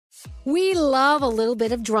We love a little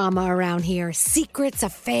bit of drama around here. Secrets,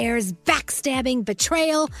 affairs, backstabbing,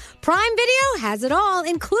 betrayal. Prime Video has it all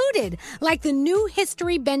included, like the new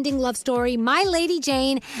history-bending love story, My Lady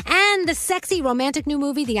Jane, and the sexy romantic new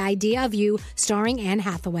movie, The Idea of You, starring Anne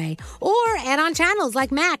Hathaway. Or add-on channels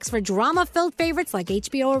like Max for drama-filled favorites like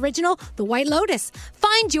HBO original, The White Lotus.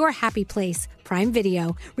 Find your happy place. Prime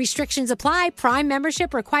Video. Restrictions apply. Prime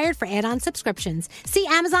membership required for add-on subscriptions. See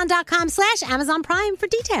Amazon.com/Amazon Prime for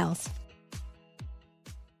details.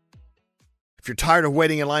 If you're tired of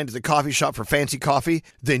waiting in line to the coffee shop for fancy coffee,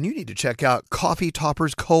 then you need to check out Coffee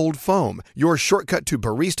Topper's Cold Foam, your shortcut to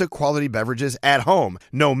barista quality beverages at home.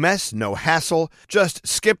 No mess, no hassle. Just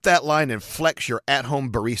skip that line and flex your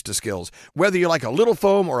at-home barista skills. Whether you like a little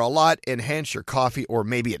foam or a lot, enhance your coffee, or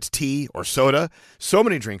maybe it's tea or soda. So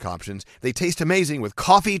many drink options. They taste amazing with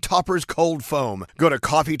Coffee Topper's Cold Foam. Go to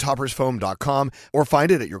coffeetoppersfoam.com or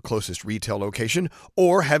find it at your closest retail location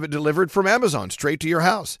or have it delivered from Amazon straight to your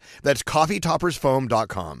house. That's coffeetoppersfoam.com.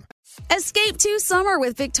 Escape to summer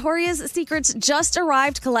with Victoria's Secret's just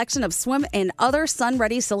arrived collection of swim and other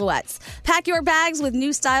sun-ready silhouettes. Pack your bags with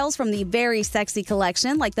new styles from the Very Sexy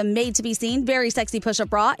collection, like the made-to-be-seen Very Sexy push-up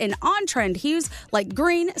bra, and on-trend hues like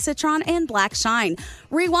green, citron, and black shine.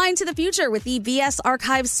 Rewind to the future with the VS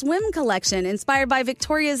Archive Swim collection, inspired by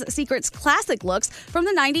Victoria's Secret's classic looks from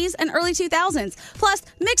the 90s and early 2000s. Plus,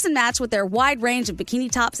 mix and match with their wide range of bikini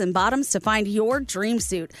tops and bottoms to find your dream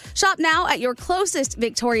suit. Shop now at your closest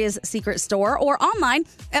Victoria's Secret store or online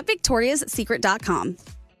at victoriassecret.com.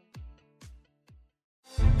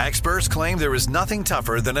 Experts claim there is nothing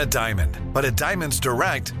tougher than a diamond. But at Diamonds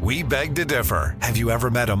Direct, we beg to differ. Have you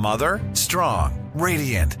ever met a mother? Strong,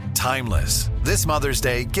 radiant, timeless. This Mother's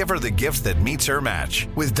Day, give her the gift that meets her match.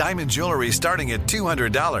 With diamond jewelry starting at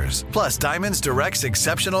 $200. Plus Diamonds Direct's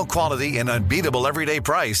exceptional quality and unbeatable everyday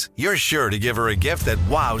price, you're sure to give her a gift that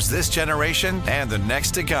wows this generation and the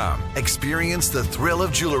next to come. Experience the thrill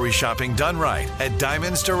of jewelry shopping done right at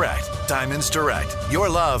Diamonds Direct. Diamonds Direct. Your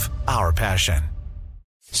love, our passion.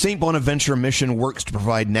 St. Bonaventure Mission works to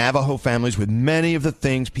provide Navajo families with many of the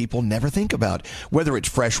things people never think about. Whether it's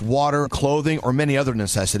fresh water, clothing, or many other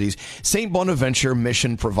necessities, St. Bonaventure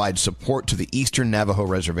Mission provides support to the Eastern Navajo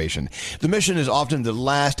Reservation. The mission is often the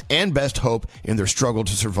last and best hope in their struggle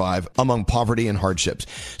to survive among poverty and hardships.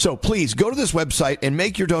 So please go to this website and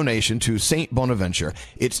make your donation to St. Bonaventure.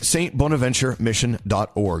 It's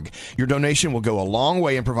stbonaventuremission.org. Your donation will go a long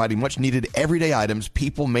way in providing much needed everyday items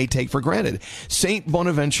people may take for granted. St.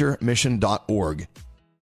 Bonaventuremission.org. They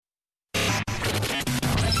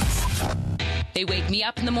wake me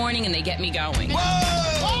up in the morning and they get me going.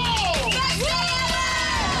 Whoa!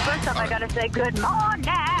 First off, I gotta say good morning.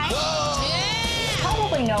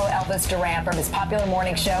 Probably know Elvis Duran from his popular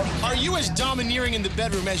morning show. Are you as domineering in the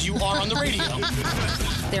bedroom as you are on the radio?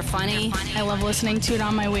 They're funny. I love listening to it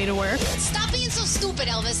on my way to work. Stop being so stupid,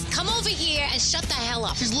 Elvis. Come over here and shut the hell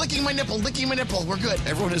up. She's licking my nipple. We're good.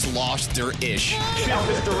 Everyone has lost their ish.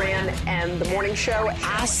 Elvis Duran and the morning show.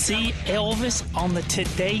 I see Elvis on the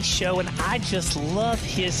Today Show, and I just love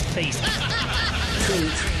his face. 3,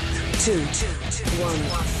 2, 1.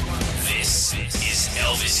 This is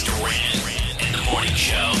Elvis Duran and the Morning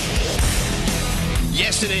Show.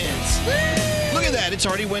 Yes, it is. Woo! Look at that. It's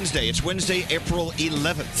already Wednesday. It's Wednesday, April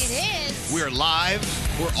 11th. It is. We're live.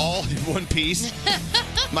 We're all in one piece.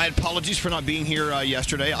 My apologies for not being here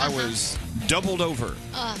yesterday. I was doubled over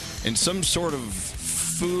in some sort of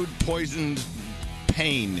food-poisoned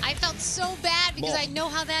pain. I felt so bad because I know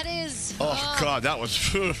how that is. Oh, God, that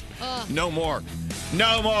was... No more.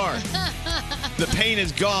 No more. The pain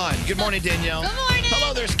is gone. Good morning, Danielle. Good morning.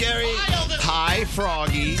 Hello there, Scary. Hi, Elvis. Hi,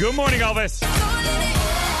 Froggy. Good morning, Elvis.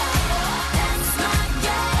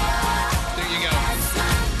 There you go.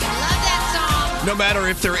 Love that song. No matter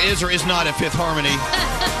if there is or is not a fifth harmony,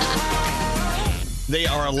 they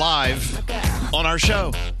are alive on our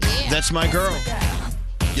show. Yeah. That's my girl.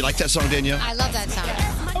 You like that song, Danielle? I love that song.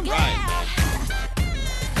 All right.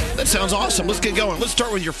 That sounds awesome. Let's get going. Let's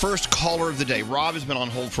start with your first caller of the day. Rob has been on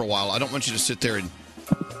hold for a while. I don't want you to sit there and,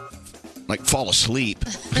 fall asleep.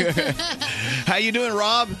 How you doing,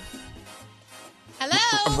 Rob?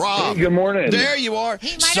 Hello. Rob. Hey, good morning. There you are.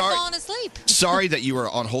 He might have fallen asleep. Sorry that you were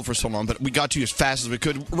on hold for so long, but we got to you as fast as we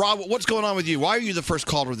could. Rob, what's going on with you? Why are you the first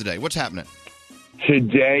caller of the day? What's happening?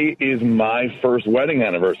 Today is my first wedding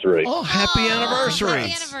anniversary. Oh, happy anniversary.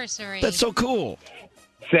 Happy anniversary. That's so cool.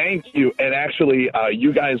 Thank you. And actually,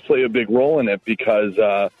 you guys play a big role in it because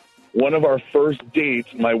one of our first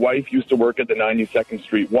dates, my wife used to work at the 92nd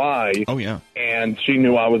Street Y. Oh, yeah. And she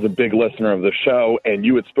knew I was a big listener of the show. And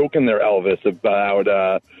you had spoken there, Elvis,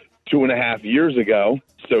 about 2.5 years ago.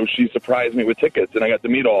 So she surprised me with tickets, and I got to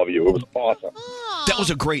meet all of you. It was awesome. That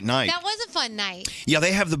was a great night. That was a fun night. Yeah,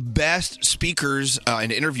 they have the best speakers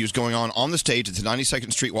and interviews going on the stage at the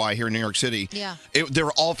 92nd Street Y here in New York City. Yeah. They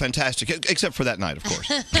were all fantastic, except for that night, of course.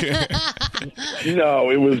 No,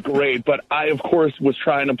 it was great. But I, of course, was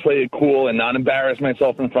trying to play it cool and not embarrass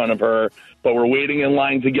myself in front of her. But we're waiting in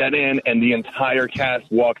line to get in, and the entire cast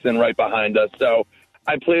walks in right behind us. So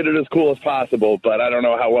I played it as cool as possible, but I don't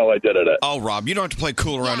know how well I did at it. Oh, Rob, you don't have to play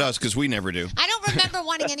cool around us because we never do. I don't remember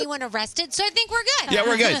wanting anyone arrested, so I think we're good. Yeah,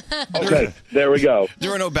 we're good. Okay, there we go.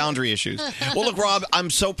 There are no boundary issues. Well, look, Rob, I'm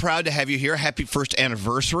so proud to have you here. Happy first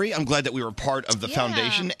anniversary. I'm glad that we were part of the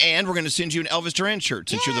foundation, and we're going to send you an Elvis Duran shirt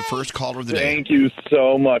since you're the first caller of the day. Thank you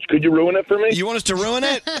so much. Could you ruin it for me? You want us to ruin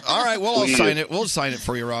it? All right, well, I'll sign it. We'll sign it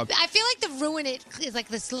for you, Rob. I feel like the Ruin It is like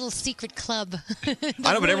this little secret club. I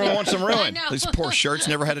know, but everyone wants some I ruin. know. These poor shirts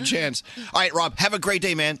never had a chance. All right, Rob, have a great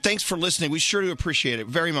day, man. Thanks for listening. We sure do appreciate it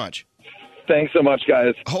very much. Thanks so much,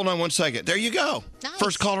 guys. Hold on one second. There you go. Nice.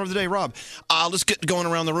 First caller of the day, Rob. Let's get going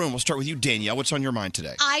around the room. We'll start with you, Danielle. What's on your mind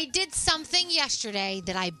today? I did something yesterday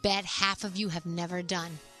that I bet half of you have never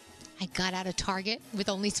done. I got out of Target with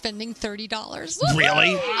only spending $30.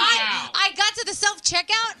 Really? I got to the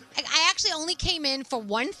self-checkout. I actually only came in for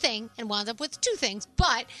one thing and wound up with two things,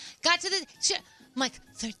 but got to the... I'm like,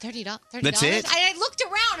 $30. That's it? I looked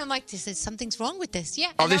around. I'm like, something's wrong with this.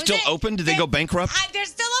 Yeah. Are they still open? Did they go bankrupt? They're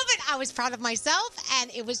still open. I was proud of myself,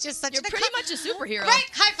 and it was just such You're pretty much a superhero. Right?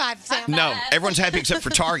 High five, Sam. No, everyone's happy except for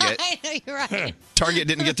Target. I know, you're right. Target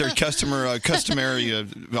didn't get their customary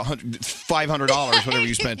 $500, whatever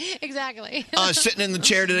you spent. Exactly. Sitting in the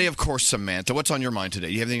chair today, of course, Samantha. What's on your mind today?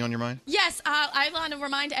 Do you have anything on your mind? Yes, I want to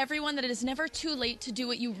remind everyone that it is never too late to do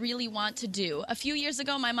what you really want to do. A few years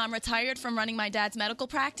ago, my mom retired from running my dad's medical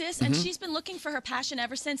practice, and she's been looking for her passion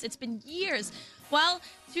ever since. It's been years. Well,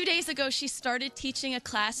 2 days ago, she started teaching a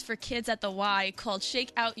class for kids at the Y called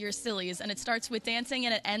Shake Out Your Sillies, and it starts with dancing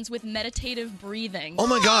and it ends with meditative breathing. Oh,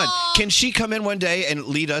 my God. Can she come in one day and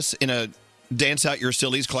lead us in a Dance Out Your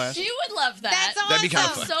Sillies class? She would love that. That's awesome. That'd be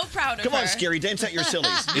kind of I'm fun. so proud of Come her. on, Scary, Dance Out Your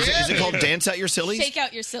Sillies. Is it called Dance Out Your Sillies? Shake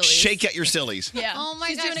Out Your Sillies. Shake Out Your Sillies. Yeah. Oh, my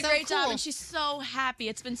she's gosh, doing a so great job, cool. and she's so happy.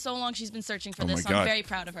 It's been so long she's been searching for Oh, this, my so God. I'm very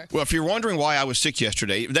proud of her. Well, if you're wondering why I was sick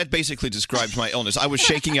yesterday, that basically describes my illness. I was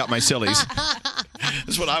shaking out my sillies.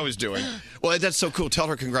 That's what I was doing. Well, that's so cool. Tell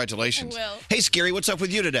her congratulations. I will. Hey, Scary, what's up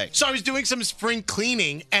with you today? So I was doing some spring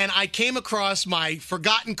cleaning, and I came across my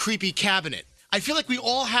forgotten creepy cabinet. I feel like we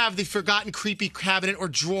all have the forgotten creepy cabinet or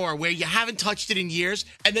drawer where you haven't touched it in years,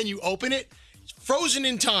 and then you open it, it's frozen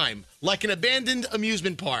in time, like an abandoned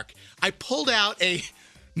amusement park. I pulled out a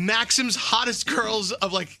Maxim's Hottest Girls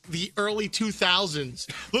of like the early 2000s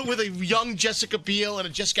with a young Jessica Biel and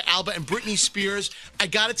a Jessica Alba and Britney Spears. I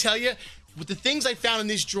gotta tell you, with the things I found in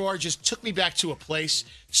this drawer just took me back to a place.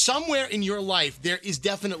 Somewhere in your life, there is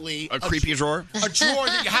definitely A creepy drawer? A drawer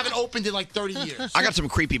that you haven't opened in like 30 years. I got some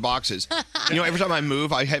creepy boxes. You know, every time I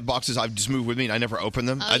move, I have boxes I've just moved with me and I never open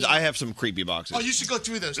them. I have some creepy boxes. Oh, you should go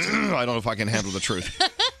through those too. I don't know if I can handle the truth.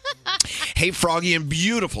 Hey, Froggy in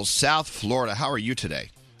beautiful South Florida. How are you today?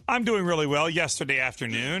 I'm doing really well. Yesterday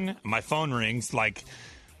afternoon, my phone rings like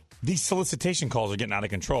these solicitation calls are getting out of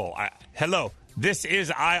control. Hello. This is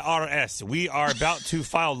IRS. We are about to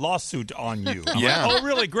file lawsuit on you. I'm Yeah. like, oh,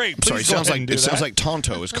 really? Great. Please Sorry, go sounds ahead like and do it sounds that. like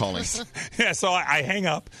Tonto is calling. Yeah, so I hang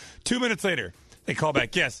up. 2 minutes later, they call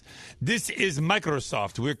back. Yes, this is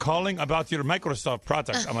Microsoft. We're calling about your Microsoft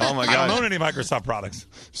products. I'm like, Oh, my I God. don't own any Microsoft products.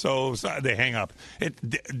 So they hang up.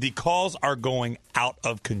 The calls are going out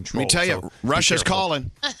of control. Let me tell you, so be Russia's careful.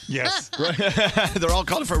 calling. Yes. They're all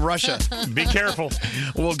calling from Russia. Be careful.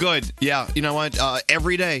 Well, good. Yeah, you know what?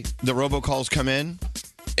 Every day the robocalls come in.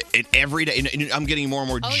 Every day, and I'm getting more and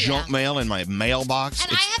more junk mail in my mailbox.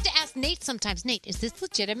 And I have to ask Nate sometimes, Nate, is this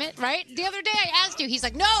legitimate, right? The other day I asked you, he's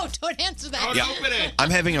like, no, don't answer that. Yeah. I'm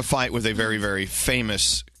having a fight with a very, very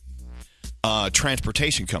famous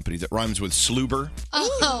transportation company that rhymes with Sluber.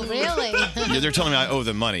 Oh, really? Yeah, they're telling me I owe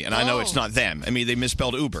them money, and I know it's not them. I mean, they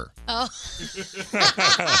misspelled Uber. Oh.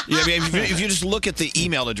 Yeah, I mean, if you just look at the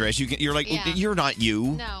email address, you're like, Yeah. you're not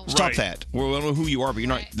you. No. Stop Right. that. We don't know who you are, but you're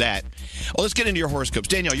not that. Well, let's get into your horoscopes.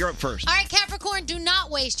 Danielle, you're up first. All right, Capricorn, do not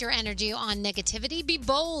waste your energy on negativity. Be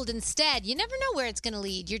bold instead. You never know where it's going to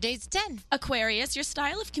lead. Your day's a 10. Aquarius, your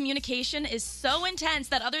style of communication is so intense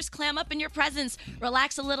that others clam up in your presence.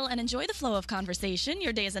 Relax a little and enjoy the flow of conversation.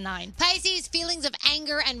 Your day is a 9. Pisces, feelings of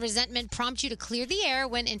anger and resentment prompt you to clear the air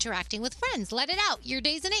when interacting with friends. Let it out. Your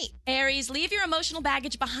day's an 8. Aries, leave your emotional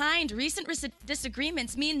baggage behind. Recent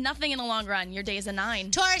disagreements mean nothing in the long run. Your day is a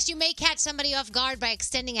 9. Taurus, you may catch somebody off guard by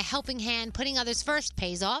extending a helping hand. Putting others first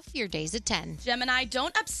pays off. Your day's a 10. Gemini,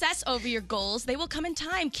 don't obsess over your goals. They will come in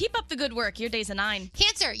time. Keep up the good work. Your day's a 9.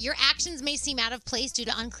 Cancer, your actions may seem out of place due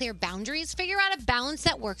to unclear boundaries. Figure out a balance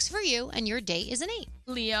that works for you, and your day is an 8.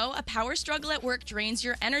 Leo, a power struggle at work drains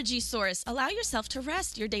your energy source. Allow yourself to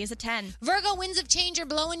rest. Your day is a 10. Virgo, winds of change are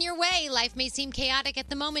blowing your way. Life may seem chaotic at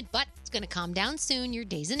the moment, but it's going to calm down soon. Your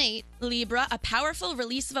day's an 8. Libra, a powerful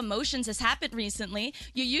release of emotions has happened recently.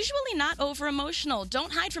 You're usually not over-emotional.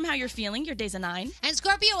 Don't hide from how you're feeling. Your day's a 9. And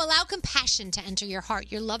Scorpio, allow compassion to enter your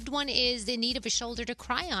heart. Your loved one is in need of a shoulder to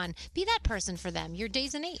cry on. Be that person for them. Your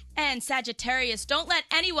day's an 8. And Sagittarius, don't let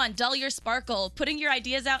anyone dull your sparkle. Putting your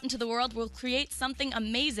ideas out into the world will create something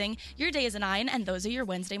amazing. Your day is a 9, and those are your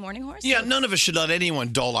Wednesday morning horoscopes. Yeah, none of us should let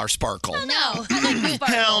anyone dull our sparkle. No. I like my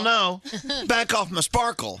sparkle. Hell no. Back off my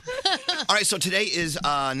sparkle. All right, so today is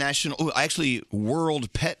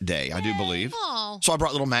World Pet Day, I do believe. Oh. So I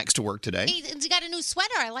brought little Max to work today. He's got a new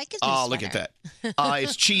sweater. I like his new Oh, sweater. look at that.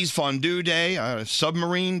 It's Cheese Fondue Day,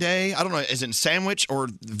 Submarine Day. I don't know, is it sandwich or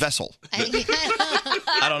vessel?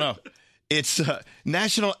 I don't know. It's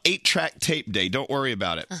National 8-Track Tape Day. Don't worry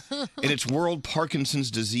about it. And it's World Parkinson's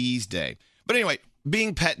Disease Day. But anyway,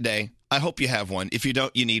 being Pet Day, I hope you have one. If you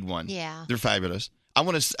don't, you need one. Yeah. They're fabulous. I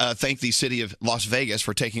want to thank the city of Las Vegas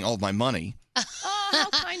for taking all of my money. Oh, how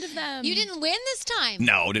kind of them. You didn't win this time.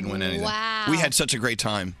 No, didn't win anything. Wow. We had such a great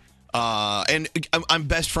time. And I'm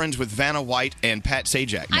best friends with Vanna White and Pat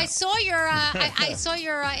Sajak now. I saw your I saw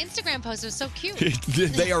your Instagram post. It was so cute.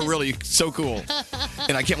 They are really so cool.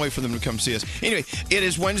 And I can't wait for them to come see us. Anyway, it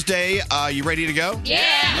is Wednesday. You ready to go?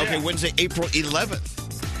 Yeah. Okay, Wednesday, April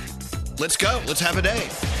 11th. Let's go. Let's have a day.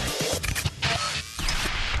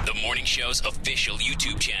 The Morning Show's official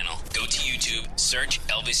YouTube channel. Go to YouTube, search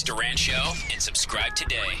Elvis Duran Show, and subscribe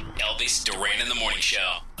today. Elvis Duran in the Morning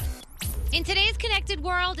Show. In today's connected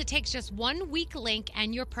world, it takes just one weak link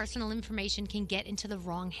and your personal information can get into the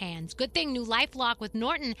wrong hands. Good thing new LifeLock with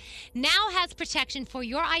Norton now has protection for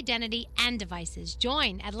your identity and devices.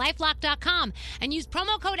 Join at LifeLock.com and use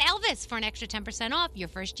promo code Elvis for an extra 10% off your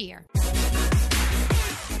first year.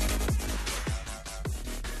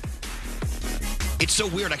 It's so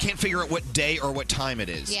weird. I can't figure out what day or what time it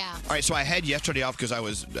is. Yeah. All right, so I had yesterday off because I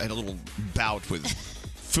had a little bout with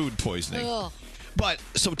food poisoning. Ugh. But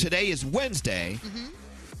so today is Wednesday,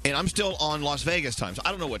 and I'm still on Las Vegas time. So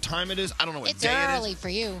I don't know what time it is. I don't know what It's day it is. early for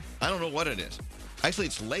you. I don't know what it is. Actually,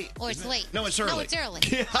 it's late. Or it's late. No, it's early. No, it's early.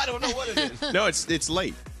 I don't know what it is. No, it's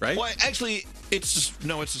late, right? Well, actually, it's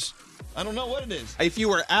just I don't know what it is. If you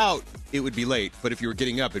were out, it would be late, but if you were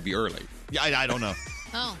getting up, it'd be early. Yeah, I don't know.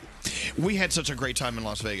 Oh. We had such a great time in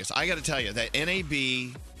Las Vegas. I got to tell you, that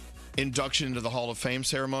NAB induction into the Hall of Fame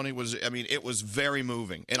ceremony it was very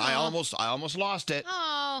moving. And I almost lost it.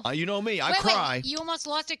 Oh. You know me, I Wait, cry. Wait, you almost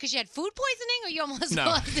lost it because you had food poisoning, or you almost No.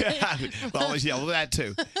 lost it? well, that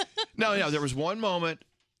too. No, there was one moment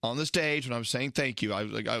on the stage when I was saying thank you. I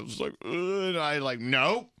was like, and I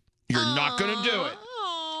no, you're not going to do it.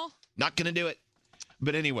 Not going to do it.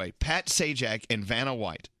 But anyway, Pat Sajak and Vanna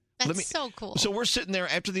White. That's so cool. So we're sitting there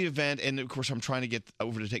after the event, and of course I'm trying to get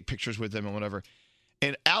over to take pictures with them and whatever.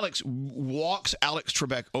 And Alex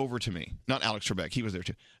Trebek over to me. Not Alex Trebek, he was there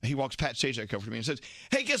too. He walks Pat Sajak over to me and says,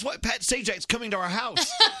 "Hey, guess what? Pat Sajak's coming to our house."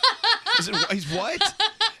 I said, "He's what?"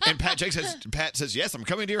 And Pat says, "Yes, I'm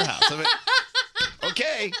coming to your house." I'm like,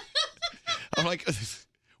 okay. I'm like,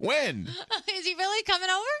 when? Is he really coming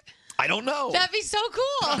over? I don't know. That'd be so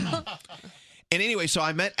cool. And anyway, so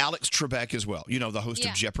I met Alex Trebek as well. You know, the host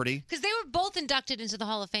of Jeopardy. Because they were both inducted into the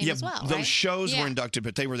Hall of Fame as well, those right? shows were inducted,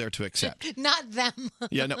 but they were there to accept. Not them.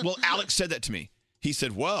 Yeah, no. Well, Alex said that to me. He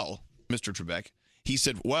said, "Well, Mr. Trebek," he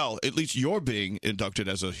said, "well, at least you're being inducted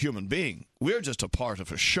as a human being. We're just a part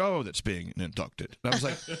of a show that's being inducted." And I was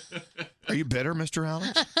like, "Are you bitter, Mr.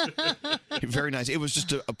 Alex?" Very nice. It was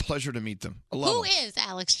just a pleasure to meet them. I love Who them. is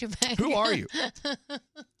Alex Trebek? Who are you?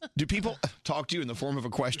 Do people talk to you in the form of a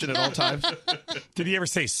question at all times? Did he ever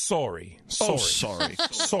say sorry? Oh, sorry.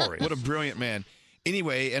 Sorry. What a brilliant man.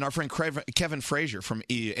 Anyway, and our friend Kevin Frazier from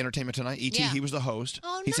Entertainment Tonight, E.T., he was the host.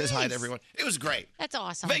 Oh, he says hi to nice. everyone. It was great. That's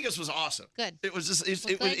awesome. Vegas was awesome. Good. It was just,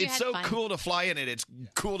 Well, glad you it's had so fun. cool to fly in it. It's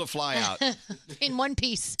cool to fly out. In one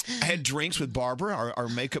piece. I had drinks with Barbara, our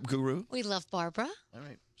makeup guru. We love Barbara. All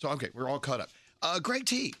right. So, okay, we're all caught up. Greg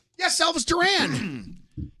T. Yes, Elvis Duran.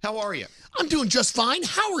 How are you? I'm doing just fine.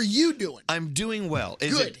 How are you doing? I'm doing well.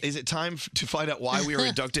 Good. Is it time to find out why we are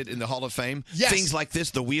inducted in the Hall of Fame? Yes. Things like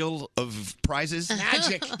this, the Wheel of Prizes.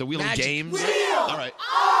 Magic. The Wheel Magic. of Games. Wheel All right.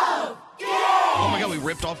 Oh, my God, we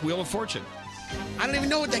ripped off Wheel of Fortune. I don't even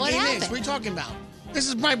know what that What game happened? is. What are you talking about? This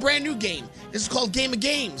is my brand new game. This is called Game of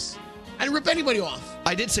Games. I didn't rip anybody off.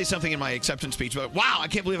 I did say something in my acceptance speech, but wow, I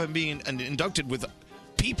can't believe I'm being inducted with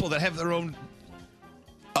people that have their own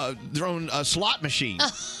their own slot machine.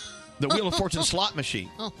 The Wheel of Fortune slot machine.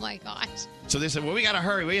 Oh, my gosh. So they said, well, we got to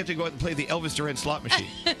hurry. We have to go out and play the Elvis Duran slot machine.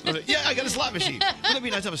 I like, yeah, I got a slot machine. Wouldn't it be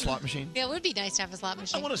nice to have a slot machine? Yeah, it would be nice to have a slot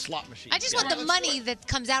machine. I want a slot machine. I just want the money that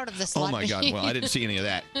comes out of the slot machine. Oh, my God. Well, I didn't see any of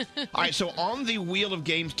that. All right, so on the Wheel of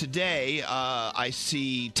Games today, I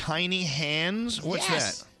see Tiny Hands. What's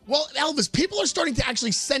that? Well, Elvis, people are starting to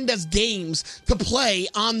actually send us games to play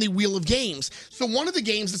on the Wheel of Games. So one of the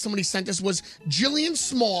games that somebody sent us was Jillian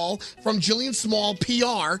Small from Jillian Small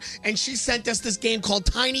PR, and she sent us this game called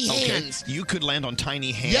Tiny Hands. You could land on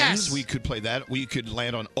Tiny Hands. Yes. We could play that. We could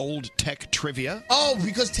land on Old Tech Trivia. Oh,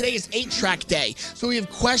 because today is 8-Track Day. So we have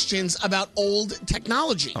questions about old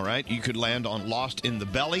technology. All right. You could land on Lost in the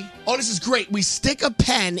Belly. Oh, this is great. We stick a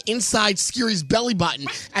pen inside Skeery's belly button,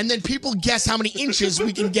 and then people guess how many inches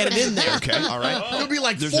we can get it in there. Okay, all right. It'll be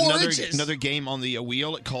like There's 4 inches. another game on the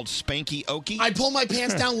wheel called Spanky Okie. I pull my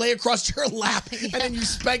pants down, lay across your lap, and then you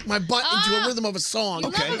spank my butt into a rhythm of a song.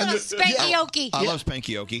 Okay. And Spanky Okie. I love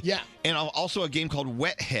Spanky Okie. Yeah. And also a game called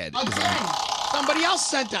Wet Head. Okay. Somebody else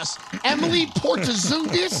sent us. Emily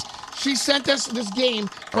Portazungus. She sent us this game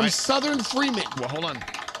from Southern Freeman. Well, hold on.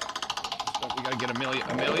 We got to get Amelia.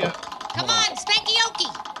 Amelia? Come on, Spanky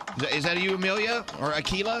Okie. Is that you, Amelia? Or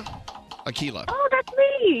Akila? Akila. Oh, that's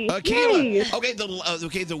me. Akila. Yay.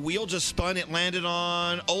 Okay, the wheel just spun. It landed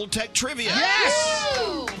on Old Tech Trivia. Yes!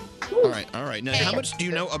 All right. Now, how much do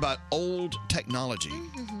you know about old technology?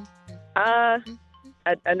 I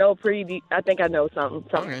know I think I know something.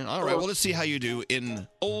 Okay, all right. Well, let's see how you do in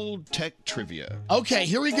Old Tech Trivia. Okay,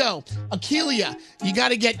 here we go. Akilia, you got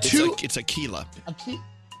to get two. It's Akila.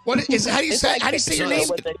 What is? How do you say? How do you say your name?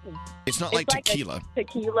 It's not like tequila.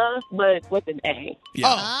 Tequila, but with an A. Yeah,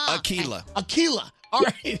 Akila. Akila. All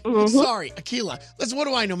right. Sorry, Akila. Listen, what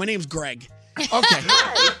do I know? My name's Greg. Okay.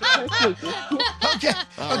 Okay.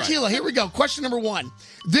 Akila, here we go. Question number 1.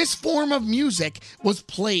 This form of music was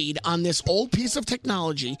played on this old piece of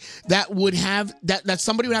technology that would have that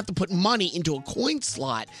somebody would have to put money into a coin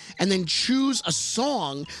slot and then choose a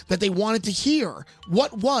song that they wanted to hear.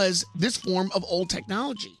 What was this form of old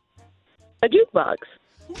technology? A jukebox.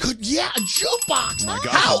 Yeah, a jukebox. My God.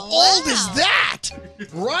 How old is that?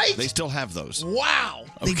 Right? They still have those. Wow.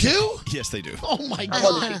 They Okay. do? Yes, they do. Oh, my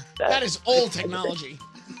God. That is old technology.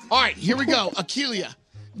 All right, here we go. Akilia,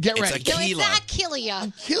 get It's ready. No, it's not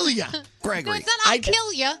Akilia. Akilia. Gregory. No, it's not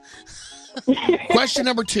Akilia. Question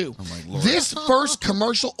number 2. This first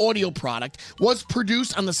commercial audio product was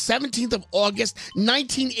produced on the 17th of August,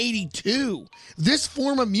 1982. This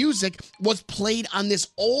form of music was played on this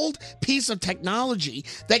old piece of technology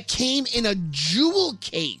that came in a jewel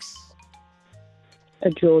case. A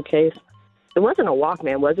jewel case. It wasn't a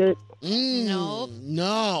Walkman, was it? No.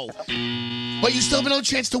 No. But you still have another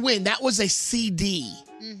chance to win. That was a CD.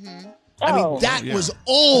 Mm-hmm. I mean, that was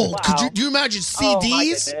old. Wow. Do you imagine Oh, my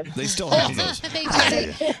CDs? goodness. They still have those.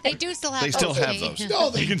 They do still have They still those. have those.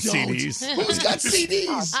 No, they You can don't. CDs. Who's got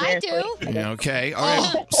CDs? I do. Yeah, okay.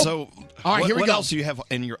 All right. So, All right, here we what go. else do you have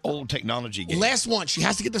in your old technology game? Last one. She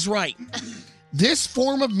has to get this right. This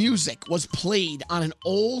form of music was played on an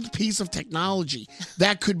old piece of technology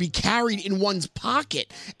that could be carried in one's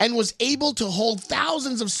pocket and was able to hold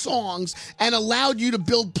thousands of songs and allowed you to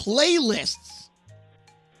build playlists.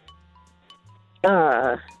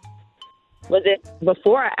 Was it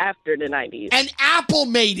before or after the 90s? And Apple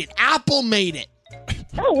made it. Apple made it.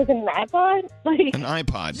 Oh, was it an iPod? Like, An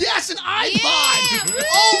iPod. Yes, an iPod.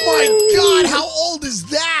 Oh my God, how old is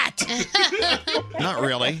that? Not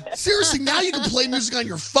really. Seriously, now you can play music on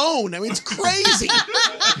your phone. I mean, it's crazy.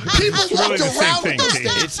 People walked really the same around with thing, those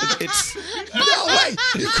Keith. things. It's No way.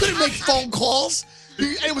 You couldn't make phone calls.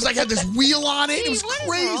 It was like had this wheel on it. It was What is wrong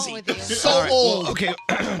crazy. with you? So all right. old. Well, okay.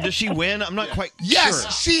 Does she win? I'm not quite Yes,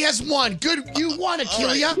 sure. she has won. Good, you won,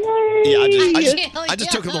 Akilia. Yeah, Yay. I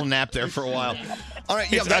just took a little nap there for a while. All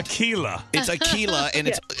right, It's Aquila. It's Aquila, and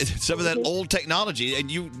it's some of that old technology, and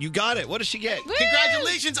you got it. What does she get?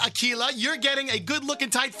 Congratulations, Aquila. You're getting a good-looking,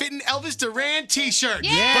 tight-fitting Elvis Duran T-shirt.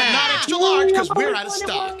 Yeah. But not extra large because we're out of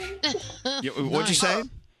stock. What'd you say?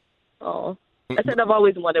 oh, I said I've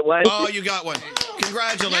always wanted one. Oh, you got one.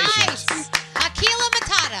 Congratulations. Nice. Aquila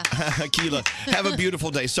Matata. Aquila, have a beautiful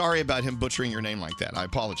day. Sorry about him butchering your name like that. I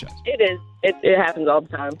apologize. It is. It happens all the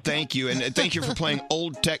time. Thank you, and thank you for playing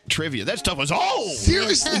Old Tech Trivia. That stuff was old.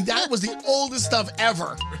 Seriously, that was the oldest stuff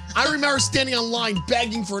ever. I remember standing online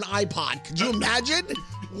begging for an iPod. Could you imagine?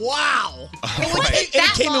 Wow.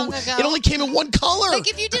 It only came in one color. Like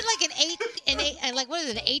if you did like like what is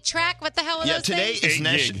it, an 8-track? What the hell are Yeah, those today things? is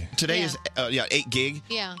national. Today Yeah. is 8 gig.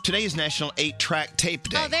 Yeah. Today is National 8-Track Tape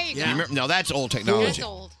Day. Oh, there you go. Remember, now that's old technology. That's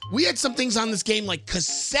old. We had some things on this game like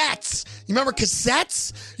cassettes. You remember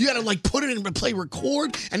cassettes? You had to like put it in and play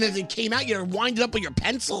record, and then it came out. You had to wind it up with your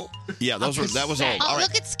pencil. Yeah, that was old. Oh, All right.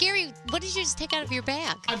 look at Scary. What did you just take out of your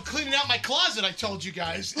bag? I'm cleaning out my closet, I told you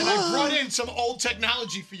guys, and I brought in some old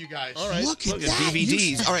technology for you guys. All right. Look at that.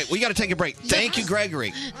 DVDs. All right, we got to take a break. Thank you,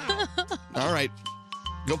 Gregory. All right.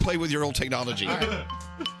 Go play with your old technology.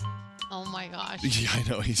 Oh my gosh. Yeah, I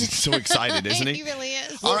know. He's so excited, isn't he? He really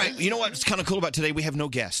is. All right. You know what's kind of cool about today? We have no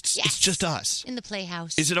guests. Yes. It's just us. In the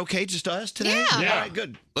Playhouse. Is it okay just us today? Yeah. All right,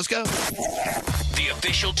 good. Let's go. The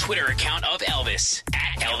official Twitter account of Elvis,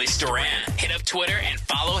 @Elvis Duran. Hit up Twitter and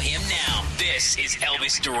follow him now. This is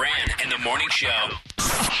Elvis Duran and the Morning Show.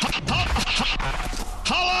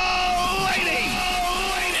 Hello, lady!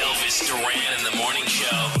 Elvis Duran and the Morning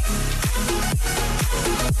Show.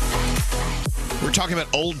 We're talking about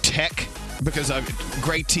old tech because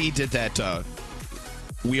Greg T did that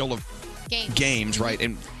wheel of games, right?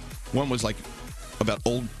 And one was like about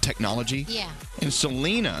old technology. Yeah. And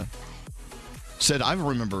Selena said, I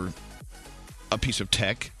remember a piece of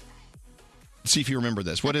tech. See if you remember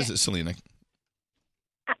this. What is it, Selena?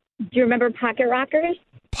 Do you remember Pocket Rockers?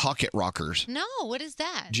 Pocket rockers. No, what is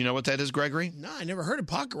that? Do you know what that is, Gregory? No, I never heard of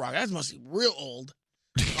pocket rocker. That must be real old.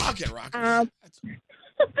 Pocket rocker.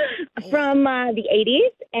 From the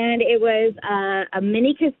 80s, and it was a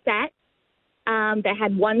mini cassette that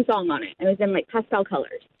had one song on it. It was in like pastel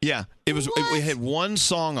colors. Yeah, it was. It had one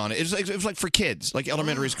song on it. It was like for kids, like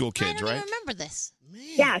elementary school kids, right? I remember this.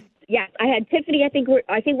 Yes. I had Tiffany. I think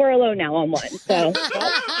we're alone now on one. So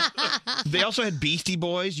They also had Beastie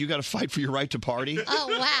Boys. You got to fight for your right to party.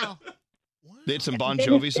 Oh wow. They had some Bon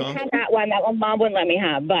Jovi songs. I had that one Mom wouldn't let me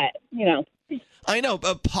have, but you know. I know,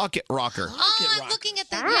 a pocket rocker. Oh, I'm looking at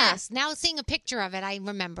that. Yes. Now seeing a picture of it, I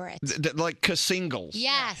remember it. Like singles.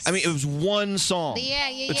 Yes. I mean, it was one song. Yeah.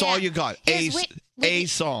 It's all you got. Here's A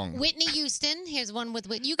song. Whitney Houston. Here's one with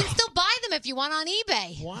Whitney. You can still buy them if you want on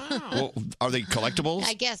eBay. Wow. Well, are they collectibles?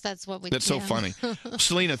 I guess that's what we. That's so funny.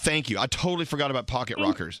 Selena, thank you. I totally forgot about pocket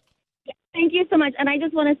rockers. Thank you so much. And I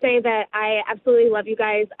just want to say that I absolutely love you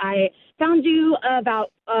guys. I found you about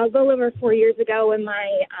a little over 4 years ago when my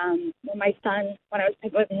son, when I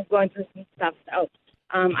was going through some stuff. So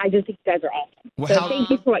I just think you guys are awesome. Well, so thank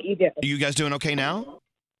you for what you do. Are you guys doing okay now?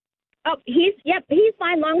 Oh, he's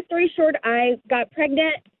fine. Long story short, I got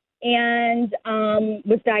pregnant and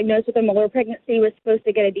was diagnosed with a molar pregnancy, was supposed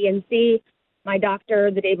to get a D&C. My doctor,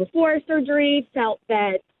 the day before surgery, felt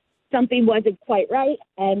that something wasn't quite right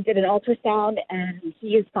and did an ultrasound, and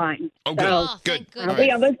he is fine. Oh, good. So, Good.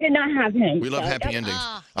 we almost did not have him. We love so, happy yep. endings.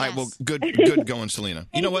 All right, well, good going, Selena.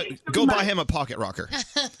 You know what? Go buy him a pocket rocker.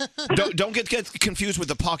 Don't get confused with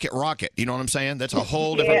the pocket rocket. You know what I'm saying? That's a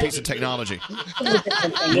whole different piece of technology.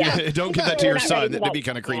 Don't give that to your son. That'd be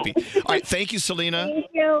kind of creepy. All right, thank you, Selena. Thank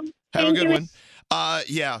you. Have a good one.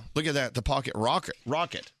 Yeah, look at that. The pocket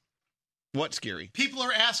rocket. What's Scary? People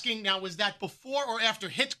are asking now, was that before or after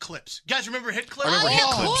hit clips? You guys remember hit clips? I remember hit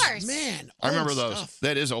clips. Of course. Man, I remember old those. stuff.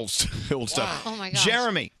 That is old stuff. Oh my gosh.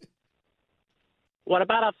 Jeremy, What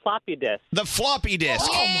about a floppy disk? the floppy disk,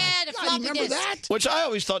 Yeah, the God, floppy you remember disk. that? which I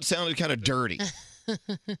always thought sounded kind of dirty.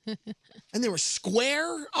 And they were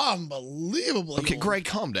square? Unbelievably Okay, old. Greg,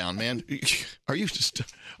 calm down, man. Are you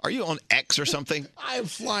on X or something? I'm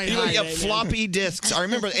flying You know, high yeah, today, man. floppy disks. I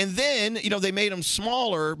remember, and then they made them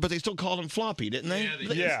smaller, but they still called them floppy, didn't they?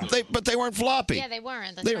 Yeah. But they weren't floppy. Yeah, they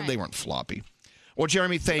weren't. That's They right. weren't floppy. Well,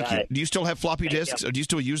 Jeremy, thank you. Right. Do you still have floppy disks, or do you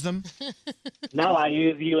still use them? No, I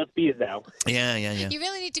use USBs now. Yeah. You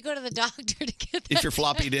really need to go to the doctor to get that. If your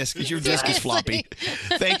floppy disk, if your disk is floppy.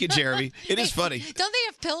 Thank you, Jeremy. It is funny. Don't they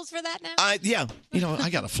have pills for that now? Yeah. I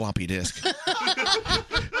got a floppy disk.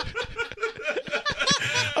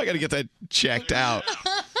 I got to get that checked out.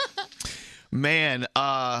 Man,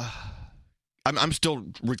 I'm still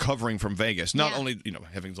recovering from Vegas. Not only,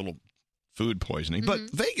 having a little food poisoning, but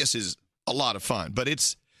Vegas is a lot of fun, but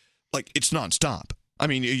it's nonstop. I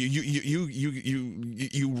mean,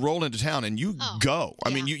 you roll into town and you go.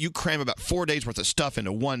 I mean, you cram about 4 days worth of stuff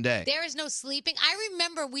into one day. There is no sleeping. I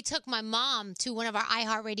remember we took my mom to one of our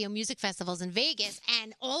iHeartRadio music festivals in Vegas,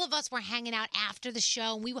 and all of us were hanging out after the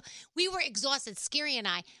show. And we were exhausted, Scary and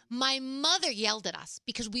I. My mother yelled at us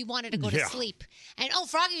because we wanted to go to sleep. And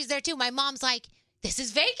Froggy was there too. My mom's like, "This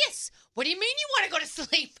is Vegas. What do you mean you want to go to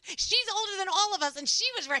sleep?" She's older than all of us, and she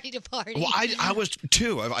was ready to party. Well, I was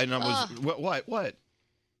too. I was.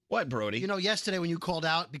 What, Brody? You know, yesterday when you called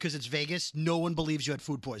out because it's Vegas, no one believes you had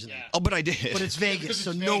food poisoning. Oh, but I did. But it's Vegas,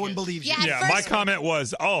 so no one believes you. Yeah, my comment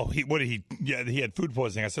was, he had food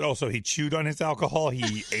poisoning. I said, so he chewed on his alcohol,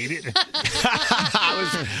 he ate it.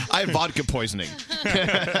 I had vodka poisoning.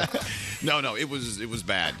 No, it was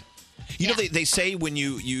bad. You know, they say when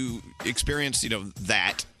you experience,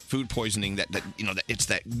 that food poisoning, that that it's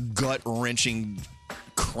that gut wrenching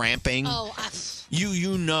cramping. Oh,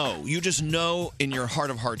 you just know in your heart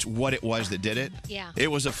of hearts what it was that did it. Yeah.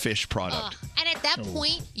 It was a fish product. And at that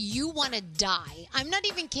point, you want to die. I'm not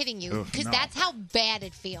even kidding you, Ugh, because no. that's how bad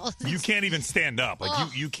it feels. You can't even stand up. Like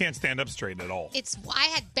Ugh. you can't stand up straight at all. I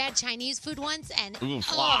had bad Chinese food once, and Oof.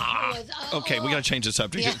 it was, Okay, we got to change the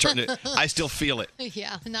subject. Yeah. Turn it. I still feel it.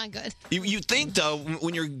 yeah, not good. You think though,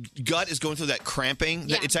 when your gut is going through that cramping, that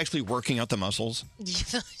Yeah. it's actually working out the muscles.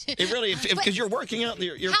 It really, because you're working out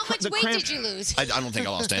your How much the weight cramp. did you lose? I don't think I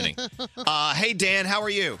lost any. Hey Dan, how are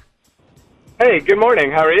you? Hey, good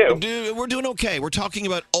morning. How are you? Dude, we're doing okay. We're talking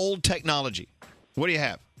about old technology. What do you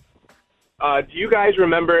have? Do you guys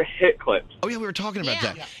remember hit clips? Oh yeah, we were talking about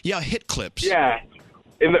that. Yeah, hit clips. Yeah.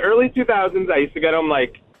 In the early 2000s, I used to get them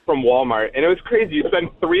from Walmart, and it was crazy. You spend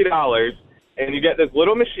 $3, and you get this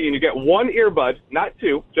little machine. You get one earbud, not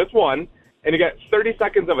two, just one, and you get 30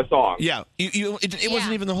 seconds of a song. Yeah, it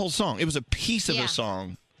wasn't even the whole song. It was a piece of a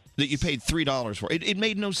song that you paid $3 for. It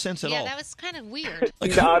made no sense at all. that was kind of weird.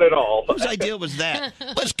 Not at all. Whose idea was that?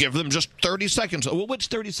 Let's give them just 30 seconds. Well, which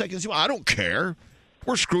 30 seconds? I don't care.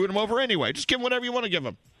 We're screwing them over anyway. Just give them whatever you want to give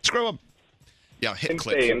them. Screw them. Yeah, hit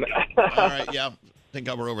clips. All right, yeah. Thank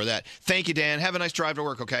God we're over that. Thank you, Dan. Have a nice drive to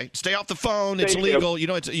work, okay? Stay off the phone. It's Thank you.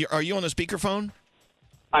 legal. Are you on the speakerphone?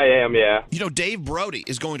 I am, yeah. Dave Brody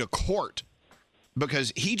is going to court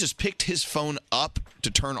because he just picked his phone up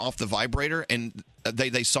to turn off the vibrator, and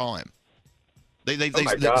they saw him. They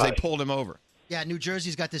pulled him over. Yeah, New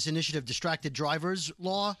Jersey's got this initiative, Distracted Drivers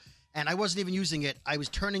Law, and I wasn't even using it. I was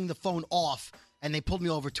turning the phone off, and they pulled me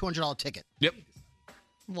over, $200 ticket. Yep.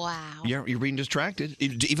 Wow. You're being distracted.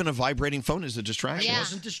 Even a vibrating phone is a distraction. I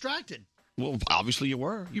wasn't distracted. Well, obviously you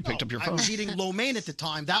were. You picked up your I phone. was eating lo mein at the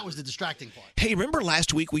time. That was the distracting part. Hey, remember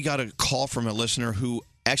last week we got a call from a listener who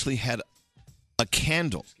actually had a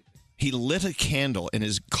candle. He lit a candle in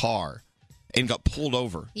his car and got pulled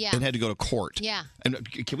over and had to go to court. Yeah. And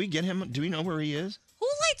can we get him? Do we know where he is? Who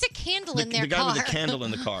lights a candle in their the guy car? with the candle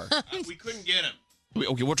in the car. We couldn't get him.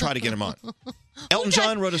 Okay, we'll try to get him on. Elton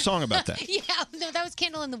John wrote a song about that. Yeah, no, that was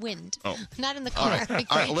Candle in the Wind. Oh. Not in the All car.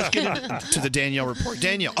 right, let's get into the Danielle report.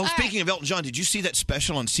 Danielle, speaking of Elton John, did you see that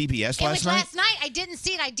special on CBS It last was night? last night. I didn't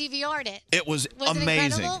see it. I DVR'd it. It was Was it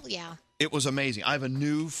amazing. incredible? Yeah. It was amazing. I have a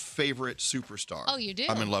new favorite superstar. Oh, you do?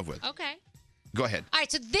 I'm in love with. Okay. Go ahead. All right,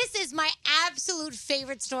 so this is my absolute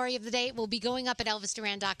favorite story of the day. It will be going up at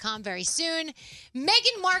ElvisDuran.com very soon.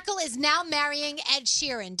 Meghan Markle is now marrying Ed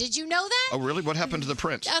Sheeran. Did you know that? Oh, really? What happened to the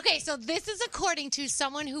prince? Okay, so this is according to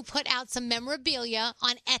someone who put out some memorabilia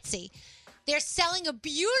on Etsy. They're selling a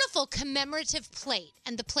beautiful commemorative plate.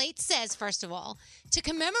 And the plate says, first of all, to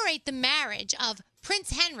commemorate the marriage of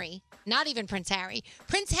Prince Henry, not even Prince Harry,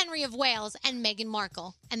 Prince Henry of Wales and Meghan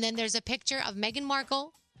Markle. And then there's a picture of Meghan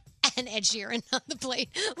Markle and Ed Sheeran on the plate.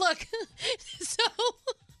 Look, so...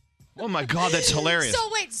 Oh, my God, that's hilarious.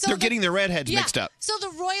 They're getting their redheads mixed up. So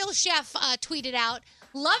the royal chef tweeted out,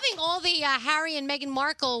 loving all the Harry and Meghan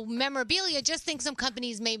Markle memorabilia, just think some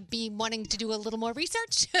companies may be wanting to do a little more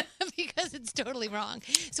research because it's totally wrong.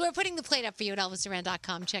 So we're putting the plate up for you at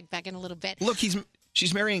ElvisDuran.com. Check back in a little bit. Look,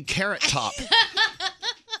 she's marrying Carrot Top.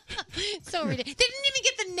 So ridiculous. They didn't even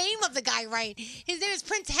get the name of the guy right. His name is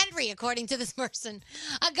Prince Henry, according to this person.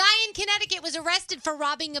 A guy in Connecticut was arrested for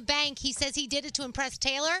robbing a bank. He says he did it to impress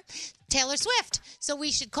Taylor Swift. So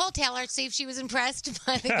we should call Taylor, see if she was impressed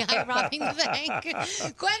by the guy robbing the bank.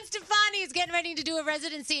 Gwen Stefani is getting ready to do a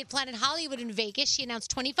residency at Planet Hollywood in Vegas. She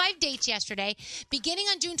announced 25 dates yesterday. Beginning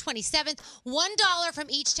on June 27th, $1 from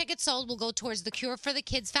each ticket sold will go towards the Cure for the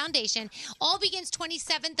Kids Foundation. All begins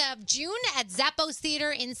 27th of June at Zappos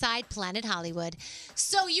Theater inside Planet Hollywood.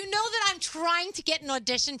 So you know that I'm trying to get an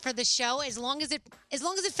audition for the show. As long as it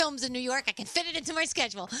films in New York, I can fit it into my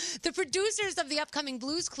schedule. The producers of the upcoming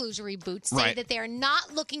Blue's Clues reboot say that they are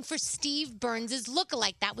not looking for Steve Burns'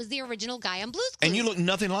 lookalike. That was the original guy on Blue's Clues. And you look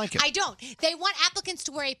nothing like him. I don't. They want applicants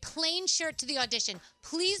to wear a plain shirt to the audition.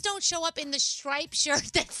 Please don't show up in the striped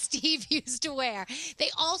shirt that Steve used to wear. They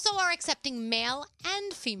also are accepting male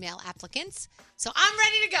and female applicants. So I'm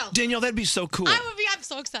ready to go. Danielle, that'd be so cool. I'm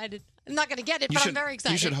so excited. I'm not going to get it, but I'm very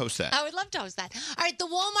excited. You should host that. I would love to host that. All right, the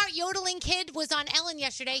Walmart yodeling kid was on Ellen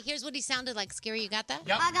yesterday. Here's what he sounded like. Scary, you got that?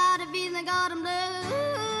 Yep. I got a feeling got him blue.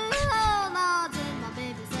 Oh, Lord, did my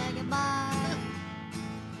baby say goodbye?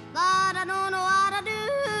 Lord, I don't know what to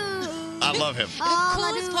do. I love him. The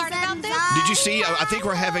coolest part about this? Did you see? I think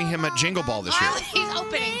we're having him at Jingle Ball this year. He's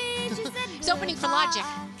opening. He's opening for Logic.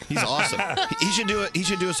 He's awesome. He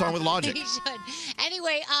should do a song with Logic. He should. Anyway,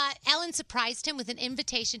 Anyway, Ellen surprised him with an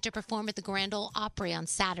invitation to perform at the Grand Ole Opry on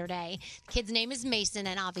Saturday. The kid's name is Mason,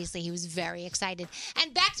 and obviously he was very excited.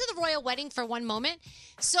 And back to the royal wedding for one moment.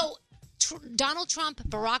 So Donald Trump,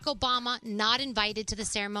 Barack Obama, not invited to the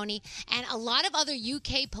ceremony, and a lot of other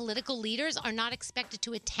UK political leaders are not expected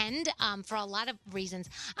to attend for a lot of reasons.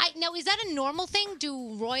 Now, is that a normal thing?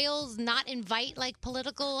 Do royals not invite like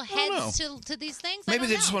political heads to these things? Maybe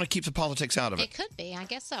they just want to keep the politics out of it. It could be, I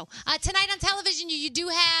guess so. Tonight on television, you do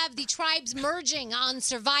have the tribes merging on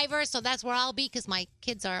Survivor, so that's where I'll be because my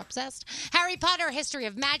kids are obsessed. Harry Potter, History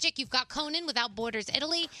of Magic. You've got Conan, Without Borders,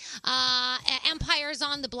 Italy. Empire's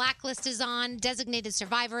on, The Blacklist is on, Designated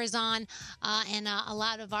Survivor is on, and a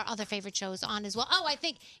lot of our other favorite shows on as well. Oh, I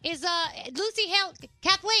think is Lucy Hale,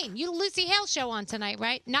 Kathleen, Lucy Hale show on tonight,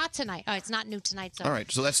 right? Not tonight. Oh, it's not new tonight. So All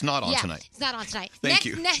right, so that's not on tonight. It's not on tonight. Thank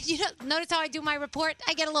you. Notice how I do my report?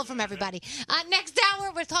 I get a little from everybody. Next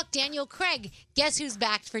hour, we'll talk Daniel Craig. Guess who's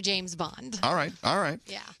back for James Bond? All right.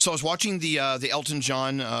 Yeah. So I was watching the Elton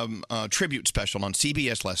John tribute special on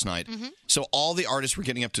CBS last night. Mm-hmm. So all the artists were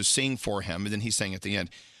getting up to sing for him, and then he sang at the end.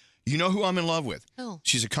 You know who I'm in love with? Who?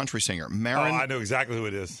 She's a country singer. I know exactly who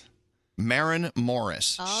it is. Maren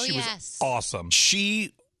Morris. Oh, she yes. was awesome.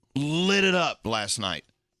 She lit it up last night.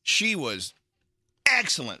 She was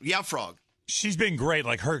excellent. Yeah, Frog. She's been great.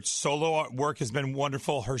 Like, her solo work has been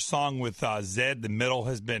wonderful. Her song with Zed, The Middle,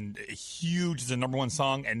 has been huge. It's the number one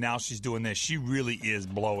song, and now she's doing this. She really is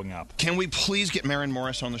blowing up. Can we please get Maren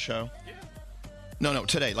Morris on the show? No,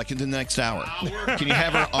 today, like in the next hour. Can you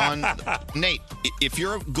have her on? Nate, if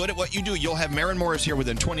you're good at what you do, you'll have Maren Morris here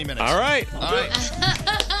within 20 minutes. All right.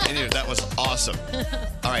 Dude, that was awesome.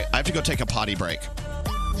 All right, I have to go take a potty break.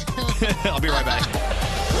 I'll be right back.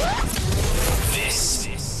 This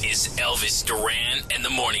is Elvis Duran and the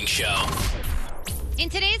Morning Show. In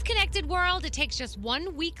today's connected world, it takes just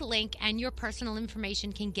one weak link and your personal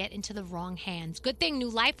information can get into the wrong hands. Good thing new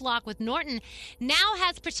LifeLock with Norton now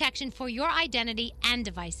has protection for your identity and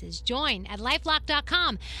devices. Join at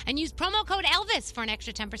LifeLock.com and use promo code Elvis for an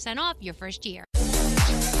extra 10% off your first year.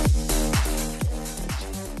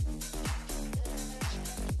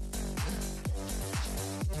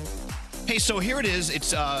 Hey, so here it is.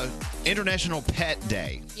 It's International Pet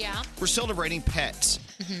Day. Yeah. We're celebrating pets.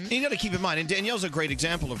 Mm-hmm. And you got to keep in mind, and Danielle's a great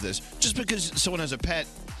example of this. Just because someone has a pet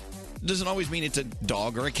doesn't always mean it's a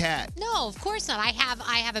dog or a cat. No, of course not. I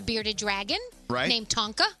have a bearded dragon named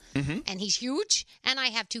Tonka, and he's huge. And I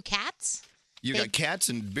have 2 cats. You got cats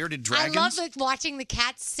and bearded dragons? I love watching the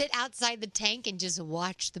cats sit outside the tank and just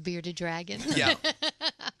watch the bearded dragon. Yeah.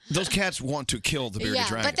 Those cats want to kill the bearded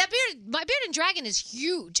dragon. But my bearded dragon is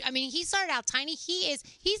huge. I mean, he started out tiny. He's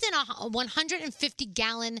in a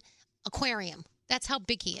 150-gallon aquarium. That's how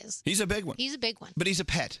big he is. He's a big one. He's a big one. But he's a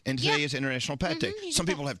pet, and today is International Pet Day. Some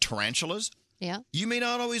people have tarantulas. Yeah. You may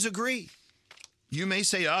not always agree. You may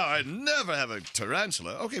say, I'd never have a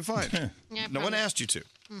tarantula. Okay, fine. Yeah, no one asked you to.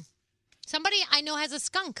 Somebody I know has a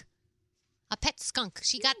skunk. A pet skunk.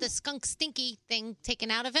 She got the skunk stinky thing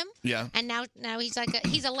taken out of him. Yeah. And now he's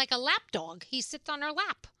like a lap dog. He sits on her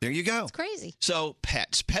lap. There you go. It's crazy. So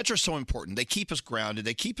pets are so important. They keep us grounded.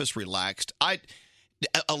 They keep us relaxed.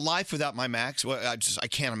 A life without my Max, well, I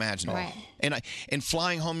can't imagine. Right. And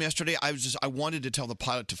flying home yesterday, I wanted to tell the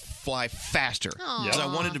pilot to fly faster because I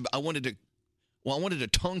wanted to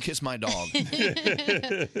tongue kiss my dog.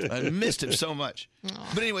 I missed him so much.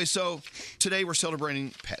 But anyway, so today we're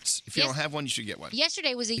celebrating pets. If you don't have one, you should get one.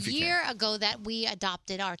 Yesterday was a year ago that we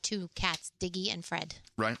adopted our 2 cats, Diggy and Fred.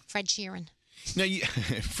 Right. Fred Sheeran. Now,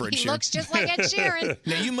 Fred Sheeran. He looks just like Ed Sheeran.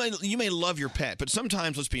 Now, you may love your pet, but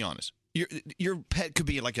sometimes, let's be honest, your pet could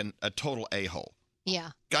be like a total a-hole. Yeah.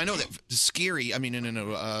 I know that scary. I mean,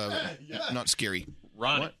 not scary.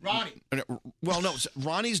 Ronnie. Well, no,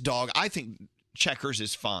 Ronnie's dog. I think Checkers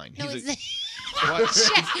is fine. No, He's What?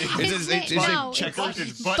 Is his name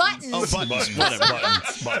Checkers? Buttons. Oh, Buttons. Whatever.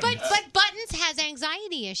 Buttons. But Buttons has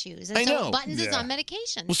anxiety issues. And I so know. Buttons is on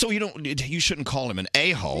medication. Well, so you shouldn't call him an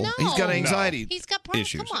a-hole. No. He's got anxiety. He's got problems.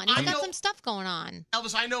 issues. Come on. He's got some stuff going on.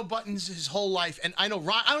 Elvis, I know Buttons his whole life, and I know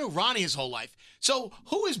Ronnie his whole life. So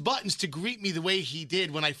who is Buttons to greet me the way he did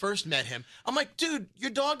when I first met him? I'm like, dude, your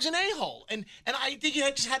dog's an a-hole. And I think he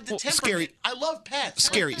just had the temperament. Scary. I love pets.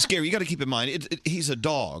 Scary. You got to keep in mind, he's a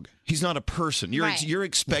dog. He's not a person. You're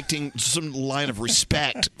expecting some line of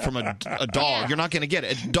respect from a dog. Yeah. You're not going to get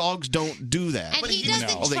it. Dogs don't do that. And he doesn't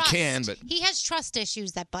Oh, they trust. can, but He has trust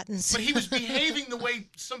issues, that Buttons. But he was behaving the way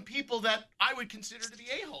some people that I would consider to be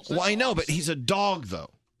a-holes. well, I know, but he's a dog though.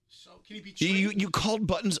 You called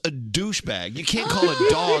Buttons a douchebag. You can't call a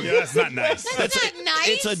dog. Yeah, that's not nice. That's not nice.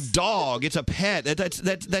 It's a dog. It's a pet. That's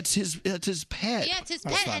his pet. Yeah, it's his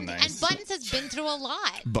pet, and Buttons has been through a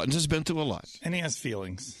lot. Buttons has been through a lot. And he has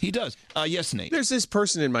feelings. He does. Yes, Nate. There's this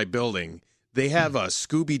person in my building. They have a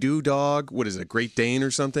Scooby-Doo dog. What is it, a Great Dane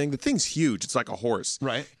or something? The thing's huge. It's like a horse.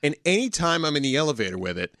 Right. And anytime I'm in the elevator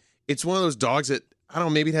with it, it's one of those dogs that, I don't know,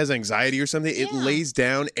 maybe it has anxiety or something. It lays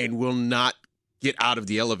down and will not get out of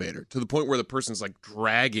the elevator to the point where the person's like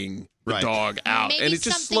dragging the dog out. Maybe and it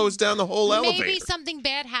just something- slows down the whole elevator. Maybe something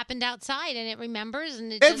bad happened outside and it remembers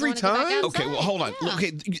and it doesn't Every want to go back time? outside. Okay, well, hold on. Yeah.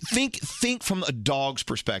 Okay, think from a dog's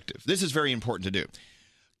perspective. This is very important to do.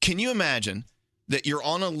 Can you imagine that you're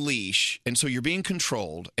on a leash and so you're being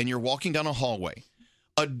controlled and you're walking down a hallway?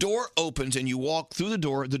 A door opens and you walk through the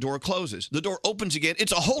door closes. The door opens again.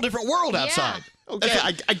 It's a whole different world outside. Okay,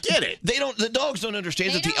 I get it. The dogs don't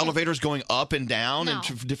understand that the elevator's going up and down and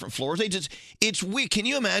to different floors. It's weird. Can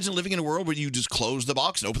you imagine living in a world where you just close the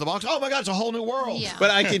box and open the box? Oh my God, it's a whole new world.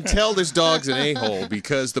 But I can tell this dog's an a-hole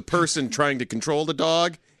because the person trying to control the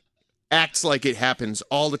dog acts like it happens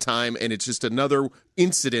all the time, and it's just another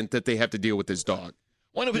incident that they have to deal with this dog.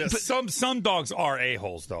 Yeah, some dogs are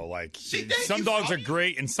a-holes, though. Like, some dogs are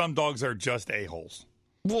great, and some dogs are just a-holes.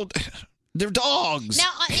 Well, they're dogs. Now,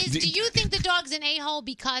 do you think the dog's an a-hole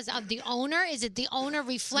because of the owner? Is it the owner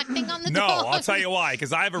reflecting on the No, dog? I'll tell you why.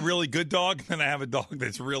 Because I have a really good dog, and I have a dog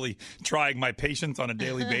that's really trying my patience on a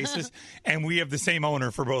daily basis, and we have the same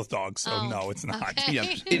owner for both dogs. So no, it's not. okay. Yeah,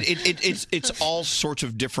 it's all sorts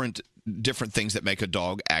of different things that make a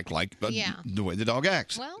dog act like the way the dog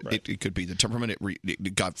acts. Well- it could be the temperament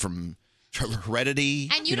it got from heredity.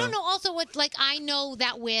 And you don't know also what, like, I know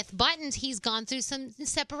that with Buttons, he's gone through some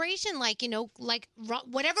separation, like,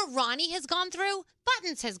 whatever Ronnie has gone through,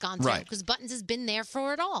 Buttons has gone through. Right. Because Buttons has been there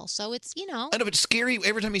for it all. So it's, I know, but it's scary.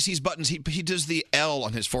 Every time he sees Buttons, he does the L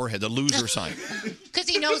on his forehead, the loser sign. Because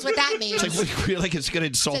he knows what that means. It's like, we like it's going to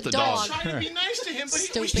insult It's a the dog. dog. Trying to be nice to him,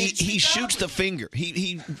 but He shoots the finger.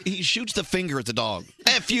 He shoots the finger at the dog.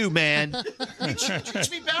 F you, man. he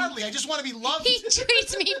treats me badly. I just want to be loved. He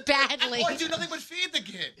treats me badly. Oh, I do nothing but feed the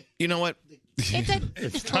kid. You know what?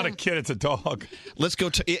 It's not a kid, it's a dog. Let's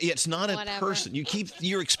go to. It's not a Whatever. person.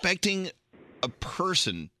 You're expecting a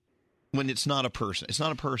person when it's not a person. It's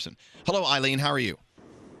not a person. Hello, Eileen. How are you?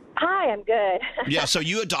 Hi, I'm good. Yeah. So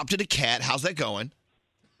you adopted a cat. How's that going?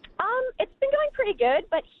 It's been going pretty good,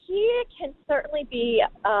 but he can certainly be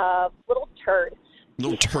a little turd.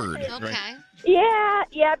 Little turd. Right?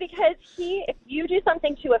 Yeah, because if you do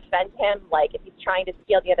something to offend him, like if he's trying to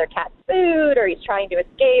steal the other cat's food or he's trying to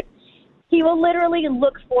escape, he will literally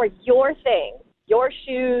look for your thing, your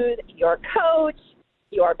shoes, your coat,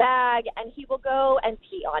 your bag, and he will go and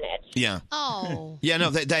pee on it. Yeah. Oh. Yeah. No.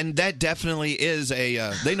 That definitely is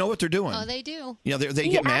a. They know what they're doing. Oh, they do. You know, they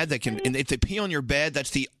get mad. They can, and if they pee on your bed,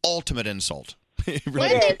 that's the ultimate insult. It really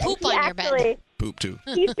What if is. they poop on your bed? Poop too.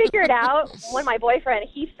 He figured out he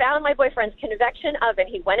found my boyfriend's convection oven.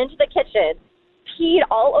 He went into the kitchen, peed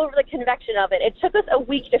all over the convection oven. It took us a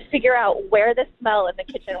week to figure out where the smell in the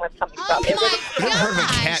kitchen was coming from. It was I've never heard of a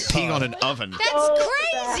cat peeing on an oven. That's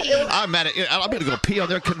crazy. I'm mad at. I'm going to go pee on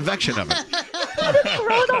their convection oven.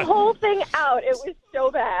 throw the whole thing out. It was so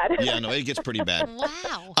bad. Yeah, no, it gets pretty bad.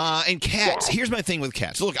 Wow. And cats. Here's my thing with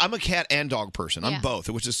cats. Look, I'm a cat and dog person. I'm Yeah. both,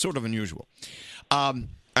 which is sort of unusual. And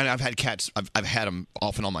I've had cats. I've had them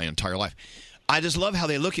off and on my entire life. I just love how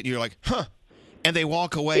they look at you. You're like, huh. And they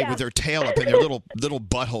walk away with their tail up and their little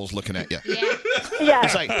buttholes looking at you. Yeah.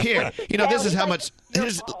 It's like, here, this is how much,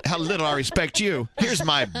 here's how little I respect you. Here's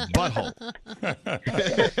my butthole.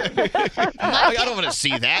 I don't want to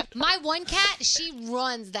see that. My one cat, she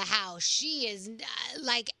runs the house. She is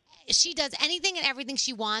she does anything and everything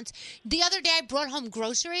she wants. The other day, I brought home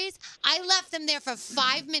groceries. I left them there for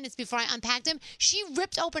 5 minutes before I unpacked them. She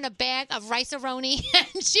ripped open a bag of rice-a-roni, and I'm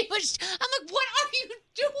like, what are you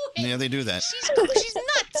doing? Yeah, they do that. She's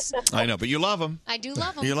nuts. I know, but you love them. I do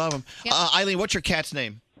love them. You love them. Yep. Eileen, what's your cat's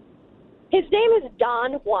name? His name is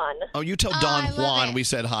Don Juan. Oh, you tell Don Juan we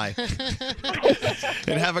said hi.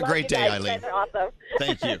 And have a great day, Eileen. You guys are awesome.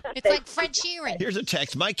 Thank you. It's like Fred Sheeran. Here's a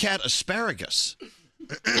text. My cat, Asparagus.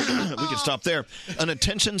 We can stop there. An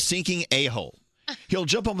attention-seeking a-hole. He'll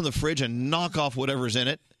jump up in the fridge and knock off whatever's in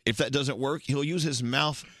it. If that doesn't work, he'll use his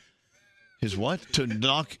mouth. His what? To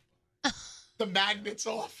knock the magnets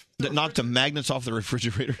off. Knock the magnets off the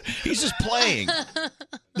refrigerator. He's just playing.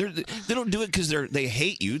 They don't do it because they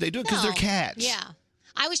hate you. They do it because they're cats. Yeah.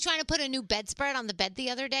 I was trying to put a new bedspread on the bed the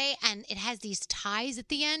other day, and it has these ties at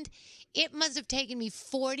the end. It must have taken me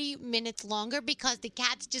 40 minutes longer because the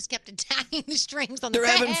cats just kept attacking the strings on the They're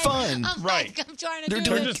bed. having fun. I'm like, I'm trying to They're do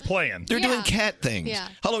doing- it. They're just playing. They're doing Yeah. cat things. Yeah.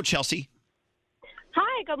 Hello, Chelsea.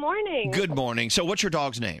 Hi, good morning. Good morning. So, what's your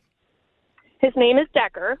dog's name? His name is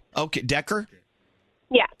Decker. Okay, Decker.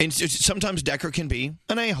 Yeah. And sometimes Decker can be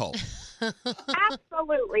an a-hole.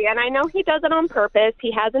 Absolutely. And I know he does it on purpose.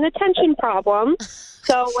 He has an attention problem.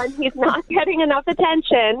 So when he's not getting enough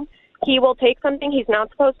attention, he will take something he's not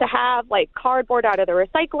supposed to have, like cardboard out of the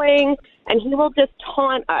recycling, and he will just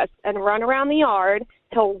taunt us and run around the yard.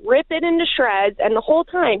 He'll rip it into shreds, and the whole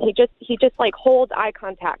time he just like holds eye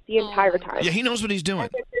contact the entire time. Yeah, he knows what he's doing.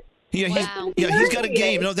 Yeah, he's got a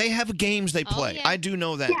game. No, they have games they play. I do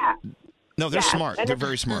know that. Yeah. No, they're Yeah, smart. and They're it's-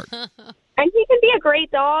 very smart. And he can be a great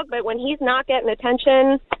dog, but when he's not getting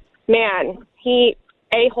attention, man, he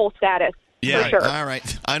a-hole status. Yeah, for sure. all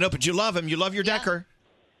right. I know, but you love him. You love your Decker.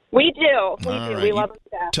 We do. We All do. right. We You love him to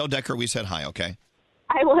death. Tell Decker we said hi, okay?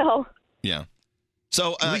 I will. Yeah.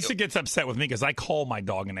 So Lisa gets upset with me because I call my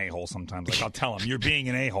dog an a-hole sometimes. Like I'll tell him, "You're being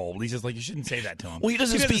an a-hole." Lisa's like, "You shouldn't say that to him." Well, he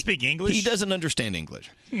doesn't speak English. He doesn't understand English.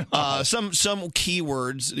 Some key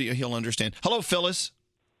words he'll understand. Hello, Phyllis.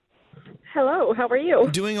 Hello, how are you?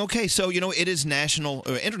 Doing okay. So, it is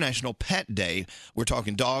International Pet Day. We're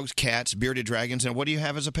talking dogs, cats, bearded dragons. And what do you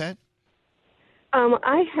have as a pet?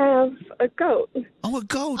 I have a goat. Oh, a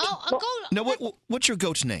goat. Oh, a goat. No, what's your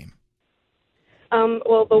goat's name?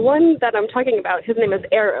 Well, the one that I'm talking about, his name is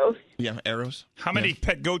Eros. Yeah, Eros. How many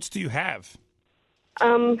pet goats do you have?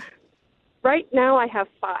 Right now I have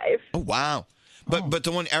 5. Oh, wow. But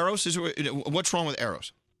the one Eros is, what's wrong with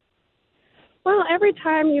Eros? Well, every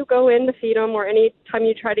time you go in to feed him or any time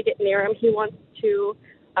you try to get near him, he wants to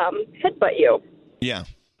headbutt you Yeah.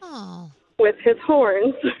 Oh. with his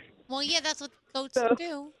horns. Well, yeah, that's what goats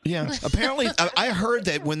do. Yeah. Apparently, I heard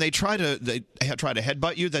that when they try to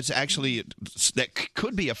headbutt you, that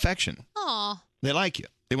could be affection. Aw. They like you.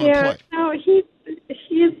 They want to Yeah, play. no,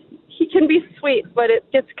 he can be sweet, but it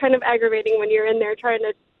gets kind of aggravating when you're in there trying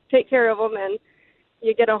to take care of him and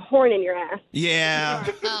you get a horn in your ass. Yeah.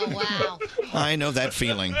 Oh, wow. I know that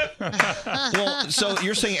feeling. Well, so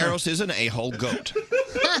you're saying Eros is an a-hole goat.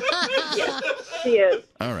 Yes, he is.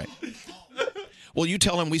 All right. Well, you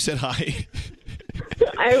tell him we said hi.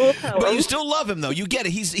 I will tell But him. you still love him, though. You get it.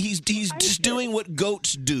 He's just doing what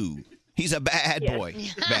goats do. He's a bad boy.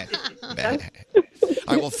 Bad.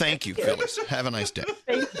 All right, well, thank you, Phyllis. Have a nice day.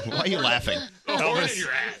 Why are you laughing? Elvis.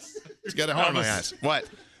 He's got a horn in my ass. What?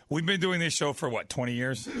 We've been doing this show for 20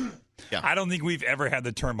 years? Yeah. I don't think we've ever had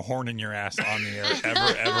the term "horn in your ass" on the air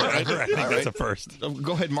ever. I think that's a first.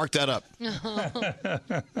 Go ahead and mark that up.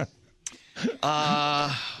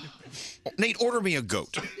 Nate, order me a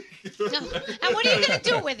goat. And what are you going to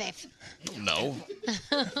do with it? No.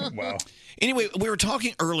 Wow. Anyway, we were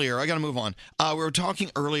talking earlier. I got to move on. We were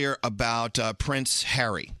talking earlier about Prince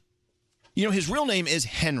Harry. His real name is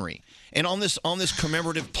Henry, and on this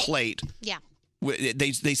commemorative plate, Yeah.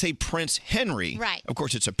 they say Prince Henry. Right. Of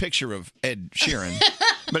course, it's a picture of Ed Sheeran,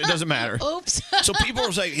 but it doesn't matter. Oops. So people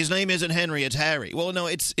are saying his name isn't Henry, it's Harry. Well, no,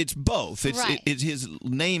 it's both. Right. His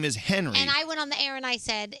name is Henry. And I went on the air and I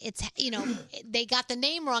said, they got the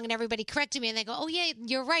name wrong and everybody corrected me and they go, oh, yeah,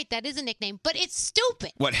 you're right. That is a nickname. But it's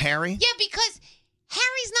stupid. What, Harry? Yeah, because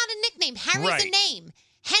Harry's not a nickname. Harry's Right. a name.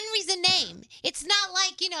 Henry's a name. It's not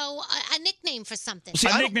like, a nickname for something. See,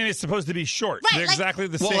 a nickname is supposed to be short. Right, They're like- exactly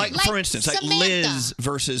the Well, same. for instance, Samantha. Liz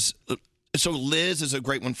versus. So Liz is a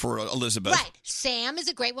great one for Elizabeth. Right. Sam is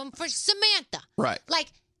a great one for Samantha. Right. Like,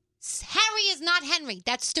 Harry is not Henry.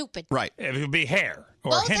 That's stupid. Right. It would be hair,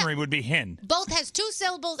 or Both Henry would be hen. Both has 2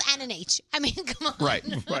 syllables and an H. I mean, come on. Right.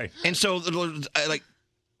 Right. And so, do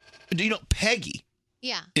you know Peggy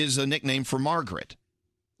Yeah. is a nickname for Margaret?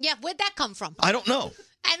 Yeah, where'd that come from? I don't know.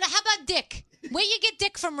 And how about Dick? Where you get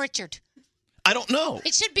Dick from, Richard? I don't know.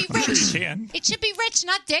 It should be I'm sure Rich. you can. It should be Rich,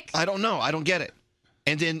 not Dick. I don't know. I don't get it.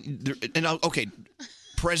 And then, okay,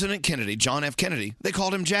 President Kennedy, John F. Kennedy, they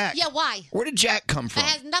called him Jack. Yeah, why? Where did Jack come It from?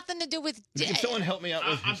 has nothing to do with. Can someone help me out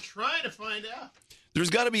with I'm trying to find out. There's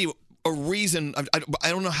got to be a reason. I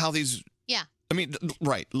don't know how these. Yeah. I mean,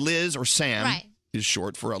 right. Liz or Sam Right. is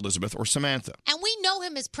short for Elizabeth or Samantha. And we know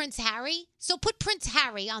him as Prince Harry, so put Prince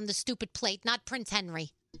Harry on the stupid plate, not Prince Henry.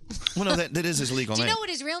 Well, no, that is his legal Do you name. know what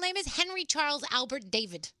his real name is? Henry Charles Albert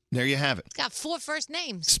David. There you have it. He's got 4 first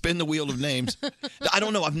names. Spin the wheel of names. I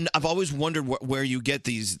don't know. I've always wondered where you get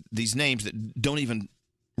these names that don't even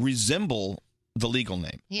resemble the legal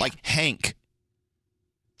name. Yeah. Like Hank.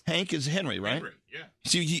 Hank is Henry, right? Henry, yeah.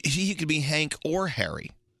 So he could be Hank or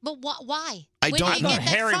Harry. But why? I Where don't did you know. get that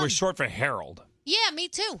Harry from? was short for Harold. Yeah, me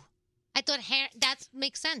too. I thought that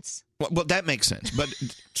makes sense. Well, that makes sense. But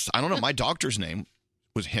I don't know. My doctor's name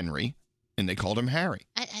was Henry, and they called him Harry.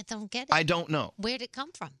 I don't get it. I don't know. Where'd it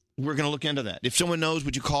come from? We're going to look into that. If someone knows,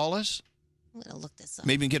 would you call us? I'm going to look this up.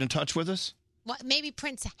 Maybe get in touch with us? What, maybe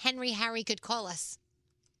Prince Harry could call us.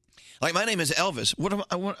 Like, my name is Elvis.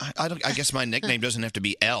 I guess my nickname doesn't have to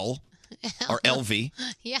be L or LV.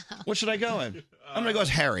 Yeah. What should I go in? I'm going to go as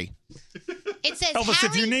Harry. It says Elvis,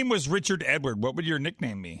 Harry. if your name was Richard Edward, what would your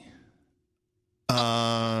nickname be?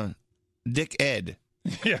 Dick Ed.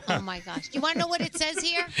 Yeah. Oh, my gosh. You want to know what it says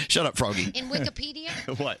here? Shut up, Froggy. In Wikipedia?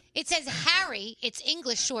 What? It says Harry, its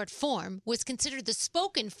English short form, was considered the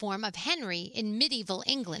spoken form of Henry in medieval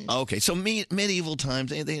England. Okay, so medieval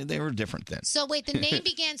times, they were different then. So wait, the name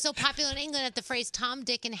began so popular in England that the phrase Tom,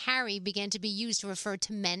 Dick, and Harry began to be used to refer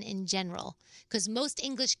to men in general. Because most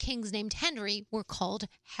English kings named Henry were called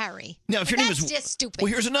Harry. Now, if your That's name is just stupid.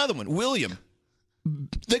 Well, here's another one. William.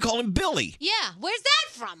 They call him Billy. Yeah, where's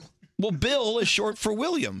that from? Well, Bill is short for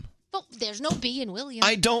William. Well, there's no B in William.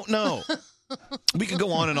 I don't know. We could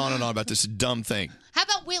go on and on and on about this dumb thing. How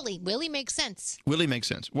about Willie? Willie makes sense. Willie makes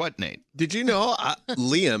sense. What, Nate? Did you know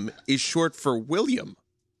Liam is short for William?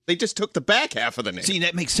 They just took the back half of the name. See,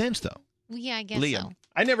 that makes sense, though. Well, yeah, I guess Liam. so.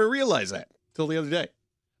 I never realized that till the other day.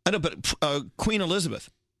 I know, but Queen Elizabeth,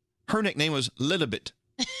 her nickname was Lilibet.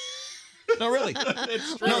 No, really.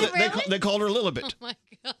 No, they called her Lilibet. Oh, my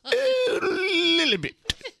God. Lilibet.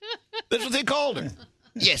 That's what they called her.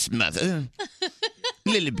 Yes, Mother.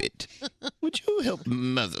 Lilibet. Would you help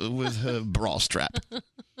Mother with her bra strap?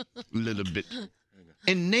 Lilibet.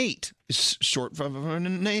 And Nate is short for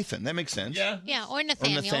Nathan. That makes sense. Yeah, or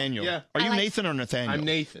Nathaniel. Or Nathaniel. Yeah. Are you I like- Nathan or Nathaniel? I'm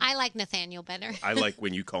Nathan. I like Nathaniel better. I like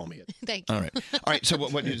when you call me it. Thank you. All right. All right. So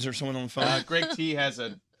what is there someone on the phone? Greg T has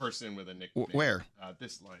a person with a nickname. Where?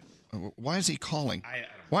 This line. Why is he calling?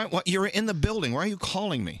 Why? You're in the building. Why are you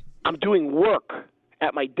calling me? I'm doing work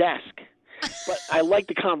at my desk, but I like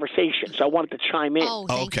the conversation, so I wanted to chime in.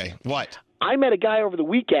 Okay. What? I met a guy over the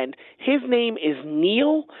weekend. His name is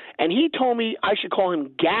Neil, and he told me I should call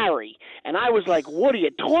him Gary. And I was like, what are you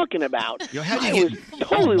talking about? How do I you was get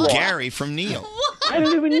totally lost. Gary from Neil? I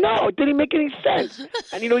didn't even know. It didn't make any sense.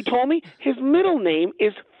 And you know, he told me his middle name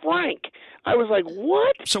is Frank. I was like,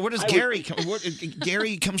 what? So where does Gary come?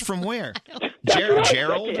 Gary comes from where? That's what I said to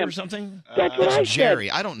Gerald him. or something? That's what I said. Jerry.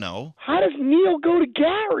 I don't know. How does Neil go to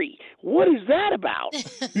Gary? What is that about?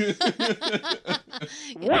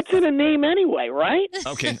 What's in a name anyway, right?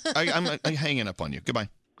 Okay. I'm hanging up on you. Goodbye.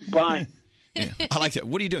 Bye. Yeah, I like that.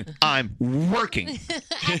 What are you doing? I'm working.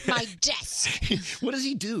 At my desk. What does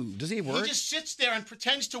he do? Does he work? He just sits there and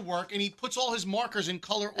pretends to work, and he puts all his markers in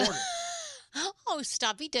color order. Oh,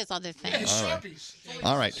 stop. He does other things. All right.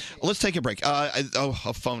 All right. Let's take a break.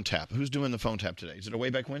 A phone tap. Who's doing the phone tap today? Is it a Way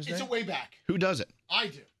Back Wednesday? It's a way back. Who does it? I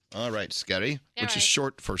do. All right, Scary, All which is right.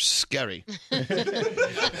 short for scary.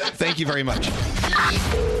 Thank you very much.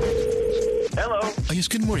 Hello. Oh, yes,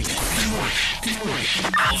 good morning. Good morning. Good morning.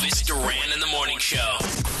 Elvis Duran in the Morning Show.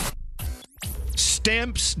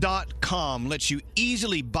 Stamps.com lets you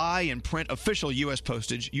easily buy and print official U.S.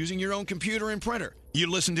 postage using your own computer and printer.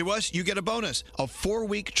 You listen to us, you get a bonus, a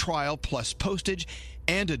 4-week trial plus postage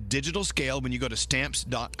and a digital scale when you go to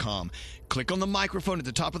Stamps.com. Click on the microphone at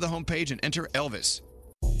the top of the homepage and enter Elvis.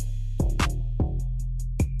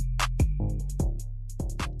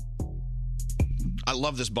 I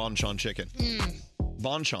love this Bonchon chicken.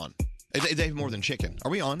 Bonchon. They have more than chicken.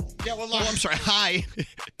 Are we on? Yeah, we're Oh, I'm sorry. Hi.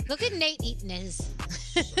 Look at Nate eating his.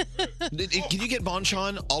 Can you get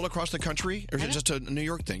Bonchon all across the country, or is it just a New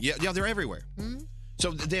York thing? Yeah, they're everywhere.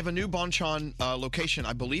 So they have a new Bonchon location.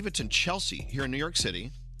 I believe it's in Chelsea, here in New York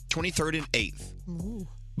City, 23rd and 8th. Ooh.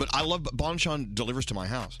 But I love Bonchon delivers to my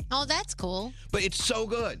house. Oh, that's cool. But it's so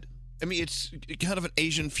good. I mean, it's kind of an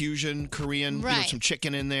Asian fusion, Korean, Right. some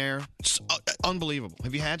chicken in there. It's unbelievable.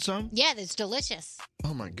 Have you had some? Yeah, that's delicious.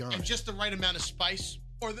 Oh, my God. And just the right amount of spice,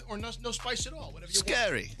 or no spice at all. Whatever you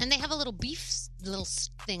Scary. And they have a little beef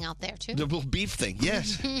thing out there, too. The little beef thing,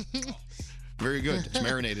 yes. Very good. It's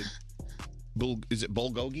marinated. Is it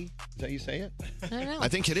bulgogi? Is that how you say it? I don't know. I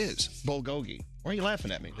think it is. Bulgogi. Why are you laughing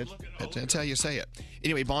at me? That's how you say it.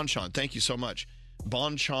 Anyway, Bonchon, thank you so much.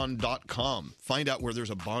 Bonchon.com. Find out where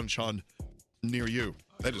there's a Bonchon near you.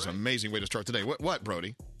 That is an amazing way to start the day. What,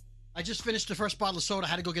 Brody? I just finished the first bottle of soda. I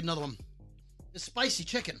had to go get another one. It's spicy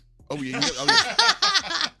chicken. Oh, yeah.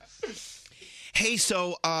 Hey,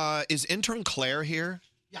 so is intern Claire here?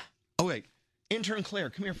 Yeah. Oh, wait. Intern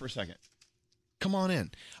Claire, come here for a second. Come on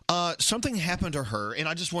in. Something happened to her, and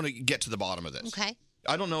I just want to get to the bottom of this. Okay.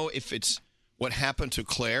 I don't know if it's what happened to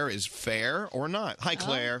Claire is fair or not. Hi,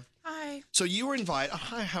 Claire. Hi. So you were invited.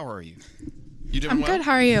 Hi, how are you? You doing I'm well? good.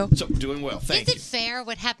 How are you? So doing well. Thank Is you. it fair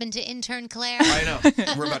what happened to intern Claire? I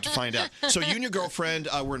know. We're about to find out. So you and your girlfriend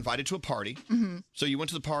were invited to a party. Mm-hmm. So you went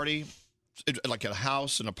to the party, like at a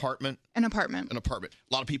house, an apartment. An apartment. An apartment.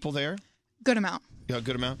 A lot of people there. Good amount. Yeah, a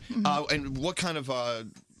good amount. Mhm. And what kind of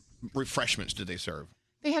refreshments did they serve?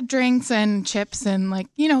 They had drinks and chips and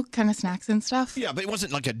kind of snacks and stuff. Yeah, but it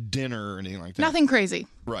wasn't like a dinner or anything like that. Nothing crazy.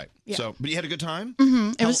 Right. Yeah. So, but you had a good time.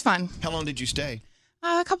 Mm-hmm. It was fun. How long did you stay?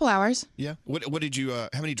 A couple hours. Yeah. What did you?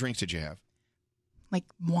 How many drinks did you have? Like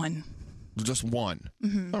one. Just one.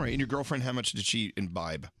 Mhm. All right. And your girlfriend, how much did she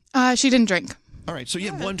imbibe? She didn't drink. All right. So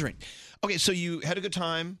you had one drink. Okay. So you had a good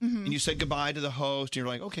time, Mhm. and you said goodbye to the host, and you're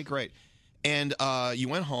like, okay, great. And you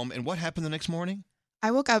went home, and what happened the next morning? I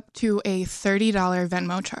woke up to a $30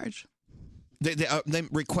 Venmo charge. They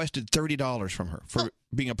requested $30 from her for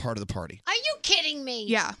being a part of the party. Are you kidding me?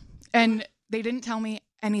 Yeah. And they didn't tell me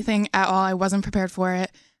anything at all. I wasn't prepared for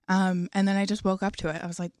it. And then I just woke up to it. I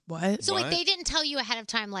was like, what? So wait, they didn't tell you ahead of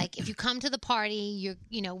time, like if you come to the party,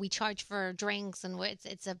 we charge for drinks and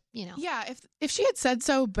it's a. Yeah, if she had said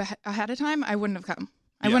so ahead of time, I wouldn't have come.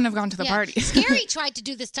 I wouldn't have gone to the party. Scary tried to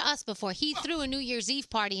do this to us before. He threw a New Year's Eve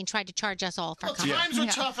party and tried to charge us all for coming. Times were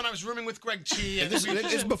tough, and I was rooming with Greg Chi. And this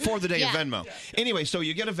is before the day Yeah. of Venmo. Anyway, so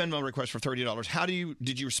you get a Venmo request for $30.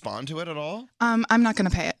 Did you respond to it at all? I'm not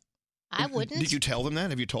going to pay it. I wouldn't. Did you tell them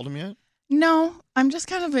that? Have you told them yet? No, I'm just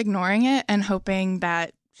kind of ignoring it and hoping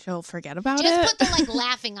that she'll forget about it. Just put the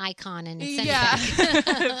laughing icon in and send it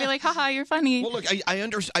back. Be like, haha, you're funny. Well, look,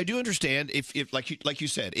 I do understand if like you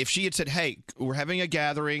said, if she had said, "Hey, we're having a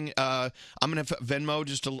gathering, I'm gonna Venmo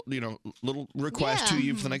just a little request to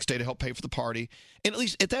you for the next day to help pay for the party," and at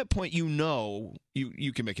least at that point, you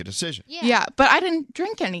can make a decision. Yeah, but I didn't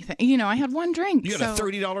drink anything. I had one drink. You had a so-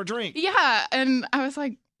 $30 drink. Yeah, and I was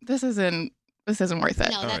like, this isn't worth it.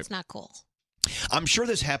 No, All that's right. not cool. I'm sure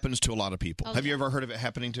this happens to a lot of people. Have you ever heard of it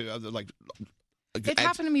happening to other It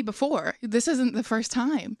happened to me before. This isn't the first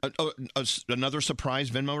time. Another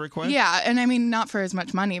surprise Venmo request? Yeah, and I mean, not for as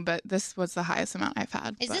much money, but this was the highest amount I've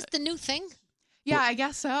had. Is this the new thing? Yeah, I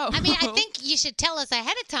guess so. I mean, I think you should tell us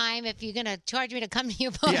ahead of time if you're going to charge me to come to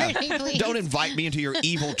your party, please. Don't invite me into your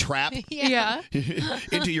evil trap. Yeah.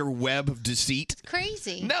 Into your web of deceit.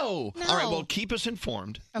 Crazy. No. All right, well, keep us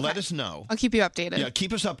informed. Okay. Let us know. I'll keep you updated. Yeah,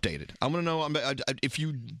 keep us updated. I want to know if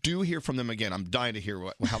you do hear from them again. I'm dying to hear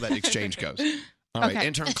how that exchange goes. All right, Okay.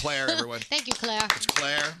 intern Claire, everyone. Thank you, Claire. It's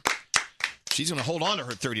Claire. She's going to hold on to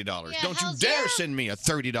her $30. Yeah, Don't you hells dare yeah. send me a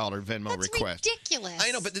 $30 Venmo request. Ridiculous.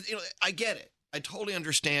 I know, but I get it. I totally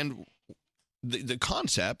understand the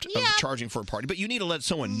concept of charging for a party, but you need to let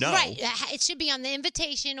someone know. Right. It should be on the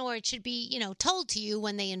invitation or it should be, told to you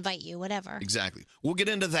when they invite you, whatever. Exactly. We'll get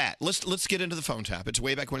into that. Let's get into the phone tap. It's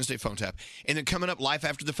Way Back Wednesday phone tap, and then coming up live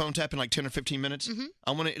after the phone tap in like 10 or 15 minutes. Mm-hmm.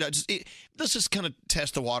 I want to let's just kind of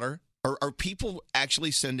test the water. Are people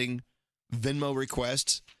actually sending Venmo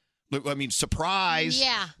requests? I mean, surprise.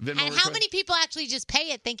 Yeah. Venmo And how request. many people actually just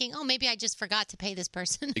pay it thinking, oh, maybe I just forgot to pay this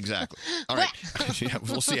person? Exactly. All right. Yeah,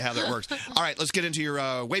 we'll see how that works. All right, let's get into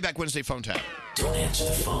your Way Back Wednesday phone tap. Don't answer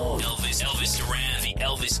the phone. Elvis Duran, the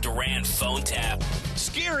Elvis Duran phone tap.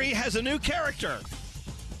 Scary has a new character.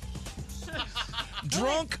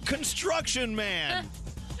 Drunk Construction Man.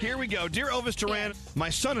 Here we go. Dear Elvis Duran, my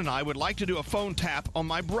son and I would like to do a phone tap on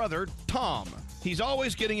my brother, Tom. He's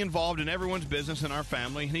always getting involved in everyone's business in our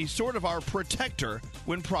family, and he's sort of our protector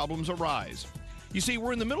when problems arise. You see,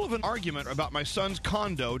 we're in the middle of an argument about my son's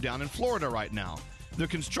condo down in Florida right now. The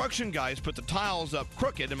construction guys put the tiles up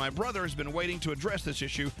crooked, and my brother has been waiting to address this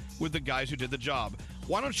issue with the guys who did the job.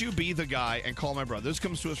 Why don't you be the guy and call my brother? This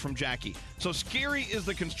comes to us from Jackie. So Scary is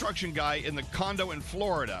the construction guy in the condo in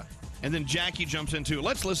Florida. And then Jackie jumps into,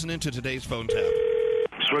 let's listen into today's phone tap.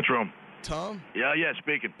 Switch room. Tom? Yeah,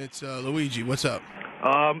 speaking. It's Luigi. What's up?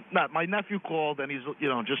 My nephew called and he's,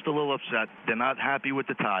 just a little upset. They're not happy with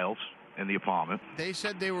the tiles in the apartment. They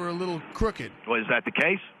said they were a little crooked. Well, is that the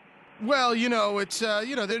case? Well, it's, they're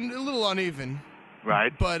a little uneven.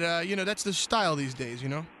 Right. But, that's the style these days,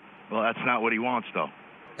 Well, that's not what he wants, though.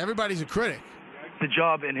 Everybody's a critic. The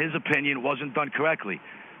job, in his opinion, wasn't done correctly.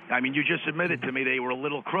 I mean, you just admitted to me they were a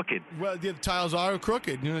little crooked. Well, the tiles are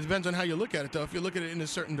crooked. It depends on how you look at it, though. If you look at it in a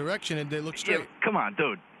certain direction, they look straight. Yeah, come on,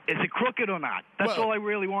 dude. Is it crooked or not? That's all I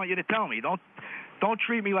really want you to tell me. Don't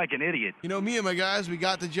treat me like an idiot. Me and my guys, we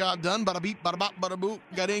got the job done. Bada beep, bada bop, bada boop.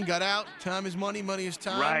 Got in, got out. Time is money, money is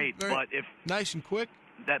time. Right, Very but if nice and quick.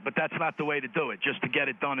 But that's not the way to do it. Just to get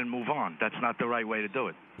it done and move on. That's not the right way to do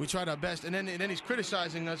it. We tried our best, and then he's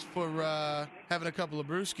criticizing us for having a couple of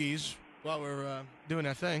brewskis while we're doing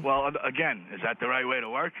that thing. Well, again, is that the right way to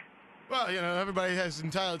work? Well, everybody has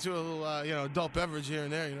entitled to a little, adult beverage here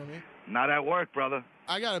and there. You know what I mean? Not at work, brother.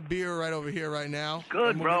 I got a beer right over here right now.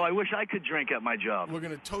 Good, And we're bro. gonna- I wish I could drink at my job. We're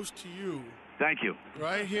going to toast to you. Thank you.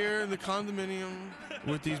 Right here in the condominium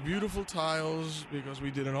with these beautiful tiles because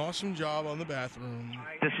we did an awesome job on the bathroom.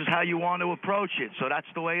 This is how you want to approach it, so that's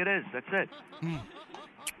the way it is. That's it.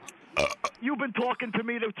 You've been talking to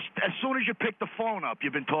me as soon as you pick the phone up.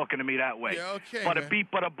 You've been talking to me that way. Yeah, okay, Bada man.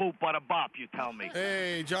 beep, bada boop, bada bop. You tell me.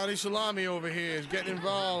 Hey, Johnny Salami over here is getting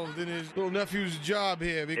involved in his little nephew's job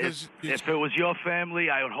here because If it was your family,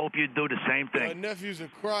 I would hope you'd do the same my thing. nephew's a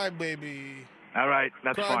crybaby. All right,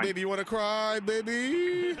 that's Cry fine. baby, you want to cry,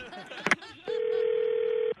 baby?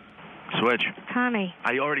 Switch. Tommy.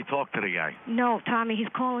 I already talked to the guy. No, Tommy, he's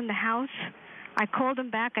calling the house. I called him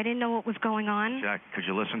back. I didn't know what was going on. Jack, could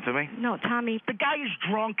you listen to me? No, Tommy. The guy is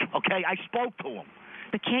drunk, okay? I spoke to him.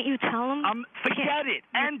 But can't you tell him? Forget it.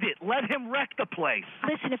 End it. Let him wreck the place.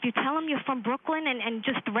 Listen, if you tell him you're from Brooklyn and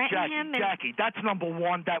just threaten him. And Jackie, that's number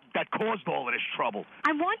one that caused all of this trouble.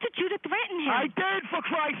 I wanted you to threaten him. I did, for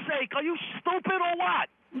Christ's sake. Are you stupid or what?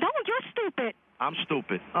 No, you're stupid. I'm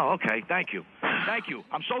stupid. Oh, okay. Thank you. Thank you.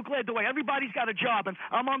 I'm so glad the way everybody's got a job, and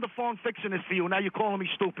I'm on the phone fixing this for you, and now you're calling me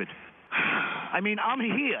stupid. I mean, I'm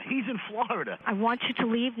here. He's in Florida. I want you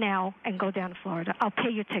to leave now and go down to Florida. I'll pay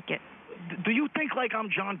your ticket. Do you think like I'm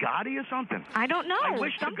John Gotti or something? I don't know. I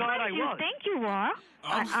wish to Sometimes God I you was. think you are.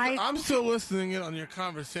 I'm still listening in on your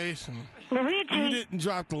conversation. Luigi. You didn't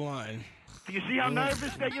drop the line. Do you see how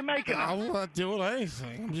nervous that you're making? I'm not doing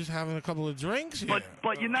anything. I'm just having a couple of drinks here.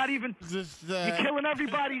 But you're not even. You're killing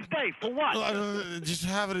everybody's day for what? Just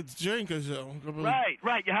having a drink or so. Right.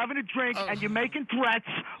 You're having a drink and you're making threats.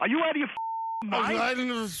 Are you out of your mind? I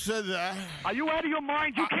never said that. Are you out of your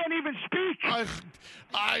mind? You can't even speak.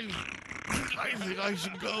 I think I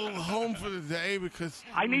should go home for the day because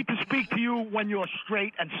I need to speak to you when you're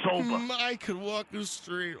straight and sober. I could walk a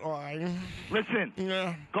straight line. Listen,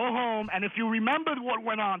 Yeah. go home, and if you remembered what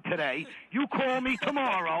went on today, you call me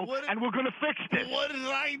tomorrow, and we're going to fix this. What did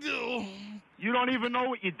I do? You don't even know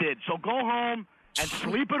what you did, so go home and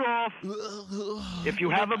sleep it off. If you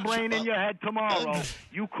have a brain in your head tomorrow,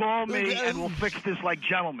 you call me, and we'll fix this like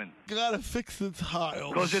gentlemen. Gotta fix the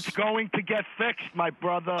tiles. Because it's going to get fixed, my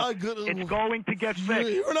brother. It's going to get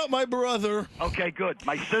fixed. You're not my brother. Okay, good.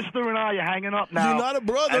 My sister and I are hanging up now. You're not a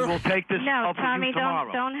brother. And we'll take this No, up with Tommy, you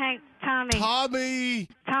tomorrow. don't hang. Tommy. Tommy.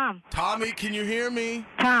 Tom. Tommy, can you hear me?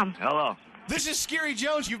 Tom. Hello. This is Scary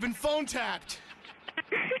Jones. You've been phone tapped.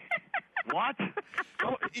 What?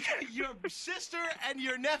 Your sister and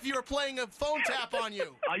your nephew are playing a phone tap on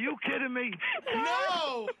you. Are you kidding me?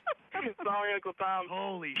 No. Sorry, Uncle Tom.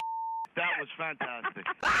 Holy that was fantastic.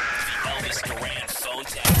 Elvis Duran phone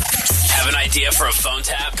tap. Have an idea for a phone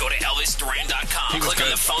tap? Go to ElvisDuran.com. Click on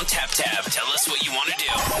the phone tap tab. Tell us what you want to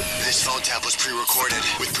do. This phone tap was pre-recorded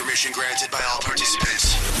with permission granted by all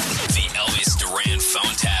participants. The Elvis Duran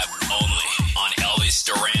phone tap only on Elvis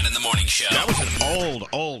Duran in the Morning Show. That was an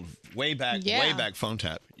old, way back Yeah. phone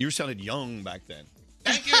tap. You sounded young back then.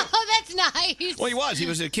 Oh, that's nice. Well, he was. He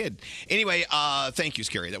was a kid. Anyway, thank you,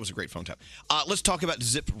 Scary. That was a great phone tap. Let's talk about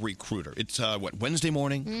ZipRecruiter. It's, Wednesday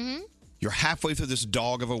morning? Mm-hmm. You're halfway through this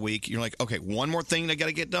dog of a week. You're like, okay, one more thing I got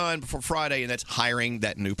to get done before Friday, and that's hiring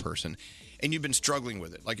that new person. And you've been struggling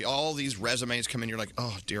with it. Like, all these resumes come in. You're like,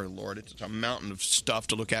 oh, dear Lord, it's a mountain of stuff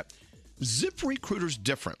to look at. ZipRecruiter's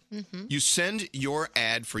different. Mm-hmm. You send your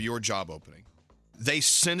ad for your job opening. They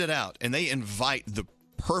send it out, and they invite the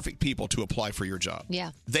perfect people to apply for your job.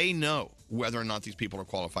 Yeah. They know whether or not these people are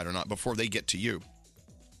qualified or not before they get to you.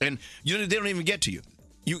 And they don't even get to you.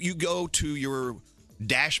 You go to your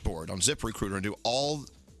dashboard on ZipRecruiter and do all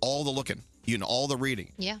the looking, all the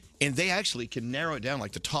reading. Yeah. And they actually can narrow it down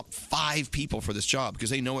like the top 5 people for this job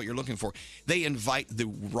because they know what you're looking for. They invite the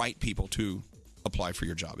right people to apply for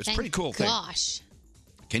your job. It's a pretty cool thing. Gosh.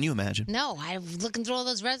 Can you imagine? No, I'm looking through all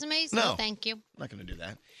those resumes. No. Thank you. I'm not going to do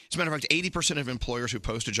that. As a matter of fact, 80% of employers who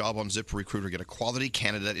post a job on ZipRecruiter get a quality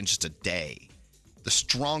candidate in just a day. The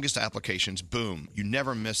strongest applications, boom. You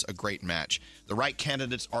never miss a great match. The right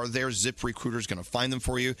candidates are there. ZipRecruiter is going to find them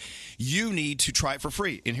for you. You need to try it for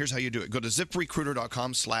free. And here's how you do it. Go to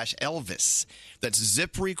ZipRecruiter.com/Elvis. That's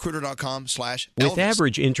ZipRecruiter.com/Elvis. With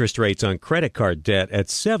average interest rates on credit card debt at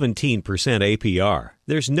 17% APR,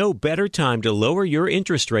 there's no better time to lower your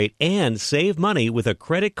interest rate and save money with a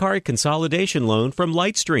credit card consolidation loan from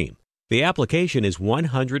Lightstream. The application is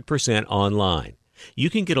 100% online. You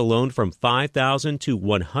can get a loan from $5,000 to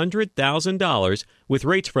 $100,000 with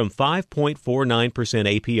rates from 5.49%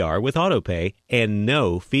 APR with autopay and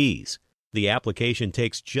no fees. The application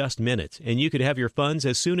takes just minutes, and you could have your funds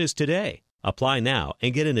as soon as today. Apply now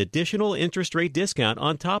and get an additional interest rate discount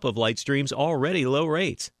on top of Lightstream's already low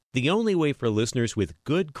rates. The only way for listeners with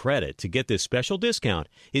good credit to get this special discount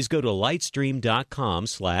is go to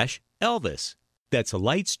lightstream.com/Elvis. That's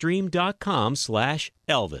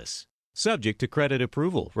lightstream.com/Elvis. Subject to credit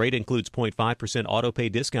approval. Rate includes 0.5%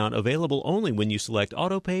 autopay discount available only when you select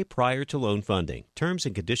autopay prior to loan funding. Terms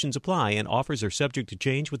and conditions apply and offers are subject to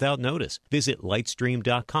change without notice. Visit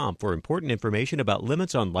lightstream.com for important information about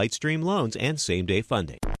limits on Lightstream loans and same-day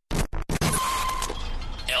funding.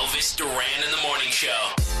 Elvis Duran in the Morning Show.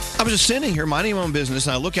 I was just sitting here minding my own business,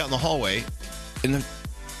 and I look out in the hallway, and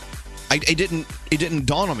it didn't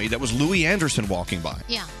dawn on me that was Louis Anderson walking by.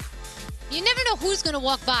 Yeah. You never know who's going to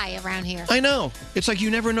walk by around here. I know. It's like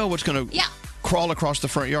you never know what's going to crawl across the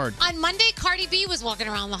front yard. On Monday, Cardi B was walking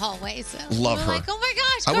around the hallway. So Love we're her. Like, oh my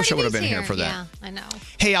gosh, I wish I would have Cardi been B's here for that. Yeah, I know.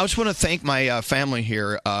 Hey, I just want to thank my family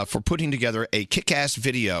here for putting together a kick-ass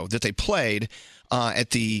video that they played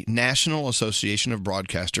at the National Association of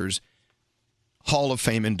Broadcasters Hall of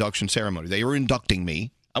Fame induction ceremony. They were inducting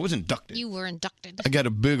me. I was inducted. You were inducted. I got a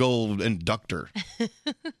big old inductor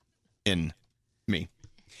in me.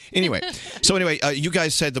 Anyway, you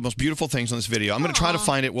guys said the most beautiful things on this video. I'm going to try to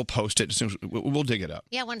find it. We'll post it as soon as we'll dig it up.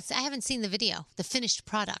 Yeah, I haven't seen the video, the finished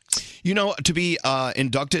product. You know, to be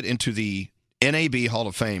inducted into the NAB Hall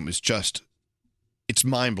of Fame is just, it's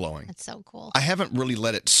mind-blowing. That's so cool. I haven't really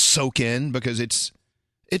let it soak in because it's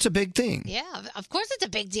a big thing. Yeah, of course it's a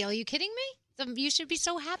big deal. Are you kidding me? You should be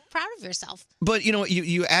so proud of yourself. But, you know, if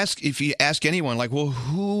you ask anyone, like, well,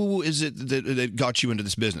 who is it that got you into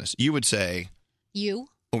this business? You would say... You.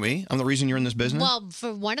 Oh, me? I'm the reason you're in this business? Well,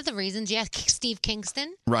 for one of the reasons, yeah, Steve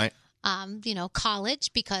Kingston. Right.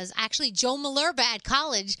 College, because actually Joe Malerba at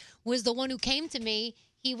college was the one who came to me.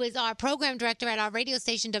 He was our program director at our radio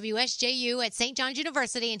station, WSJU, at St. John's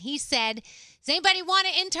University, and he said, does anybody want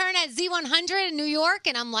to intern at Z100 in New York?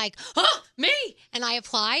 And I'm like, me! And I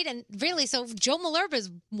applied, and really, so Joe Malerba is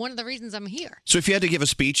one of the reasons I'm here. So if you had to give a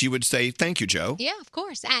speech, you would say, thank you, Joe. Yeah, of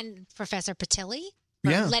course. And Professor Patilli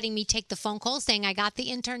for letting me take the phone call saying I got the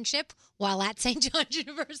internship while at St. John's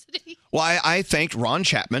University. Well, I thanked Ron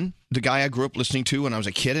Chapman, the guy I grew up listening to when I was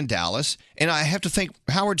a kid in Dallas, and I have to thank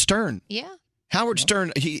Howard Stern. Yeah. Howard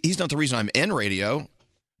Stern, he's not the reason I'm in radio.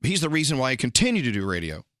 He's the reason why I continue to do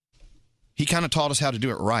radio. He kind of taught us how to do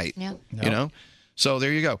it right. Yeah. You know? So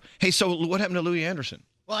there you go. Hey, so what happened to Louis Anderson?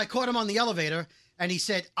 Well, I caught him on the elevator, and he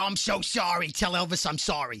said, I'm so sorry. Tell Elvis I'm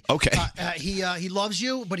sorry. Okay. He loves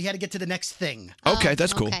you, but he had to get to the next thing. Okay,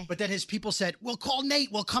 that's cool. Okay. But then his people said, well, call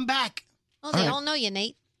Nate. We'll come back. Oh, they all know you,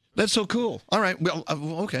 Nate. That's so cool. All right. Well,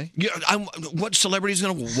 okay. What celebrity is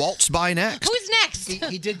going to waltz by next? Who's next?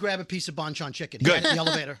 He did grab a piece of bonchon chicken. He Good. had it in the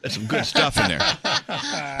elevator. That's some good stuff in there.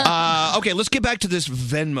 Okay, let's get back to this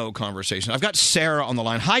Venmo conversation. I've got Sarah on the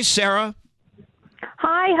line. Hi, Sarah.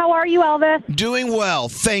 Hi, how are you, Elvis? Doing well.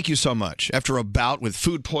 Thank you so much. After a bout with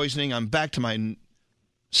food poisoning, I'm back to my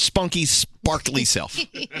spunky, sparkly self.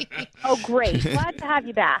 Oh, great. Glad to have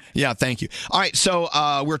you back. Yeah, thank you. All right, so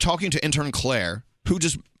we're talking to intern Claire, who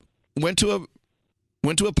just went to a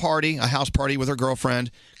party, a house party with her girlfriend,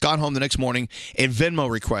 got home the next morning, a Venmo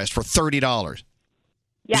request for $30.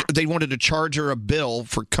 Yeah. They wanted to charge her a bill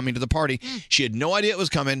for coming to the party. She had no idea it was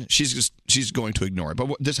coming. She's going to ignore it.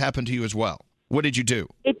 But this happened to you as well. What did you do?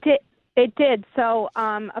 It did. So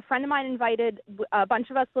a friend of mine invited, a bunch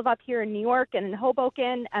of us live up here in New York and in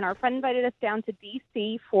Hoboken, and our friend invited us down to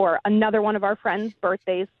D.C. for another one of our friends'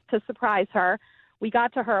 birthdays to surprise her. We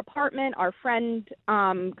got to her apartment. Our friend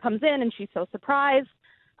comes in, and she's so surprised.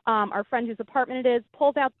 Our friend whose apartment it is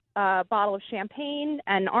pulls out a bottle of champagne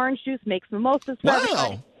and orange juice, makes mimosas for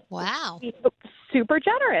everybody. Wow. She's super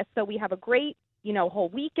generous. So we have a great, whole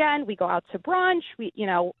weekend. We go out to brunch. We,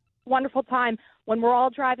 wonderful time. When we're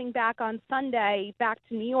all driving back on Sunday back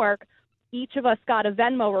to New York, each of us got a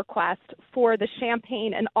Venmo request for the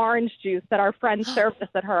champagne and orange juice that our friend served us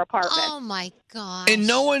at her apartment. Oh my God! And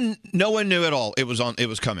no one knew at all it was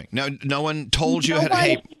coming. No one told you.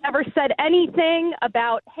 Hey, never said anything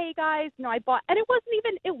about, hey guys, I bought, and it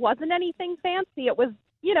wasn't anything fancy. It was,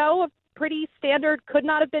 a pretty standard. Could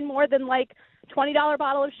not have been more than like $20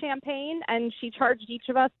 bottle of champagne, and she charged each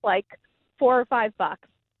of us like $4 or $5.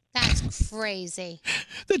 That's crazy.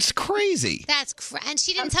 That's crazy. And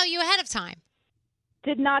she didn't tell you ahead of time.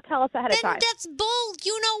 Did not tell us ahead of time. That's bull.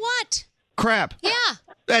 You know what? Crap. Yeah.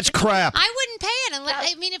 That's crap. I wouldn't pay it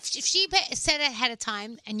unless. I mean, if she said ahead of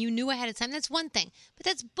time and you knew ahead of time, that's one thing. But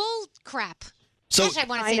that's bull crap. So Gosh, I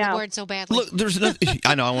want to say the word so badly. Look, there's nothing.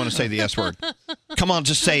 I know. I want to say the S word. Come on,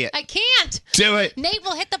 just say it. I can't. Do it. Nate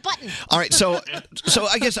will hit the button. All right. So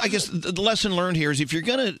I guess the lesson learned here is if you're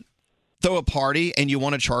gonna throw a party and you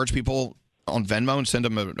want to charge people on Venmo and send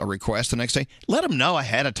them a request the next day, let them know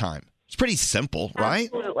ahead of time It's pretty simple, right?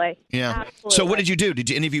 Absolutely. Yeah. Absolutely. So what did you do?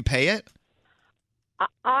 Did any of you pay it?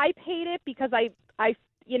 I paid it because I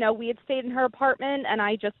we had stayed in her apartment, and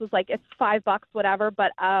I just was like, it's $5, whatever.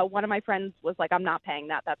 But one of my friends was like, I'm not paying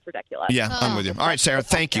that. That's ridiculous. Yeah, I'm with you. All right, Sarah,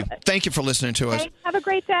 thank you. Thank you for listening to us. Thanks. Have a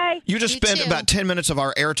great day. You just spent about 10 minutes of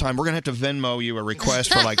our airtime. We're going to have to Venmo you a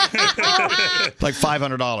request for like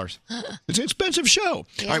 $500. It's an expensive show.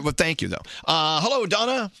 All right, well, thank you, though. Hello,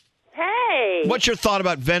 Donna. Hey. What's your thought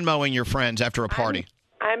about Venmoing your friends after a party?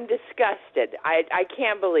 I'm disgusted. I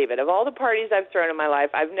can't believe it. Of all the parties I've thrown in my life,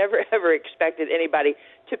 I've never, ever expected anybody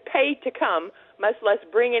to pay to come, much less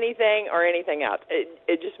bring anything or anything else.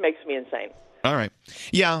 It just makes me insane. All right.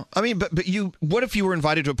 Yeah, I mean, but you, what if you were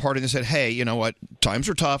invited to a party and they said, hey, you know what, times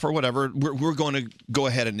are tough or whatever, we're going to go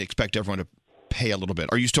ahead and expect everyone to pay a little bit.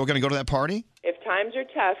 Are you still going to go to that party? If times are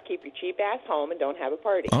tough, keep your cheap ass home and don't have a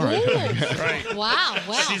party. All right. Wow.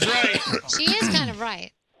 She's right. She is kind of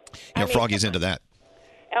right. You know, Froggy's into that.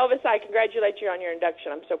 Elvis, I congratulate you on your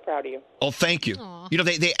induction. I'm so proud of you. Oh, thank you. You know,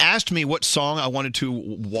 they asked me what song I wanted to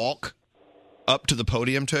walk up to the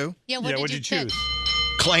podium to. Yeah, what did you choose?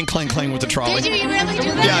 Clang, clang, clang with the trolley. Did you really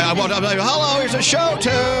do that? Yeah, I'm like, hello, here's a show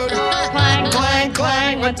tune. Clang, clang,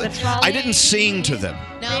 clang with the trolley. I didn't sing to them.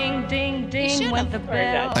 Ding, ding, ding went the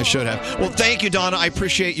bell. I should have. Well, thank you, Donna. I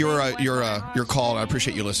appreciate your call, and I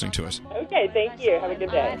appreciate you listening to us. Okay, thank you. Have a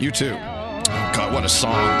good day. You too. Oh, God, what a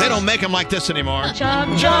song. They don't make them like this anymore.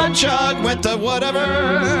 Chug, chug, chug with the whatever.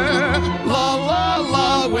 La, la,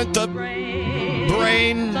 la with the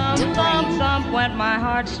brain. Thump, thump, thump went my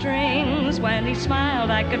heartstrings. When he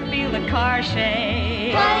smiled, I could feel the car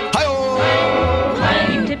shake.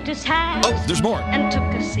 He tipped his hat. Oh, there's more. And took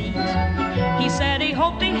a seat. He said he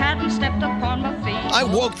hoped he hadn't stepped upon my feet. I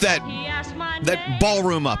woke that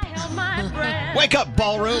ballroom up. Wake up,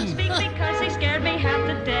 ballroom. Because he scared me half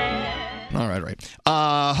to death. All right.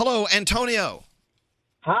 Hello, Antonio.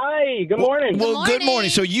 Hi, good morning. Well, good morning.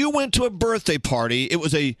 So you went to a birthday party. It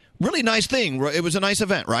was a really nice thing. It was a nice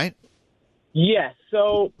event, right? Yes.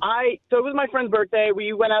 So it was my friend's birthday.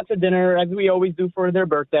 We went out to dinner as we always do for his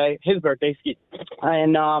birthday, and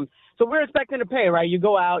so we're expecting to pay, right? You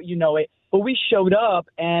go out, you know it. But we showed up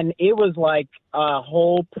and it was like a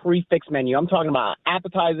whole prefix menu. I'm talking about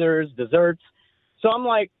appetizers, desserts. So I'm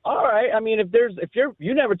like, all right. I mean, if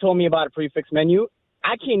you never told me about a prefix menu,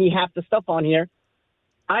 I can't eat half the stuff on here.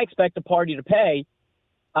 I expect the party to pay,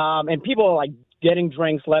 and people are like getting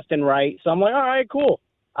drinks left and right. So I'm like, all right, cool.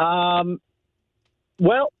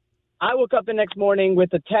 Well, I woke up the next morning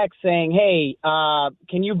with a text saying, hey,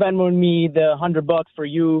 can you Venmo me the $100 for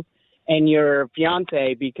you and your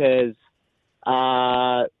fiance because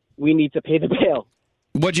we need to pay the bill.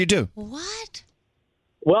 What'd you do? What?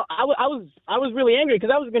 Well, I was really angry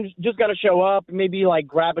because I was just going to show up, maybe like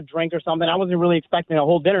grab a drink or something. I wasn't really expecting a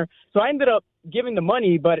whole dinner. So I ended up giving the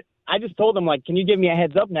money, but I just told them, like, can you give me a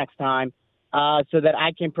heads up next time so that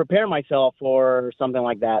I can prepare myself or something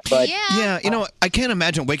like that. But yeah, you know, I can't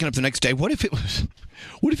imagine waking up the next day. What if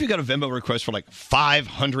you got a Venmo request for like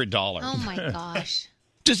 $500? Oh my gosh.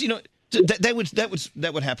 Just, you know,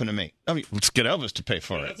 that would happen to me. I mean, let's get Elvis to pay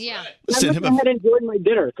for it. Yeah. I had enjoyed my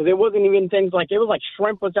dinner because it wasn't even things like, it was like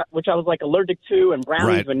shrimp, which I was like allergic to, and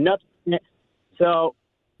brownies with nuts in it. So.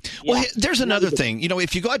 Yeah. Well, there's another thing. You know,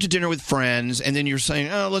 if you go out to dinner with friends and then you're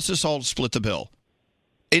saying, oh, let's just all split the bill.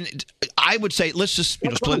 And I would say, let's just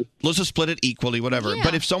split it equally, whatever. Yeah.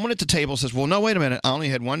 But if someone at the table says, well, no, wait a minute, I only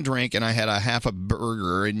had one drink and I had a half a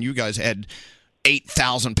burger and you guys had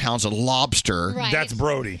 8,000 pounds of lobster. Right. That's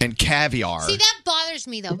Brody. And caviar. See, that bothers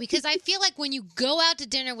me, though, because I feel like when you go out to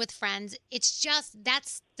dinner with friends,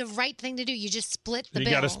 that's the right thing to do. You just split the bill.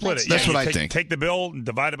 You got to split it. That's Yeah, what you I think. Take the bill,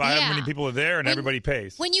 divide it by how many people are there, and everybody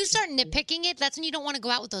pays. When you start nitpicking it, that's when you don't want to go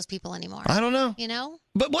out with those people anymore. I don't know. You know?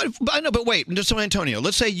 But wait, just so Antonio,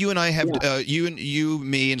 let's say you and I have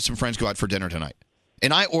me and some friends go out for dinner tonight,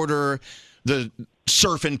 and I order the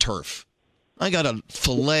surf and turf. I got a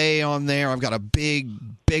fillet on there. I've got a big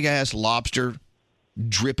ass lobster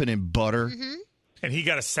dripping in butter, and he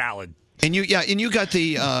got a salad. And you got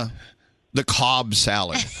the Cobb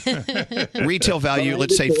salad. Retail value,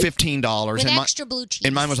 let's say $15, with and extra blue cheese.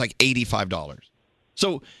 And mine was like $85.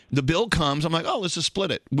 So the bill comes. I'm like, oh, let's just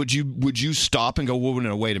split it. Would you stop and go, whoa,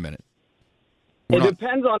 no, wait a minute? It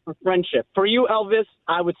depends on the friendship. For you, Elvis,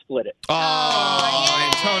 I would split it.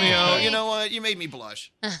 Oh, Antonio, you know what? You made me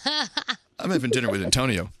blush. I'm having dinner with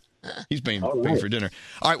Antonio. He's paying for dinner.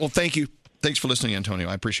 All right, well, thank you. Thanks for listening, Antonio.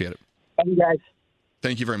 I appreciate it. Thank you, guys.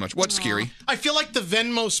 Thank you very much. What's scary? I feel like the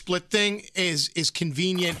Venmo split thing is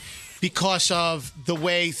convenient because of the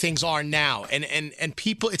way things are now. And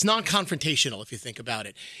people, it's non-confrontational if you think about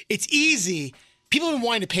it. It's easy People have been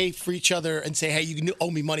wanting to pay for each other and say, hey, you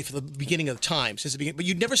owe me money for the beginning of the time, since the beginning. But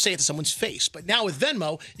you'd never say it to someone's face. But now with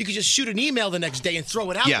Venmo, you can just shoot an email the next day and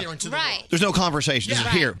throw it out there into the world. There's no conversation. Just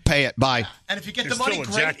here, pay it, bye. And if you get You're the money, still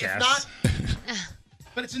a great. jackass. If not,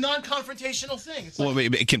 but it's a non-confrontational thing. It's like, Well,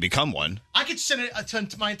 it can become one. I could send it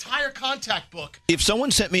to my entire contact book. If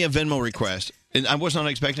someone sent me a Venmo request and I was not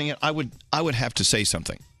expecting it, I would have to say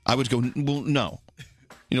something. I would go, well, no.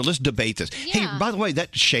 Let's debate this. Hey, by the way,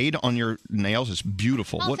 that shade on your nails is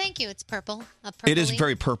beautiful. Oh, thank you. It's purple. It is purpley.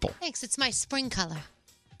 very purple. Thanks. It's my spring color.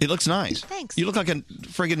 It looks nice. Thanks. You look like a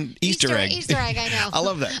friggin' Easter egg. Easter egg, I know. I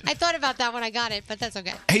love that. I thought about that when I got it, but that's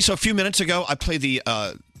okay. Hey, so a few minutes ago, I played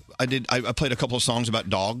I played a couple of songs about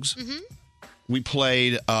dogs. Mm-hmm. We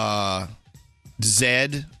played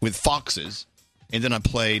Zed with foxes, and then I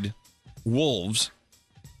played Wolves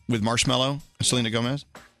with Marshmello and Selena Gomez.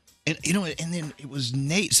 And and then it was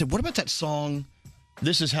Nate said, "What about that song?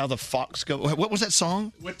 This is how the fox go." What was that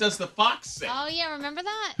song? What does the fox say? Oh yeah, remember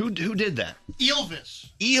that? Who did that? Elvis.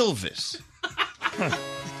 Elvis.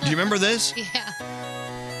 Do you remember this?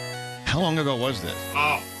 Yeah. How long ago was this?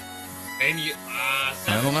 Oh, and you.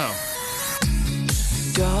 I don't know.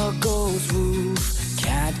 Dog goes woof,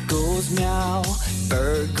 cat goes meow,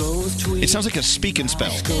 bird goes tweet. It sounds like a speak and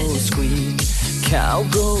spell. Goes squeak, cow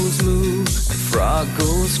goes moo, frog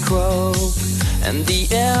goes croak, and the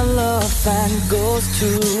elephant goes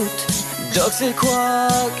toot. Ducks say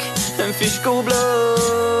quack, and fish go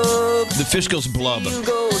blub. The fish goes blub. Eel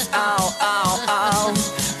goes ow, ow, ow.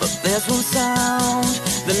 But there's one sound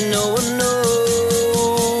that no one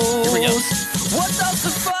knows. Here we go. What does the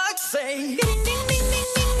fox say?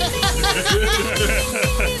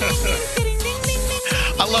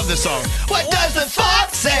 I love this song. What does the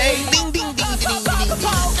fox say? Ding, ding, ding, ding, ding, ding, ding.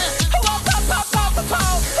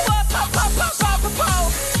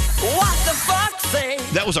 What the fox say?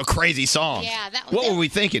 That was a crazy song. Yeah, What were we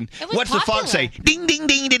thinking? it was What's the fox say? popular. Ding, ding,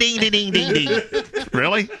 ding, ding, ding, ding, ding, ding.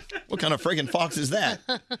 Really? What kind of friggin' fox is that?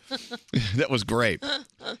 That was great.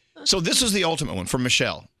 So this is the ultimate one from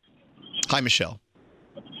Michelle. Hi, Michelle.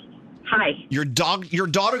 Hi. Your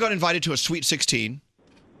daughter got invited to a Sweet 16,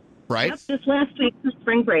 right? Yep, this last week for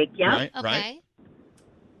spring break, yeah. Right.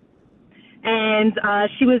 And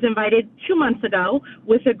she was invited 2 months ago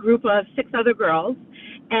with a group of 6 other girls,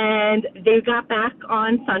 and they got back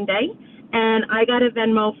on Sunday, and I got a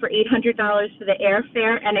Venmo for $800 for the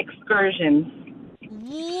airfare and excursions.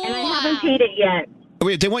 And I haven't paid it yet.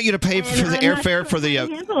 Wait, they want you to pay for the I'm not airfare sure for the. how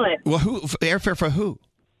to handle it. Well, airfare for who?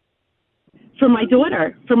 For my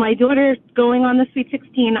daughter. For my daughter going on the Sweet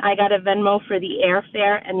 16, I got a Venmo for the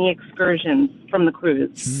airfare and the excursions from the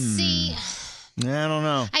cruise. See, I don't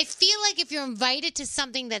know. I feel like if you're invited to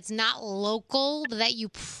something that's not local, that you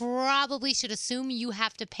probably should assume you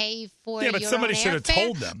have to pay for. Yeah, but your somebody own should have airfare.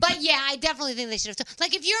 told them. But yeah, I definitely think they should have.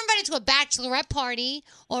 Like if you're invited to a bachelorette party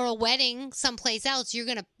or a wedding someplace else, you're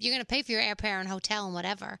gonna pay for your airfare and hotel and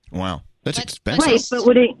whatever. Wow, that's expensive. Right,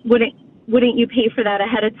 but wouldn't you pay for that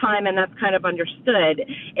ahead of time? And that's kind of understood.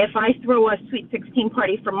 If I throw a Sweet 16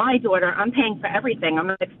 party for my daughter, I'm paying for everything. I'm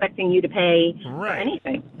not expecting you to pay for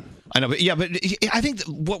anything. I know, but I think that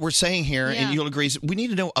what we're saying here, and you'll agree, is we need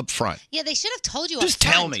to know up front. Yeah, they should have told you. Just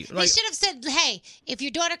up tell front. me, They like- should have said, "Hey, if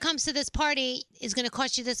your daughter comes to this party, it's going to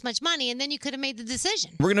cost you this much money," and then you could have made the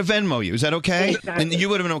decision. We're going to Venmo you. Is that okay? Exactly. And you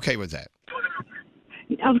would have been okay with that.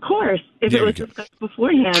 Of course, if There it we was go. discussed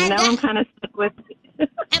beforehand. Now I'm kind of stuck with.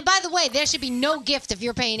 And by the way, there should be no gift if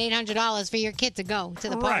you're paying $800 for your kid to go to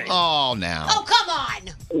the party. Oh, now. Oh, come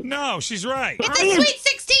on! No, she's right. It's a Sweet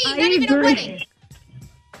 16, not even a wedding.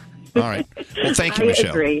 All right. Well, thank you, I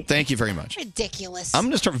Michelle. agree. Thank you very much. Ridiculous. I'm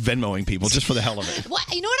going to start Venmoing people just for the hell of it. What,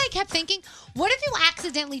 you know what I kept thinking? What if you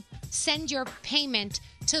accidentally send your payment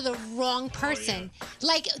to the wrong person?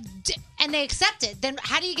 And they accept it. Then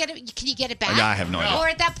how do you get it? Can you get it back? I have no idea. Or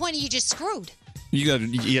at that point, are you just screwed? You got to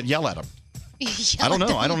yell at them. I don't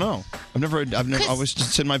know. I don't know. I've never always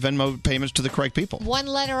just send my Venmo payments to the correct people. One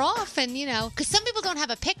letter off, and because some people don't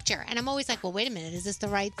have a picture, and I'm always like, well, wait a minute, is this the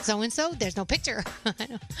right so and so? There's no picture,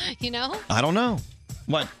 I don't know.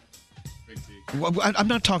 What? Well, I'm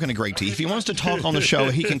not talking to Greg T. If he wants to talk on the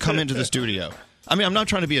show, he can come into the studio. I mean, I'm not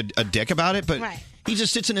trying to be a dick about it, but Right. he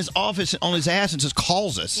just sits in his office on his ass and just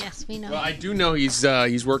calls us. Yes, we know. Well, I do know he's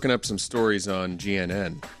working up some stories on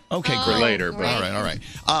GNN. Okay, for great. later. But All right.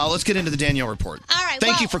 Let's get into the Danielle report. All right.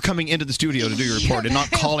 Thank you for coming into the studio to do your report and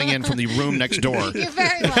not calling in from the room next door. You're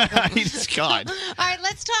very welcome. God. All right,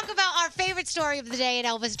 let's talk about our favorite story of the day at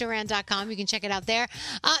ElvisDuran.com. You can check it out there.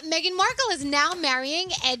 Meghan Markle is now marrying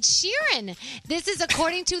Ed Sheeran. This is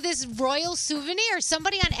according to this royal souvenir.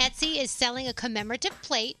 Somebody on Etsy is selling a commemorative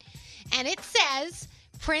plate, and it says,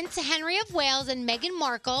 Prince Henry of Wales and Meghan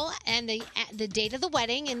Markle, and the date of the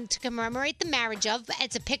wedding, and to commemorate the marriage of.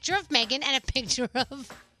 It's a picture of Meghan and a picture of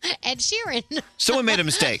Ed Sheeran. Someone made a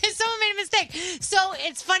mistake. Someone made a mistake. So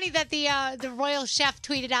it's funny that the royal chef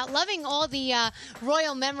tweeted out, loving all the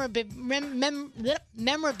royal memorabilia,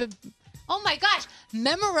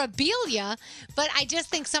 but I just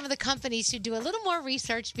think some of the companies should do a little more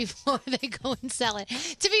research before they go and sell it.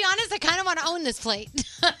 To be honest, I kind of want to own this plate.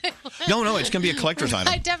 No, it's going to be a collector's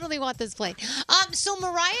item. I definitely want this plate. So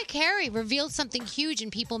Mariah Carey revealed something huge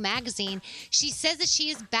in People magazine. She says that she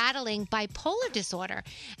is battling bipolar disorder,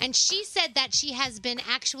 and she said that she has been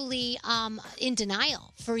actually in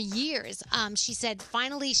denial for years. She said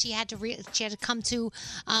finally she had to come to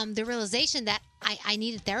the realization that I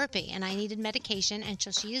needed therapy and I needed medication, and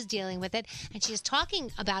so she is dealing with it, and she is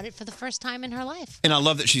talking about it for the first time in her life. And I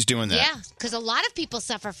love that she's doing that. Yeah, because a lot of people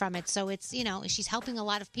suffer from it, so it's, she's helping a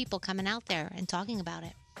lot of people coming out there and talking about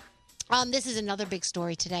it. This is another big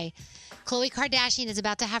story today. Khloe Kardashian is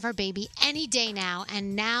about to have her baby any day now,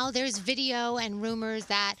 and now there's video and rumors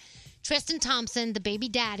that Tristan Thompson, the baby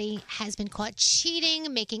daddy, has been caught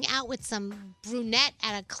cheating, making out with some brunette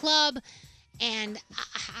at a club. And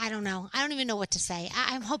I don't know. I don't even know what to say.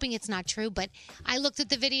 I'm hoping it's not true, but I looked at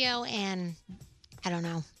the video and I don't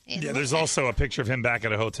know. There's also a picture of him back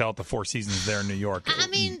at a hotel at the Four Seasons there in New York. I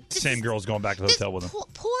mean, same girl's going back to the hotel with him.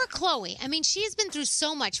 Poor Khloe. I mean, she has been through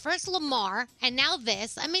so much. First Lamar, and now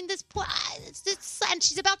this. I mean, this poor, and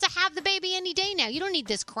she's about to have the baby any day now. You don't need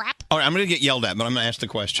this crap. All right, I'm going to get yelled at, but I'm going to ask the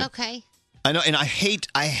question. Okay. I know, and I hate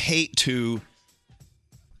to.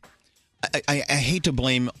 I hate to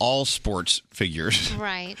blame all sports figures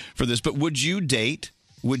right. for this, but would you date?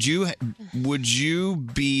 Would you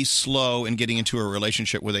be slow in getting into a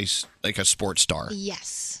relationship with a sports star?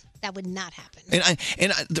 Yes, that would not happen.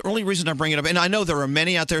 And the only reason I bring it up, and I know there are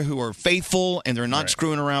many out there who are faithful and they're not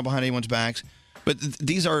screwing around behind anyone's backs, but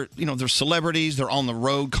these are, they're celebrities. They're on the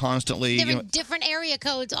road constantly. They're in different area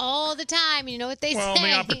codes all the time. You know what they say? Well,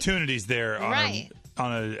 the opportunities there right.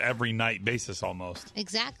 on a every night basis almost.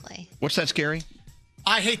 Exactly. What's that, Scary?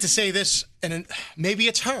 I hate to say this, and maybe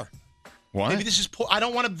it's her. What? Maybe this is poor. I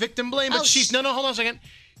don't want to victim blame, but hold on a second.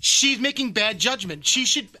 She's making bad judgment. She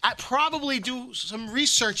should probably do some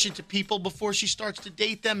research into people before she starts to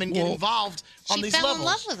date them and get involved on these levels. She fell in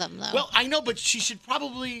love with them, though. Well, I know, but she should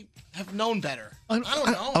probably have known better. I don't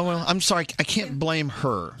know. Oh well, I'm sorry. I can't blame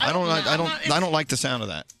her. I don't like the sound of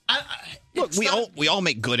that. Look, we all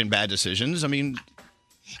make good and bad decisions. I mean,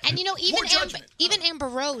 and even Amber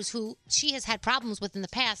Rose, who she has had problems with in the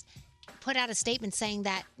past, put out a statement saying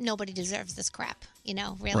that nobody deserves this crap,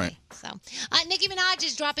 really. Right. So, Nicki Minaj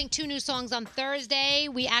is dropping 2 new songs on Thursday.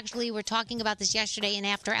 We actually were talking about this yesterday in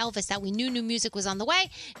After Elvis, that we knew new music was on the way.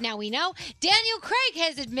 Now we know. Daniel Craig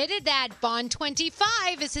has admitted that Bond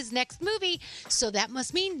 25 is his next movie, so that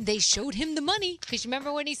must mean they showed him the money. Because you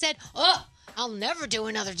remember when he said, I'll never do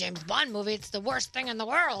another James Bond movie. It's the worst thing in the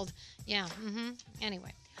world. Yeah.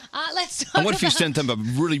 Anyway. Let's talk what if you sent them a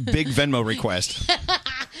really big Venmo request?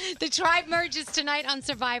 The tribe merges tonight on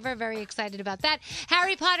Survivor. Very excited about that.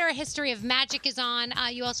 Harry Potter, A History of Magic is on.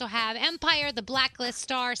 You also have Empire, The Blacklist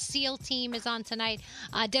star, SEAL Team is on tonight,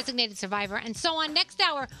 Designated Survivor, and so on. Next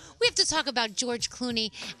hour, we have to talk about George Clooney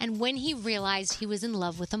and when he realized he was in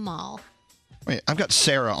love with Amal. Wait, I've got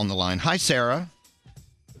Sarah on the line. Hi, Sarah.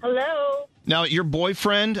 Hello. Now, your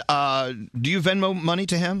boyfriend, do you Venmo money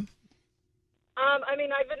to him? I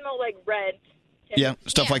Venmo rent. Yeah,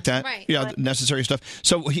 stuff like that. Right. Yeah, necessary stuff.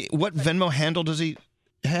 So, what Venmo handle does he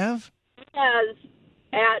have? He has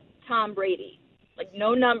at Tom Brady.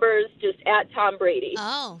 No numbers, just at Tom Brady.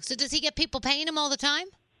 Oh, so does he get people paying him all the time?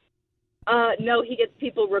 No, he gets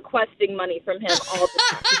people requesting money from him all the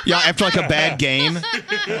time. Yeah, after a bad game.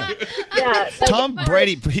 Yeah. Tom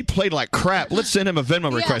Brady, he played like crap. Let's send him a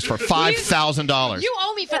Venmo request for $5,000. You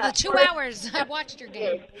owe me for the 2 hours I watched your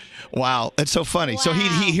game. Wow, that's so funny. So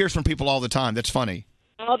he hears from people all the time. That's funny.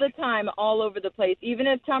 All the time, all over the place. Even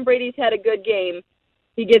if Tom Brady's had a good game,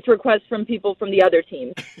 he gets requests from people from the other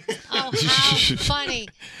teams. Oh, how funny.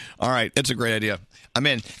 All right, that's a great idea. I'm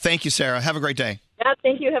in. Thank you, Sarah. Have a great day. Yeah,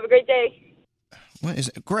 thank you. Have a great day. What is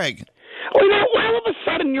it? Greg? All of a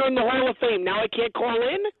sudden you're in the Hall of Fame. Now I can't call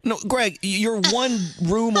in? No, Greg, you're one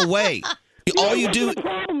room away. All you do. The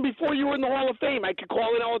problem before you were in the Hall of Fame, I could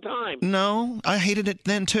call in all the time. No, I hated it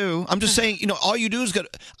then too. I'm just saying, all you do is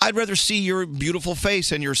I'd rather see your beautiful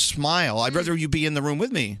face and your smile. I'd rather you be in the room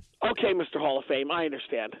with me. Okay, Mr. Hall of Fame, I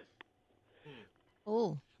understand.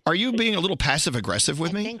 Oh. Are you being a little passive aggressive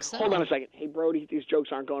with me? think so. Hold on a second. Hey, Brody, these jokes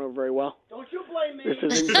aren't going over very well. Don't you blame me. This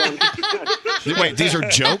isn't going. Wait, these are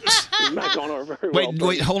jokes? It's not going over very well.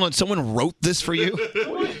 Wait, hold on. Someone wrote this for you?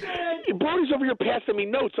 Brody's over here passing me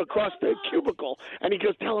notes across the cubicle, and he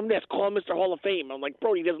goes, tell him this, call him Mr. Hall of Fame. I'm like,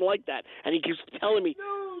 Brody doesn't like that. And he keeps telling me,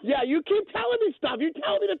 yeah, you keep telling me stuff. You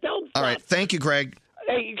tell me to tell him stuff. All right. Thank you, Greg.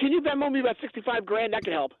 Hey, can you Venmo me about $65,000? That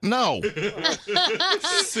could help. No.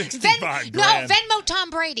 65 No, Venmo Tom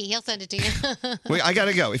Brady. He'll send it to you. Wait, I got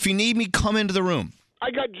to go. If you need me, come into the room. I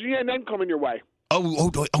got GNN coming your way. Oh,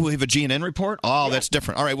 we have a GNN report? Oh, that's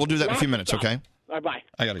different. All right, we'll do that in a few minutes, okay? Bye-bye.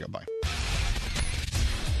 I got to go. Bye.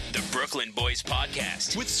 The Brooklyn Boys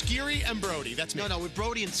Podcast. With Skiri and Brody. That's me. No, with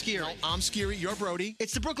Brody and Skier. I'm Skiri, you're Brody.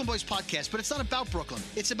 It's the Brooklyn Boys Podcast, but it's not about Brooklyn.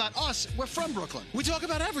 It's about us. We're from Brooklyn. We talk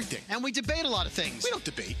about everything. And we debate a lot of things. We don't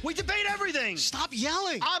debate. We debate everything. Stop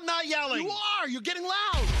yelling. I'm not yelling. You are. You're getting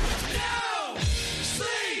loud. Now,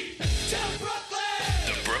 sleep to Brooklyn.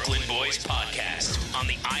 The Brooklyn Boys Podcast on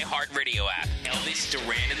the iHeartRadio app. Elvis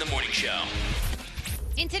Duran in the Morning Show.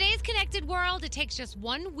 In today's connected world, it takes just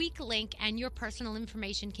one weak link and your personal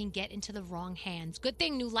information can get into the wrong hands. Good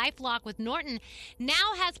thing new LifeLock with Norton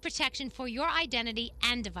now has protection for your identity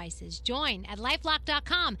and devices. Join at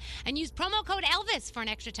LifeLock.com and use promo code Elvis for an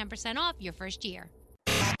extra 10% off your first year.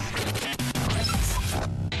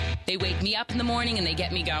 They wake me up in the morning and they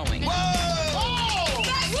get me going. First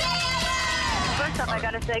up, I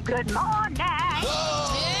gotta say good morning.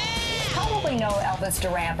 Probably know Elvis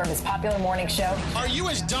Duran from his popular morning show. Are you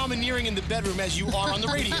as domineering in the bedroom as you are on the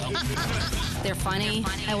radio? They're funny.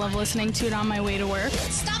 I love listening to it on my way to work.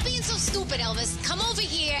 Stop being so stupid, Elvis. Come over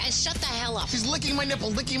here and shut the hell up. She's licking my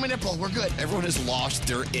nipple. We're good. Everyone has lost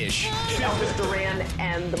their ish. Elvis Duran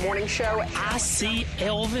and the morning show. I see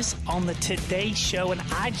Elvis on the Today Show, and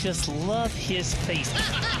I just love his face.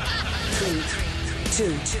 3,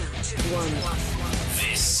 2, 1.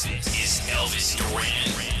 This is Elvis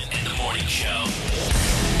Duran and the Morning Show.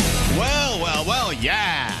 Well,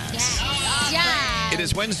 yes. Yeah. It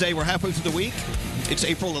is Wednesday. We're halfway through the week. It's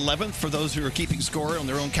April 11th for those who are keeping score on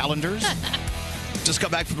their own calendars. Just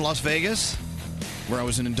got back from Las Vegas, where I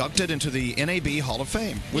was inducted into the NAB Hall of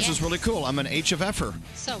Fame, which is really cool. I'm an HFFer.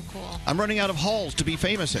 So cool. I'm running out of halls to be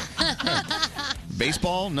famous in.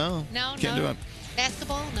 Baseball? No. Can't do it.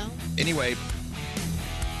 Basketball? No. Anyway,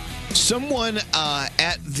 someone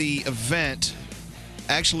at the event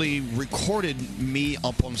actually recorded me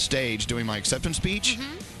up on stage doing my acceptance speech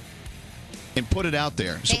and put it out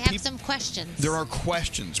there. They have some questions. There are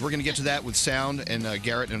questions. We're going to get to that with sound and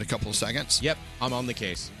Garrett in a couple of seconds. Yep, I'm on the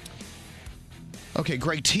case. Okay,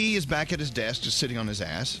 Greg T is back at his desk, just sitting on his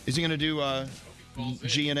ass. Is he going to do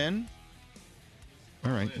GNN?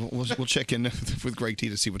 All right, we'll check in with Greg T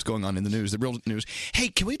to see what's going on in the news, the real news. Hey,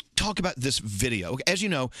 can we talk about this video? As you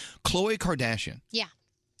know, Khloe Kardashian. Yeah.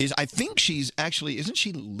 I think she's actually, isn't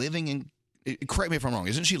she living in, correct me if I'm wrong,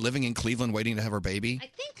 isn't she living in Cleveland waiting to have her baby? I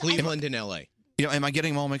think Cleveland and L.A. You know, am I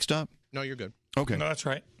getting them all mixed up? No, you're good. Okay. No, that's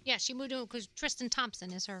right. Yeah, she moved in because Tristan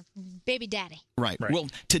Thompson is her baby daddy. Right. Well,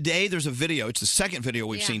 today there's a video. It's the second video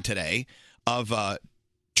we've seen today of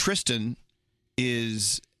Tristan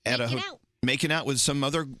is at making out with some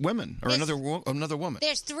other women or another woman.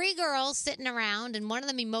 There's 3 girls sitting around, and one of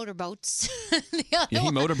them he motorboats. He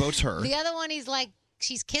motorboats her. The other one, he's like,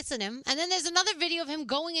 she's kissing him. And then there's another video of him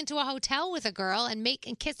going into a hotel with a girl and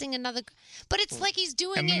kissing another. But it's like he's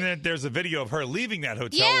doing And then there's a video of her leaving that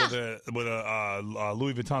hotel with a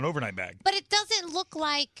Louis Vuitton overnight bag. But it doesn't look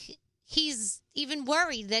like he's even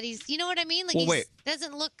worried that he's, you know what I mean? Like, Well, wait.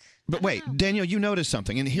 Doesn't look. But wait, Daniel, you noticed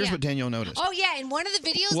something, and here's what Daniel noticed. Oh, yeah. In one of the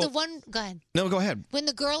videos, Well- go ahead. No, go ahead. When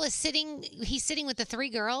the girl is he's sitting with the 3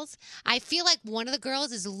 girls. I feel like one of the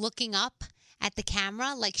girls is looking up at the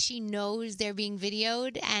camera, like she knows they're being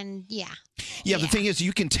videoed, and Yeah, the thing is,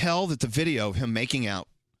 you can tell that the video of him making out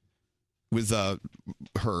with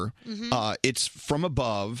her, it's from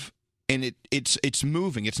above, and it's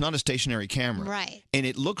moving. It's not a stationary camera. Right. And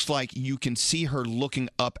it looks like you can see her looking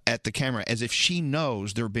up at the camera as if she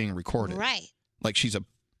knows they're being recorded. Right. Like she's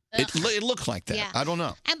it looks like that. Yeah. I don't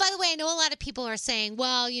know. And by the way, I know a lot of people are saying,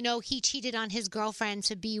 well, you know, he cheated on his girlfriend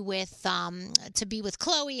to be with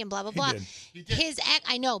Khloe and blah blah blah. He did. His ex,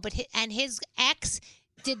 I know, but his ex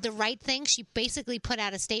did the right thing. She basically put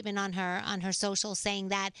out a statement on her social saying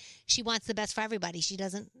that she wants the best for everybody.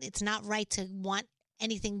 It's not right to want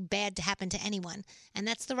anything bad to happen to anyone, and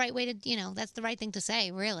that's the right way to, that's the right thing to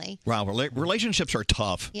say, really. Wow, relationships are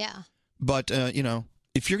tough. Yeah. But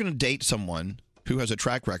if you're going to date someone who has a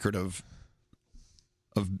track record of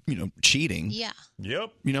of cheating. Yeah.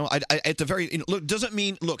 Yep. At the very look doesn't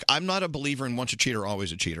mean look. I'm not a believer in once a cheater,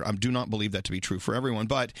 always a cheater. I do not believe that to be true for everyone.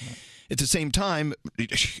 But at the same time,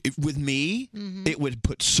 with me, it would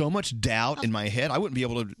put so much doubt in my head. I wouldn't be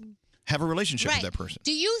able to have a relationship with that person.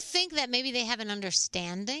 Do you think that maybe they have an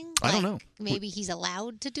understanding? I don't know. Maybe he's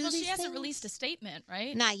allowed to do Well, these she hasn't things? released a statement,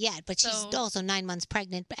 right? Not yet, but she's also 9 months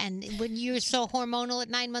pregnant. And when you're so hormonal at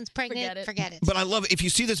 9 months pregnant, forget it. But I love if you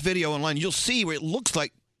see this video online, you'll see where it looks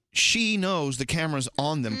like she knows the camera's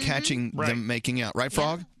on them, catching them making out. Right,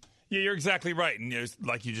 Frog? Yeah, you're exactly right. And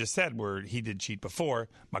like you just said, where he did cheat before,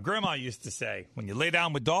 my grandma used to say, when you lay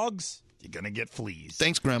down with dogs, you're going to get fleas.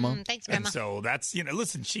 Thanks, Grandma. Thanks, Grandma. And so that's,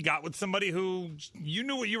 listen, she got with somebody who you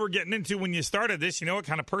knew what you were getting into when you started this. You know what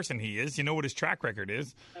kind of person he is. You know what his track record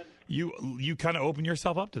is. You kind of open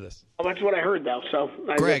yourself up to this. Well, that's what I heard, though. So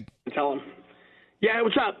Greg. Tell him. Yeah,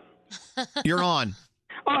 what's up? You're on.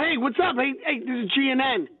 Oh, hey, what's up? Hey, this is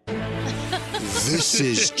GNN. This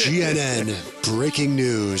is GNN Breaking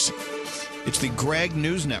News. It's the Greg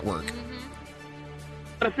News Network.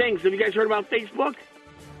 A lot of things. Have you guys heard about Facebook?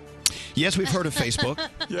 Yes, we've heard of Facebook.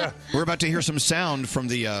 Yeah. We're about to hear some sound from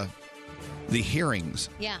the hearings.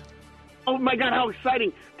 Yeah. Oh, my God, how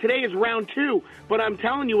exciting. Today is round 2, but I'm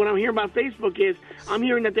telling you, what I'm hearing about Facebook is I'm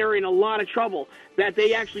hearing that they're in a lot of trouble, that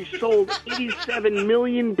they actually sold 87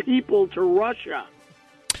 million people to Russia.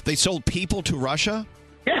 They sold people to Russia?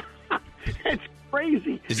 Yeah, it's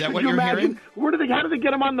crazy. Is that Could what you you're imagine? hearing? How do they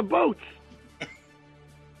get them on the boats?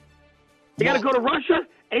 They got to go to Russia?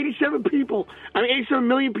 87 people. 87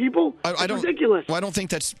 million people? I don't, ridiculous. Well, I don't think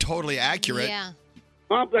that's totally accurate. Yeah.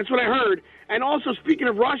 Well, that's what I heard. And also, speaking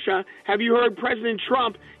of Russia, have you heard President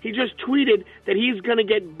Trump? He just tweeted that he's going to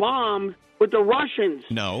get bombed with the Russians.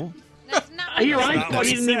 No. Here, I thought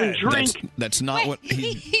he didn't even drink. That's not what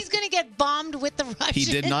he... He's going to get bombed with the Russians. He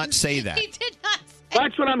did not say that. He did not say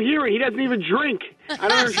That's what I'm hearing. He doesn't even drink. I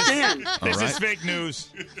don't understand. This is fake news.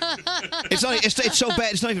 It's so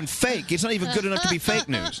bad. It's not even fake. It's not even good enough to be fake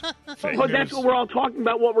news. But that's what we're all talking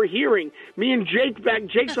about, what we're hearing. Me and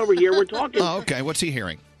Jake's over here, we're talking. Oh, okay. What's he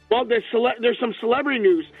hearing? Well, there's some celebrity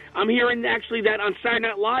news. I'm hearing actually that on Saturday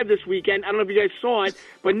Night Live this weekend, I don't know if you guys saw it,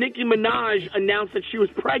 but Nicki Minaj announced that she was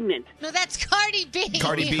pregnant. No, that's Cardi B.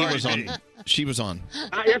 Cardi B was on. She was on.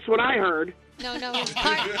 That's what I heard. No, it's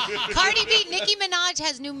Cardi B. Nicki Minaj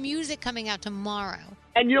has new music coming out tomorrow.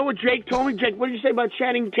 And you know what Jake told me? Jake, what did you say about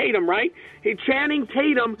Channing Tatum, right? Hey, Channing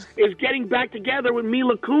Tatum is getting back together with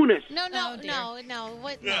Mila Kunis. No.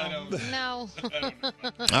 What? No.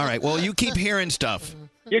 All right. Well, you keep hearing stuff.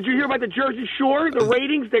 Did you hear about the Jersey Shore? The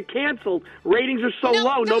ratings, they're canceled. Ratings are so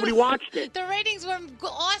low, nobody watched it. The ratings were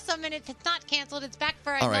awesome, and it's not canceled. It's back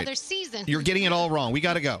for All right. another season. You're getting it all wrong. We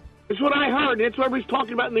got to go. That's what I heard. That's what everybody's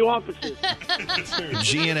talking about in the offices.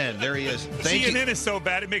 GNN. There he is. Thank you. CNN is so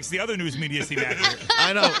bad it makes the other news media seem accurate.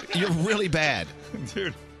 I know. You're really bad.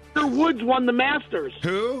 Dude. Tiger Woods won the Masters.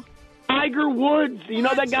 Who? Tiger Woods. You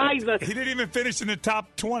know that guy? He didn't even finish in the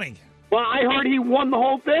top 20. Well, I heard he won the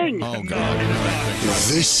whole thing. Oh, God.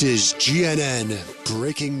 This is GNN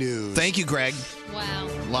Breaking News. Thank you, Greg. Wow.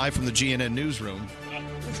 Live from the GNN newsroom.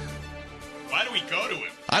 Why do we go to him?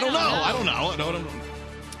 I don't know.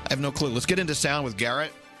 I have no clue. Let's get into sound with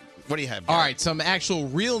Garrett. What do you have, Garrett? All right, some actual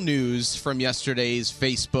real news from yesterday's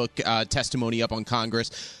Facebook testimony up on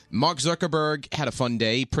Congress. Mark Zuckerberg had a fun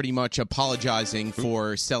day, pretty much apologizing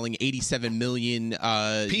for selling 87 million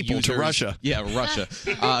people users. to Russia. Yeah, Russia.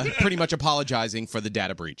 Pretty much apologizing for the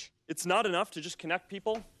data breach. It's not enough to just connect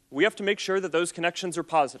people. We have to make sure that those connections are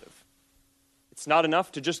positive. It's not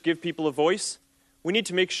enough to just give people a voice. We need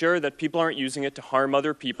to make sure that people aren't using it to harm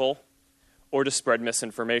other people or to spread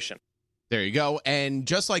misinformation. There you go. And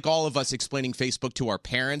just like all of us explaining Facebook to our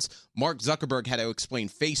parents, Mark Zuckerberg had to explain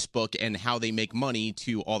Facebook and how they make money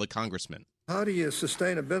to all the congressmen. How do you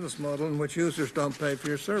sustain a business model in which users don't pay for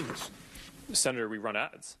your service? Senator, we run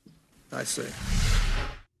ads. I see.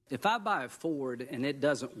 If I buy a Ford and it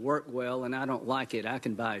doesn't work well and I don't like it, I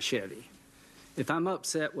can buy a Chevy. If I'm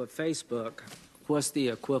upset with Facebook, what's the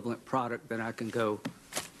equivalent product that I can go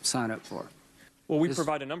sign up for? Well, we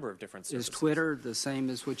provide a number of different services. Is Twitter the same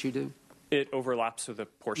as what you do? It overlaps with a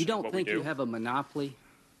portion You don't of what we think do. you have a monopoly?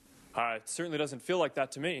 It certainly doesn't feel like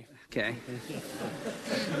that to me. Okay.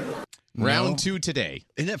 Round 2 today.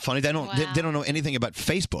 Isn't that funny? They don't know anything about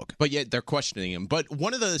Facebook. But yet they're questioning him. But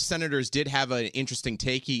one of the senators did have an interesting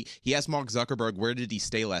take. He asked Mark Zuckerberg, where did he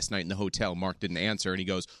stay last night in the hotel? Mark didn't answer. And he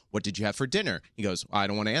goes, what did you have for dinner? He goes, I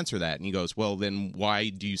don't want to answer that. And he goes, well, then why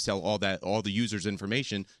do you sell all the users'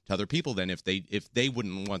 information to other people then if they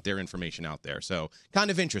wouldn't want their information out there? So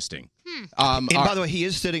kind of interesting. And by the way, he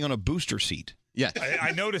is sitting on a booster seat. Yeah.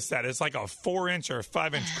 I noticed that. It's like a 4-inch or a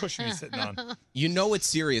 5-inch cushion he's sitting on. You know it's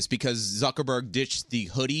serious because Zuckerberg ditched the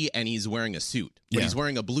hoodie and he's wearing a suit. But Yeah. he's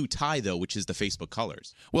wearing a blue tie, though, which is the Facebook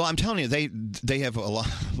colors. Well, I'm telling you, they have a lot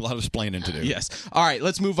of explaining to do. Yes. All right,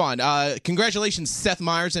 let's move on. Congratulations, Seth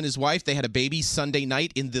Meyers and his wife. They had a baby Sunday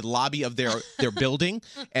night in the lobby of their building.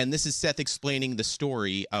 And this is Seth explaining the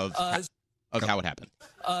story of how it happened.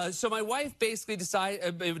 So my wife basically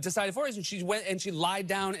decided for us, and she went and she lied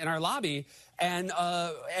down in our lobby, and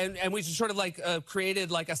we just sort of like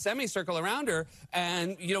created like a semicircle around her,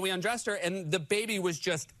 and we undressed her, and the baby was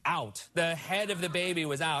just out. The head of the baby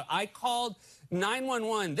was out. I called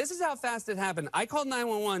 911. This is how fast it happened. I called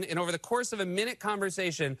 911, and over the course of a minute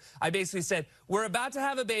conversation, I basically said, "We're about to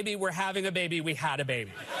have a baby. We're having a baby. We had a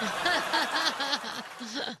baby."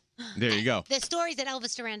 There you go. The story's at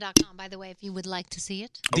ElvisDuran.com, by the way, if you would like to see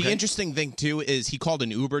it. The interesting thing, too, is he called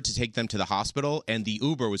an Uber to take them to the hospital, and the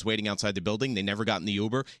Uber was waiting outside the building. They never got in the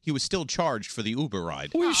Uber. He was still charged for the Uber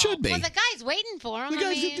ride. Well, you should be. Well, the guy's waiting for him. The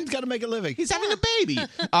guy's got to make a living. He's having a baby.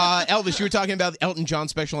 Elvis, you were talking about the Elton John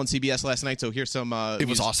special on CBS last night, so here's some... It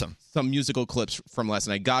was awesome. Some musical clips from last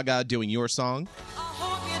night. Gaga doing your song.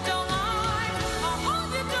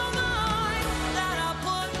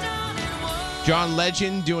 John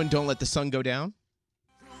Legend doing Don't Let the Sun Go Down.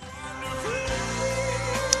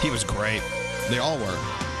 He was great. They all were.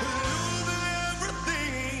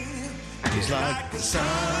 He's like the sun.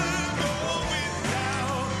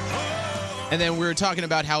 And then we were talking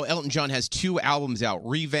about how Elton John has 2 albums out.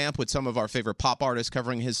 Revamp with some of our favorite pop artists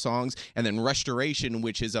covering his songs, and then Restoration,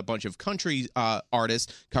 which is a bunch of country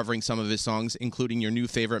artists covering some of his songs, including your new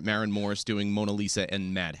favorite, Maren Morris, doing Mona Lisa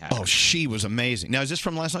and Mad Hatter. Oh, she was amazing. Now, is this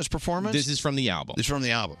from last night's performance? This is from the album. This is from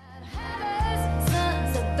the album.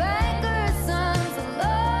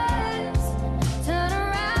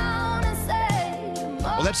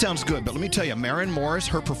 Well, that sounds good, but let me tell you, Maren Morris,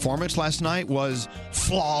 her performance last night was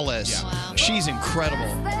flawless. Yeah. Wow. She's incredible.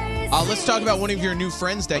 Let's talk about one of your new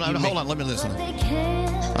friends that you Hold on, let me listen.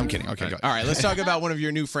 I'm kidding. Okay, go. All right, let's talk about one of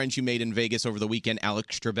your new friends you made in Vegas over the weekend,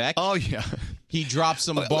 Alex Trebek. Oh, yeah. He dropped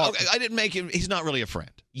some bars. I didn't make him. He's not really a friend.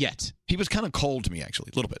 Yet. He was kind of cold to me,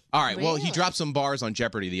 actually, a little bit. All right, well, he dropped some bars on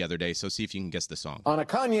Jeopardy the other day, so see if you can guess the song. On a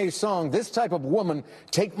Kanye song, this type of woman,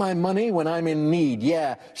 take my money when I'm in need.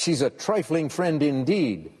 Yeah, she's a trifling friend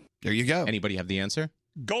indeed. There you go. Anybody have the answer?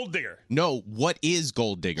 Gold Digger. No, what is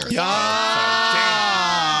Gold Digger? There you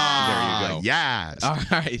go. Yes. All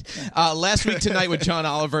right. Last week tonight with John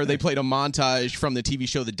Oliver, they played a montage from the TV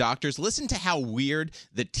show The Doctors. Listen to how weird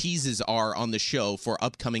the teases are on the show for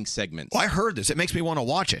upcoming segments. Well, I heard this. It makes me want to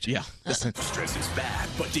watch it. Yeah. Listen. Stress is bad,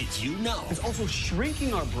 but did you know? It's also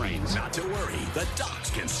shrinking our brains. Not to worry. The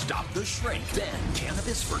docs can stop the shrink. Then,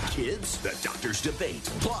 cannabis for kids? The Doctors debate.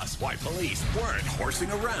 Plus, why police weren't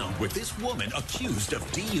horsing around with this woman accused of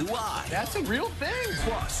DUI. That's a real thing.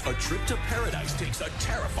 Plus, a trip to paradise takes a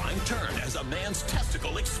terrifying turn as a man's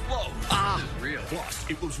testicle explodes. Real. Plus,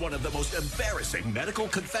 it was one of the most embarrassing medical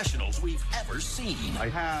confessionals we've ever seen. I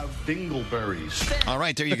have dingleberries. All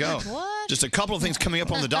right, there you go. What? Just a couple of things coming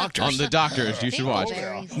up on The Doctors. On The Doctors, you should watch.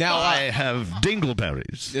 Now, I have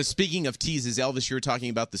dingleberries. Speaking of teases, Elvis, you were talking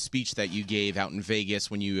about the speech that you gave out in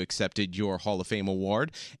Vegas when you accepted your Hall of Fame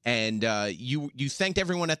award, and you thanked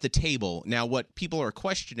everyone at the table. Now, what people are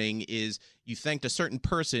questioning is you thanked a certain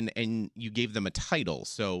person and you gave them a title.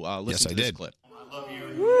 So listen to this clip. I love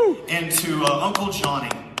you. And to Uncle Johnny.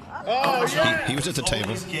 Oh, yeah. He was at the table.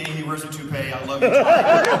 He's gay. He wears a toupee. I love you.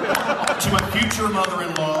 To my future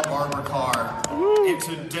mother-in-law, Barbara Carr. And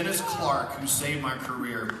to Dennis Clark, who saved my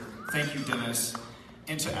career. Thank you, Dennis.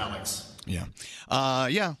 And to Alex. Yeah.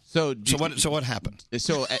 Yeah. So what happened?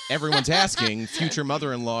 So everyone's asking, future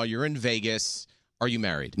mother-in-law, you're in Vegas. Are you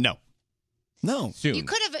married? No. No. Soon. You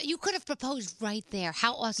could have proposed right there.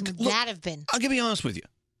 How awesome would that have been? I'll be honest with you.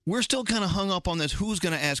 We're still kind of hung up on this who's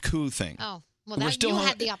going to ask who thing. Oh, well, you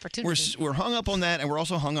had the opportunity. We're hung up on that, and we're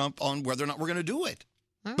also hung up on whether or not we're going to do it.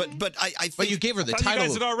 All But I think... But you gave her the I thought title. You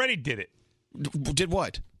guys had already did it. Did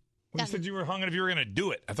what? When you said you were hung if you were going to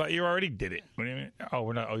do it. I thought you already did it. What do you mean? Oh,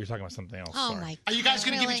 we're not. Oh, you're talking about something else. Oh, Sorry. my God. Are you guys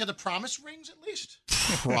going to give Really? each other promise rings at least?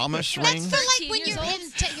 Promise That's ring? for like when you're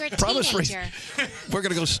a Promise ring. teenager. We're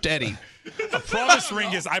going to go steady. A promise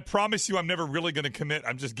ring is I promise you I'm never really going to commit.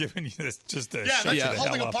 I'm just giving you this just to Yeah, shut that's you the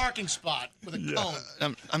holding hell a up. parking spot with a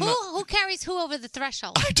cone. Who carries who over the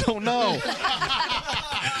threshold? I don't know.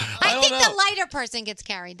 I think the lighter person gets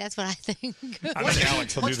carried. That's what I think. I think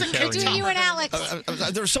Alex will do the carrying. Between you and Alex.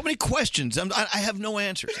 There are so many questions. I have no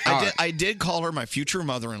answers. I did call her my future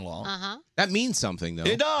mother-in-law. Uh-huh. That means something, though.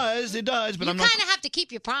 It does, but You I'm not... kind of have to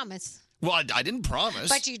keep your promise. Well, I didn't promise.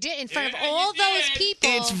 But you did in front of all those people.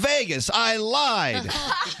 It's Vegas. I lied.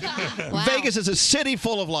 Wow. Vegas is a city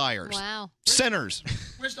full of liars. Wow. Sinners.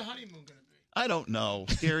 Where's the honeymoon going to be? I don't know,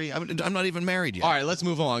 Gary. I'm not even married yet. All right, let's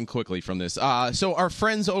move along quickly from this. So our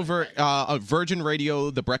friends over at Virgin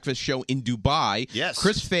Radio, The Breakfast Show in Dubai, Yes.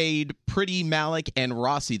 Chris Fade, Pretty Malik, and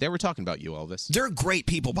Rossi, they were talking about you, Elvis. They're great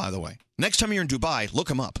people, by the way. Next time you're in Dubai, look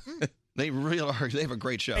them up. They really are. They have a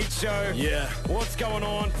great show. Show. Yeah. What's going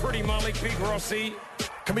on? Pretty Malik, Big Rossi.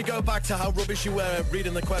 Can we go back to how rubbish you were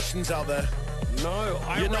reading the questions out there? No,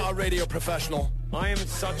 you're not a radio professional. I am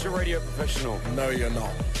such a radio professional. No, you're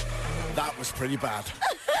not. That was pretty bad.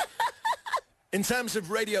 In terms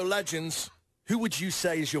of radio legends, who would you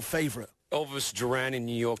say is your favorite? Elvis Duran in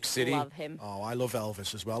New York City. Love him. Oh, I love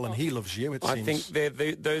Elvis as well, and he loves you, it I seems.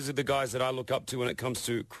 think those are the guys that I look up to when it comes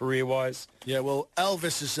to career-wise. Yeah, well,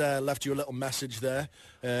 Elvis has left you a little message there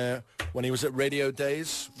when he was at Radio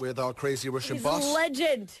Days with our crazy Russian He's boss. a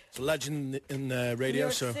legend. It's a legend in radio,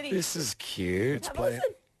 York so... City. This is cute. Let's play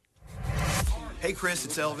it. Hey, Chris,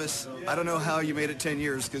 it's Elvis. I don't know how you made it 10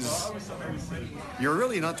 years because you're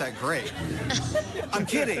really not that great. I'm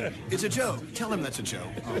kidding. It's a joke. Tell him that's a joke.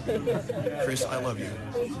 Chris, I love you.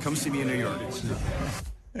 Come see me in New York.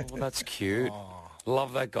 Well, that's cute.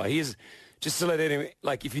 Love that guy. He's just to let anyone,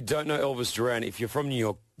 like, if you don't know Elvis Duran, if you're from New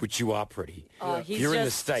York, which you are pretty, if he's you're in the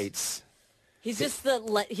just- States. He's just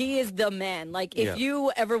he is the man. Like, if Yeah.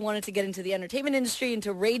 you ever wanted to get into the entertainment industry,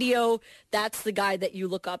 into radio, that's the guy that you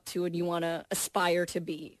look up to and you want to aspire to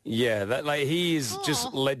be. Yeah, that he is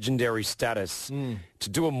just legendary status. To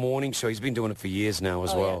do a morning show, he's been doing it for years now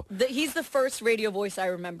as Oh, well. yeah. He's the first radio voice I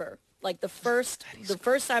remember. Like the first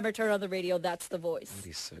time I turned on the radio, that's the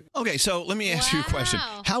voice. Okay, so let me ask you a question.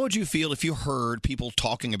 How would you feel if you heard people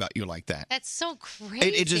talking about you like that? That's so crazy.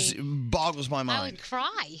 It just boggles my I mind. would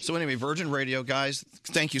cry. So anyway, Virgin Radio, guys,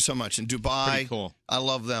 thank you so much. In Dubai, Pretty cool. I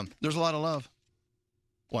love them. There's a lot of love.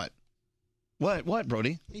 What? What,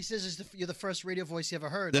 Brody? He says you're the first radio voice he ever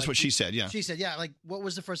heard. That's what she said, yeah. She said, yeah, like, what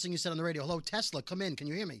was the first thing you said on the radio? Hello, Tesla, come in. Can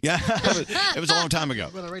you hear me? Yeah, it was a long time ago.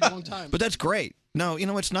 I've been on the radio a long time. But that's great. No,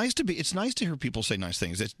 it's nice to hear people say nice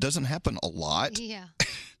things. It doesn't happen a lot. Yeah.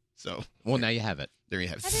 So, well, now you have it. There you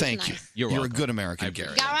have it. That is Thank you. nice. You're a welcome. good American,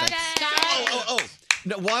 Gary. Oh.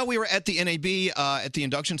 Now, while we were at the NAB at the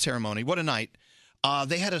induction ceremony, what a night!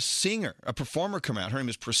 They had a performer come out. Her name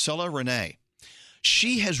is Priscilla Renee.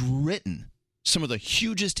 She has written some of the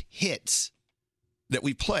hugest hits that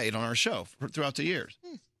we played on our show throughout the years,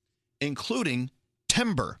 including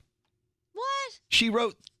Timber. What? She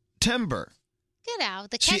wrote Timber. Get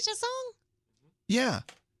out. The Kesha song? Yeah.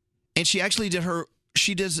 And she actually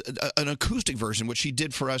she does an acoustic version, which she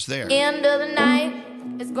did for us there. End of the night,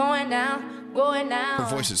 it's going down, going down.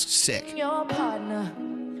 Her voice is sick. Your partner,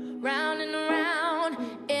 round and around.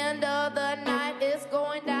 End of the night, it's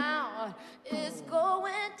going down, it's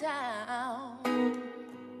going down.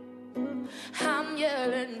 I'm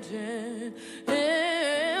yelling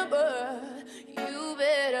timber, you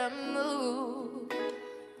better move.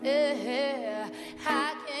 Yeah,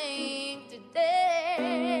 I came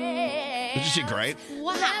today. Isn't she great?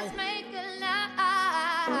 Wow. Let's make a night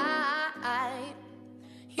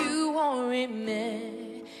you won't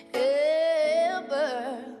remember.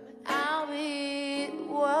 I'll be the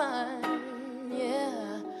one,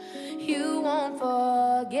 yeah, you won't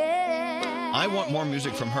forget. I want more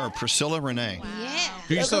music from her, Priscilla Renee.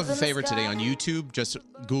 Do yourself a favor today on YouTube. Just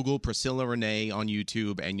Google Priscilla Renee on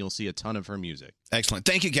YouTube, and you'll see a ton of her music. Excellent.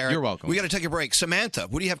 Thank you, Garrett. You're welcome. We got to take a break. Samantha,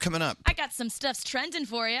 what do you have coming up? I got some stuff's trending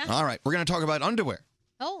for you. All right, we're going to talk about underwear.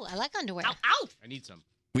 Oh, I like underwear. Ow. I need some.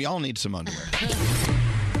 We all need some underwear.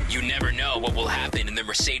 You never know what will happen in the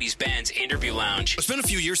Mercedes-Benz interview lounge. It's been a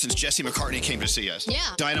few years since Jesse McCartney came to see us. Yeah.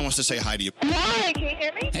 Diana wants to say hi to you. Hi, can you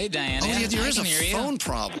hear me? Hey, Diana. Oh, yeah, there I is a can hear you. phone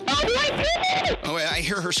problem. Oh, my goodness! Oh, I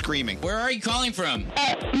hear her screaming. Where are you calling from?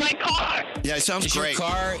 My car! Yeah, it sounds Is great. your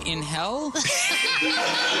car in hell? The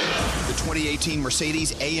 2018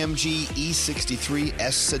 Mercedes AMG E63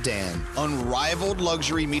 S sedan. Unrivaled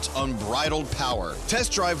luxury meets unbridled power.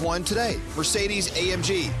 Test drive one today. Mercedes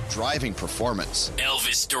AMG. Driving performance.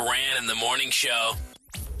 Elvis Duran in the Morning Show.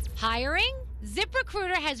 Hiring?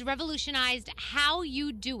 ZipRecruiter has revolutionized how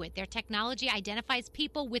you do it. Their technology identifies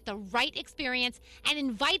people with the right experience and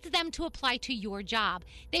invites them to apply to your job.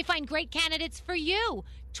 They find great candidates for you.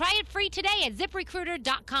 Try it free today at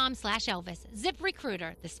ZipRecruiter.com/Elvis.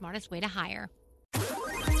 ZipRecruiter, the smartest way to hire.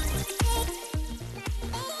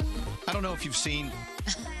 I don't know if you've seen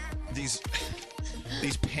these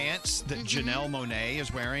pants that Janelle Monáe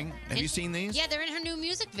is wearing. Have you seen these? Yeah, they're in her new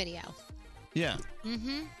music video. Yeah.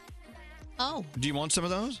 Mm-hmm. Oh. Do you want some of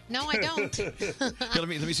those? No, I don't. Here, let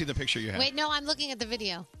me see the picture you have. Wait, no, I'm looking at the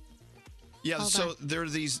video. Yeah, Hold so on. there are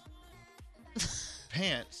these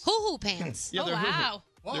pants. Hoo-hoo pants. Yeah, they're wow.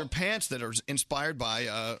 They're pants that are inspired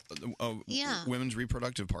by Yeah. women's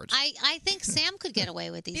reproductive parts. I think Sam could get away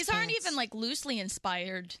with these. These aren't even like loosely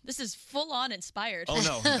inspired. This is full on inspired. Oh,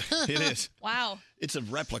 no, it is. Wow. It's a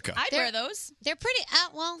replica. I'd wear those. They're pretty.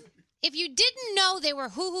 Well, if you didn't know they were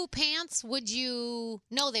hoo-hoo pants, would you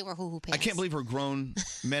know they were hoo-hoo I pants? can't believe we're grown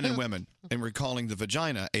men and women and we're calling the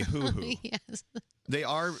vagina a hoo-hoo. Yes. They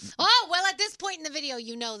are. Oh, well, at this point in the video,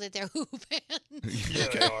 you know that they're hoo-hoo pants. Yeah,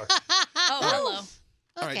 they are. Oh, hello.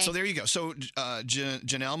 All right, Okay. so there you go. So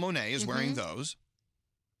Janelle Monáe is wearing Mhm. those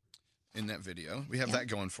in that video. We have Yeah. that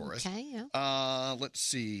going for us. Okay, yeah. Let's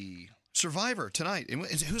see. Survivor tonight. And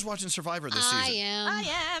who's watching Survivor this season? I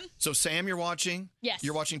am. So Sam, you're watching? Yes.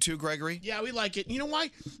 You're watching too, Gregory? Yeah, we like it. You know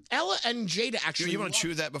why? Ella and Jada actually. You want to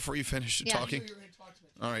chew that before you finish Yeah. talking?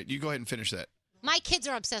 All right, you go ahead and finish that. My kids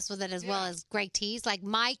are obsessed with it as well as Greg T's. Like,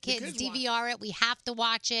 my kids DVR it. We have to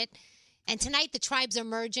watch it. And tonight, the tribes are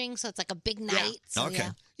merging, so it's like a big night. So,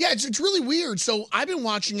 yeah. Yeah, it's really weird. So I've been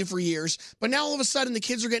watching it for years, but now all of a sudden the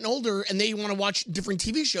kids are getting older and they want to watch different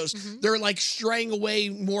TV shows. They're like straying away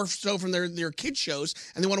more so from their kid shows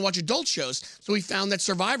and they want to watch adult shows. So we found that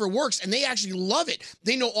Survivor works and they actually love it.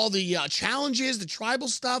 They know all the challenges, the tribal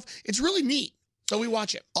stuff. It's really neat. So we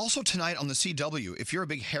watch it. Also tonight on the CW, if you're a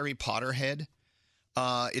big Harry Potter head,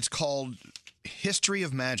 it's called History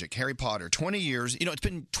of Magic, Harry Potter. 20 years. You know, it's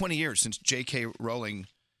been 20 years since J.K. Rowling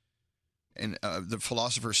and the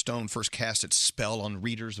Philosopher's Stone first cast its spell on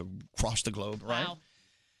readers across the globe, right? Wow.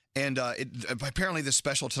 And apparently this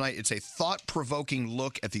special tonight, it's a thought-provoking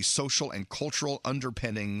look at the social and cultural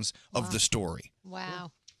underpinnings of the story.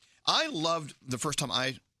 Wow. I loved the first time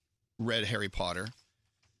I read Harry Potter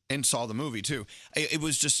and saw the movie, too. It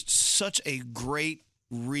was just such a great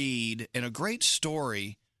read and a great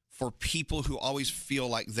story for people who always feel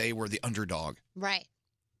like they were the underdog, Right.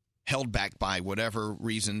 held back by whatever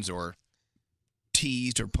reasons or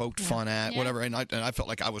teased or poked fun at, Yeah. whatever. And I felt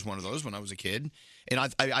like I was one of those when I was a kid. And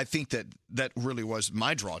I think that really was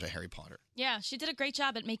my draw to Harry Potter. Yeah, she did a great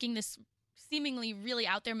job at making this seemingly really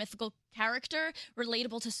out there mythical character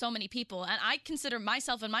relatable to so many people. And I consider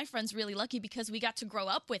myself and my friends really lucky because we got to grow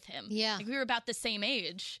up with him. Yeah. Like, we were about the same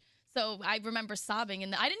age. So I remember sobbing.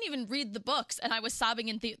 And I didn't even read the books, and I was sobbing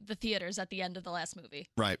in the theaters at the end of the last movie.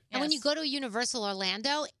 Right. And when you go to Universal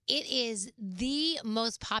Orlando, it is the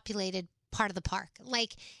most populated part of the park.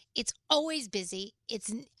 Like, it's always busy.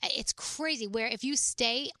 It's crazy. Where if you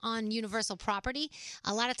stay on Universal property,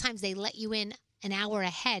 a lot of times they let you in an hour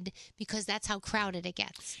ahead because that's how crowded it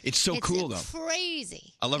gets. It's so cool, though.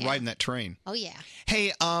 Crazy. I love Yeah. riding that train. Oh, yeah.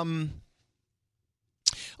 Hey,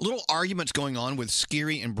 little arguments going on with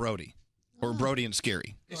Scary and Brody, or Brody and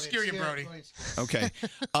Scary. Scary and Brody. Okay.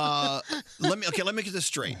 Let me get this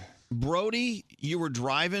straight. Brody, you were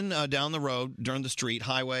driving down the road during the street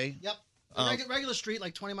highway. Yep. Regular street,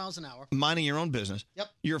 like 20 miles an hour. Minding your own business. Yep.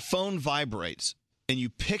 Your phone vibrates, and you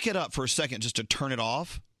pick it up for a second just to turn it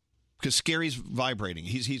off because Scary's vibrating.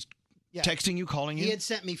 He's Yeah. texting you, calling you. He had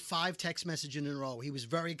sent me 5 text messages in a row. He was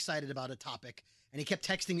very excited about a topic, and he kept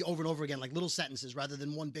texting me over and over again, like little sentences rather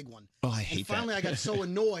than one big one. Oh, I hate and finally, that. I got so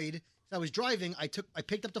annoyed. I was driving. I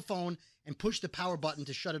picked up the phone and pushed the power button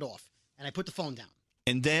to shut it off, and I put the phone down.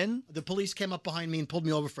 And then The police came up behind me and pulled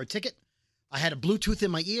me over for a ticket. I had a Bluetooth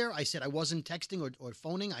in my ear. I said I wasn't texting or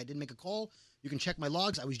phoning. I didn't make a call. You can check my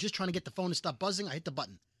logs. I was just trying to get the phone to stop buzzing. I hit the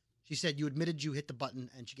button. She said, you admitted you hit the button,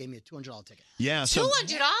 and she gave me a $200 ticket. Yeah. So,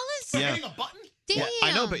 $200? Yeah. Hitting a button? Damn. Well,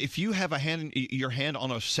 I know, but if you have your hand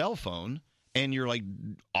on a cell phone and you're like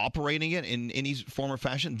operating it in any form or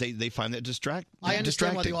fashion, they find that I understand why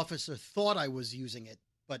distracting. the officer thought I was using it,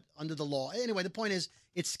 but under the law. Anyway, the point is,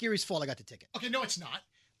 it's Scary's fault I got the ticket. Okay, no, it's not.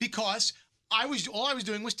 Because all I was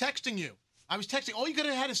doing was texting you. I was texting. All you could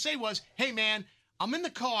have had to say was, hey, man, I'm in the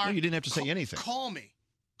car. No, you didn't have to say anything. Call me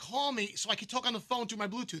so I could talk on the phone through my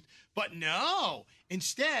Bluetooth. But no,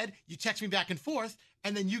 instead, you text me back and forth,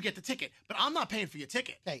 and then you get the ticket. But I'm not paying for your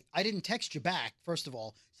ticket. Hey, I didn't text you back, first of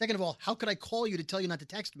all. Second of all, how could I call you to tell you not to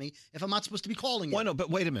text me if I'm not supposed to be calling you? Why no? But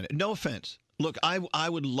wait a minute. No offense. Look, I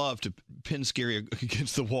would love to pin Scary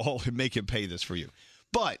against the wall and make him pay this for you.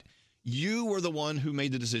 But you were the one who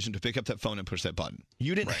made the decision to pick up that phone and push that button.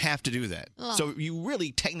 You didn't have to do that. Oh. So you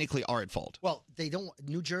really technically are at fault. Well, they don't.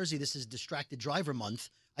 New Jersey, this is Distracted Driver Month.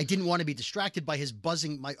 I didn't want to be distracted by his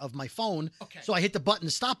buzzing of my phone, so I hit the button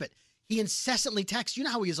to stop it. He incessantly texts. You know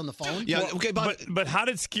how he is on the phone. Yeah, okay, but how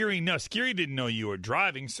did Scary know? Scary didn't know you were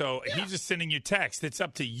driving, so he's just sending you text. It's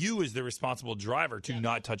up to you as the responsible driver to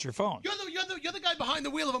not touch your phone. You're the guy behind the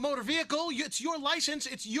wheel of a motor vehicle. It's your license.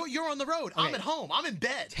 You're on the road. I'm at home. I'm in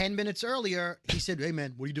bed. 10 minutes earlier, he said, "Hey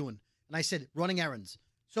man, what are you doing?" And I said, "Running errands."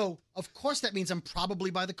 So of course that means I'm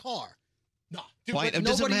probably by the car. No, Why? It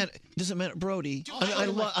doesn't matter, Brody.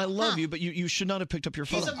 I love you, but you should not have picked up your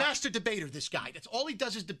phone. He's a master debater, this guy. That's all he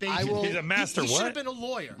does is debate. He's a master He should what? have been a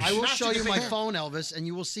lawyer. I will Master show you my debater. phone, Elvis, and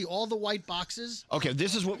you will see all the white boxes. Okay,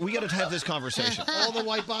 this is what we got to have this conversation. All the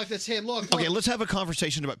white box that's here. Look. Okay, let's have a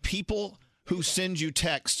conversation about people who send you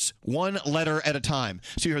texts one letter at a time.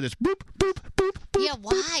 So you hear this boop, boop, boop, boop. Yeah,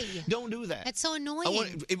 why? Don't do that. That's so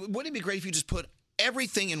annoying. Wouldn't it be great if you just put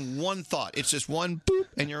everything in one thought? It's just one boop,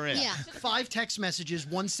 and you're in. Yeah. 5 text messages,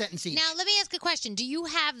 1 sentence each. Now, let me ask a question. Do you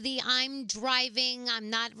have the I'm driving, I'm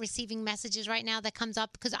not receiving messages right now that comes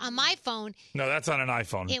up? Because on my phone, No, that's on an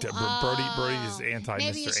iPhone. Brody is anti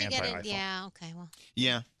maybe you Mr. should get it. Anti-iPhone. Yeah, okay. Well,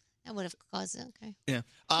 Yeah. that would have caused it. Okay. Yeah.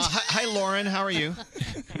 Hi, Lauren. How are you?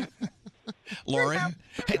 Lauren.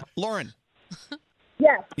 Hey, Lauren.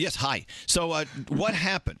 Yes. Yes. Hi. So, what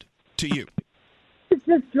happened to you? I was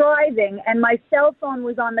just driving, and my cell phone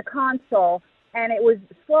was on the console, and it was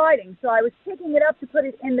sliding. So I was picking it up to put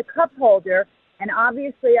it in the cup holder, and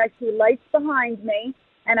obviously I see lights behind me,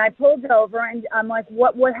 and I pulled over, and I'm like,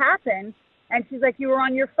 what happened? And she's like, you were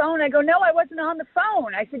on your phone. I go, no, I wasn't on the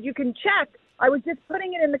phone. I said, you can check. I was just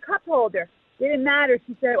putting it in the cup holder. Didn't matter.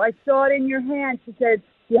 She said, I saw it in your hand. She said,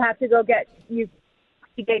 you have to go get you.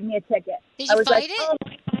 She gave me a ticket. Did you I was fight like, it? Oh.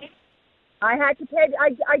 I had to pay.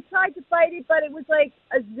 I tried to fight it, but it was like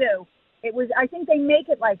a zoo. It was. I think they make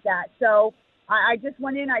it like that. So I just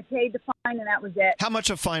went in. I paid the fine, and that was it. How much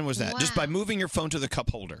a fine was that? Just by moving your phone to the cup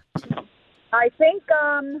holder. I think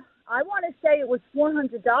I want to say it was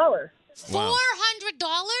 $400. Wow.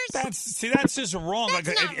 $400? That's just wrong. That's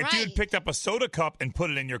like not if you had picked up a soda cup and put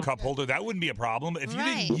it in your cup holder, that wouldn't be a problem. If you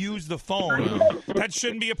Right. didn't use the phone, that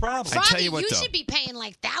shouldn't be a problem. I tell Robbie, you what, though. should be paying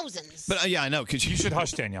like thousands. But yeah, I know because you should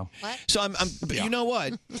hush, Danielle. What? So but you know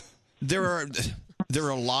what? There are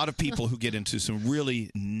a lot of people who get into some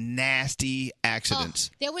really nasty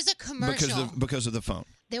accidents There was a commercial. because of the phone.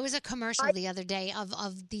 There was a commercial the other day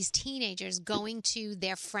of these teenagers going to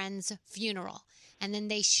their friend's funeral. And then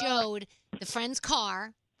they showed the friend's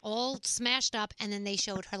car all smashed up. And then they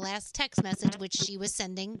showed her last text message, which she was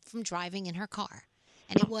sending from driving in her car.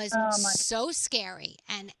 And it was so scary.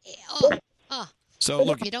 And, So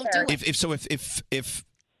look, you don't do it.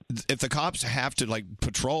 If the cops have to like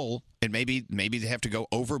patrol and maybe they have to go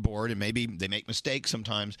overboard and maybe they make mistakes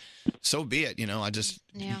sometimes, so be it. You know,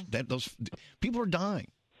 those people are dying.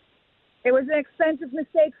 It was an expensive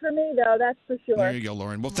mistake for me, though. That's for sure. There you go,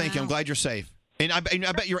 Lauren. Well, thank you. I'm glad you're safe. And I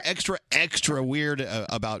bet you're extra weird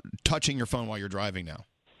about touching your phone while you're driving now.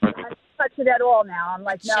 I don't touch it at all now. I'm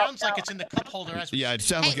like, no. Sounds like it's in the cup holder. Yeah, it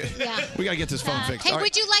sounds like it. yeah. We got to get this phone fixed. Hey, All right.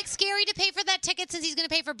 would you like Scary to pay for that ticket since he's going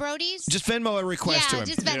to pay for Brody's? Just Venmo a request to him.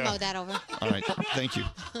 Just Venmo that over. All right, thank you.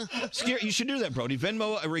 Scary, you should do that, Brody.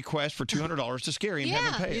 Venmo a request for $200 to Scary and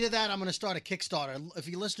have him pay it. Either that, I'm going to start a Kickstarter. If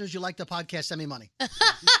you listeners, you like the podcast, send me money.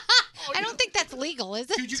 I don't think that's legal, is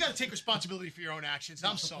it? Dude, you got to take responsibility for your own actions.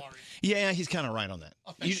 I'm sorry. Yeah, he's kind of right on that.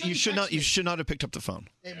 You should not. You should not have picked up the phone.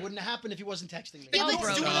 It wouldn't have happened if he wasn't texting me. Do what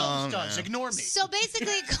Elvis does. Ignore me. So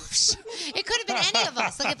basically, it could have been any of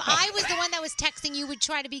us. Like if I was the one that was texting, you would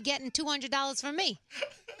try to be getting $200 from me.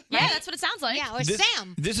 Yeah, that's what it sounds like. Yeah, or This,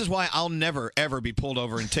 Sam. This is why I'll never ever be pulled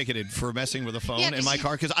over and ticketed for messing with a phone Yeah, in 'cause my you-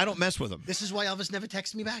 car because I don't mess with them. This is why Elvis never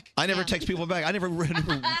texts me back. I never text people back. I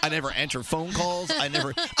never answer phone calls. I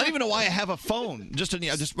don't even know why I have a phone.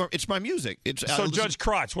 It's my music. So, Judge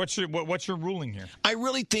Crotch, what's your ruling here? I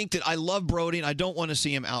really think that I love Brody, and I don't want to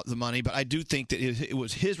see him out the money, but I do think that it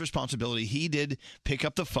was his responsibility. He did pick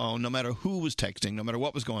up the phone, no matter who was texting, no matter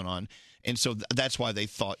what was going on, and so that's why they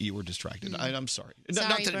thought you were distracted. I'm sorry.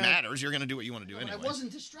 Not that it matters. You're going to do what you want to do anyway. I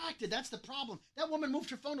wasn't distracted. That's the problem. That woman moved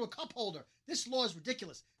her phone to a cup holder. This law is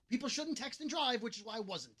ridiculous. People shouldn't text and drive, which is why I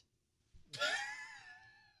wasn't.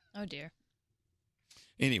 Oh, dear.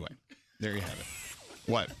 Anyway, there you have it.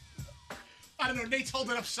 What? I don't know. Nate's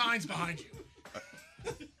holding up signs behind you.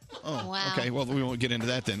 Oh, Wow. okay. Well, we won't get into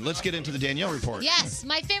that then. Let's get into the Danielle report. Yes,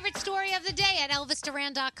 my favorite story of the day at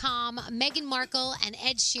ElvisDuran.com. Meghan Markle and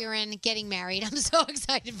Ed Sheeran getting married. I'm so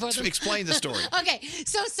excited for them. Explain the story. Okay,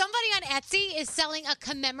 so somebody on Etsy is selling a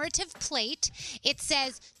commemorative plate. It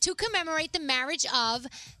says, to commemorate the marriage of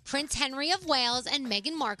Prince Henry of Wales and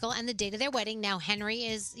Meghan Markle and the date of their wedding. Now, Henry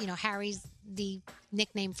is, Harry's the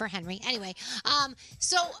nickname for Henry. Anyway,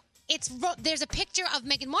 so there's a picture of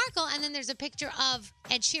Meghan Markle and then there's a picture of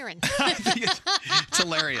Ed Sheeran. It's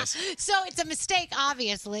hilarious. So it's a mistake,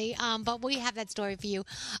 obviously, but we have that story for you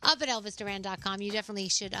up at ElvisDuran.com. You definitely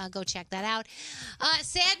should go check that out.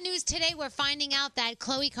 Sad news today. We're finding out that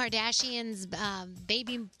Khloe Kardashian's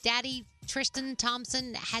baby daddy, Tristan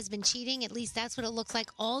Thompson, has been cheating. At least that's what it looks like.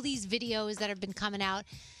 All these videos that have been coming out,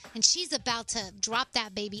 and she's about to drop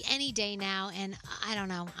that baby any day now. And I don't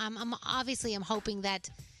know. I'm hoping that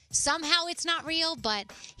somehow it's not real, but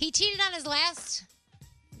he cheated on his last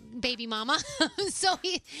baby mama, so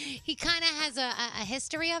he kind of has a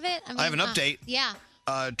history of it. I have an update. Yeah.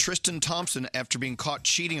 Tristan Thompson, after being caught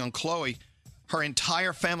cheating on Khloe, her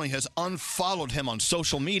entire family has unfollowed him on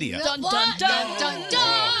social media. Dun, dun, dun, dun,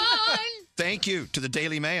 dun. Thank you to the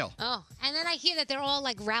Daily Mail. Oh, and then I hear that they're all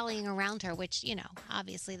like rallying around her, which,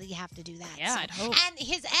 obviously you have to do that. Yeah, I'd hope. And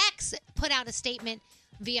his ex put out a statement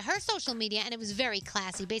via her social media, and it was very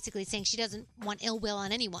classy, basically saying she doesn't want ill will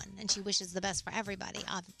on anyone, and she wishes the best for everybody,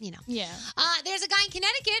 Yeah. There's a guy in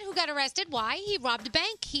Connecticut who got arrested. Why? He robbed a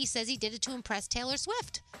bank. He says he did it to impress Taylor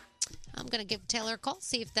Swift. I'm going to give Taylor a call,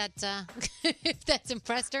 see if if that's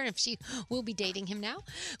impressed her and if she will be dating him now.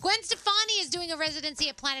 Gwen Stefani is doing a residency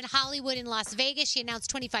at Planet Hollywood in Las Vegas. She announced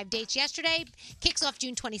 25 dates yesterday. Kicks off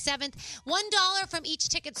June 27th. $1 from each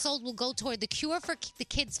ticket sold will go toward the Cure for the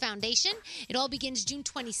Kids Foundation. It all begins June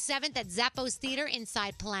 27th at Zappos Theater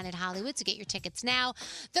inside Planet Hollywood, so get your tickets now.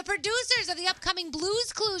 The producers of the upcoming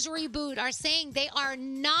Blues Clues reboot are saying they are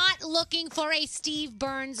not looking for a Steve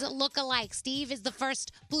Burns look-alike. Steve is the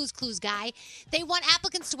first Blues Clues guy. They want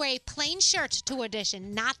applicants to wear a plain shirt to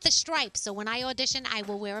audition, not the stripes. So when I audition, I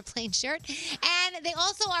will wear a plain shirt. And they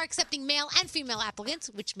also are accepting male and female applicants,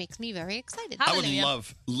 which makes me very excited. I would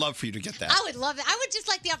love for you to get that. I would love it. I would just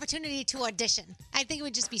like the opportunity to audition. I think it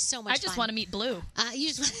would just be so much fun. I just want to meet Blue.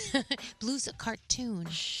 Blue's a cartoon.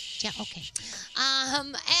 Yeah, okay.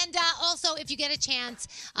 And also, if you get a chance,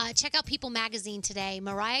 check out People Magazine today.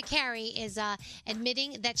 Mariah Carey is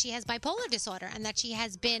admitting that she has bipolar disorder and that she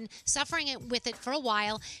has been suffering with it for a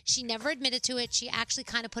while. She never admitted to it. She actually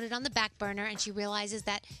kind of put it on the back burner, and she realizes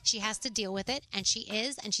that she has to deal with it, and she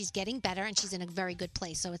is, and she's getting better, and she's in a very good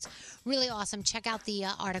place. So it's really awesome. Check out the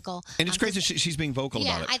article. And it's great that she's being vocal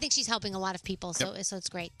about it. I think she's helping a lot of people, so it's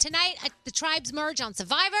great. Tonight, the tribes merge on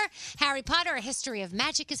Survivor. Harry Potter, A History of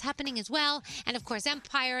Magic is happening as well. And, of course,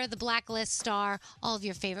 Empire, The Blacklist, Star, all of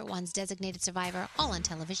your favorite ones, Designated Survivor, all on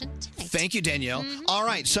television tonight. Thank you, Danielle. All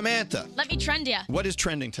right, Samantha. Let me trend you. What is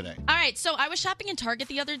trending today? All right, so I was shopping in Target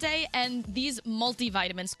the other day, and these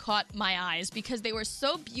multivitamins caught my eyes because they were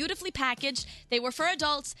so beautifully packaged. They were for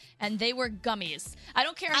adults, and they were gummies. I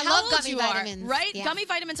don't care I how love old gummy you vitamins. are, right? Yeah. Gummy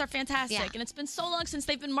vitamins are fantastic, Yeah. and it's been so long since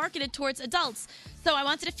they've been marketed towards adults. So I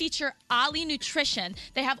wanted to feature Ollie Nutrition.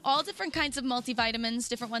 They have all different kinds of multivitamins,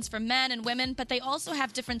 different ones for men and women, but they also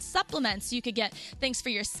have different supplements. You could get things for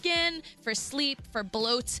your skin, for sleep, for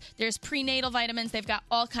bloat. There's prenatal vitamins. They've got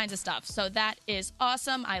all kinds of stuff. So that is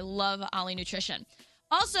awesome. I love Ollie Nutrition.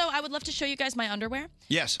 Also, I would love to show you guys my underwear.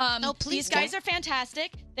 Yes. These guys are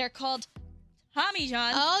fantastic. They're called Tommy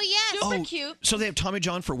John. Oh, yes. Super cute. So they have Tommy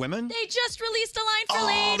John for women? They just released a line for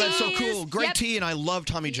ladies. Oh, that's so cool. Greg Yep. T and I love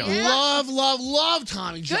Tommy John. Love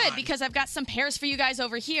Tommy John. Good, because I've got some pairs for you guys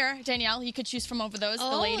over here. Danielle, you could choose from over those,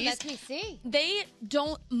 the ladies. Let me see. They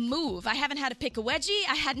don't move. I haven't had to pick a wedgie.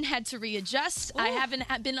 I hadn't had to readjust. I haven't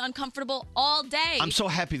been uncomfortable all day. I'm so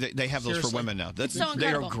happy that they have those Seriously. for women now. It's so they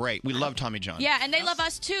are incredible. great. We love Tommy John. Yeah, and they love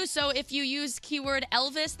us too. So if you use keyword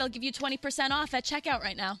Elvis, they'll give you 20% off at checkout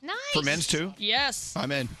right now. Nice. For men's too? Yes.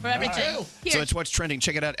 I'm in. For everything. Here. So that's what's trending.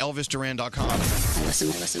 Check it out, ElvisDuran.com. I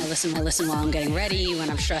listen while I'm getting ready,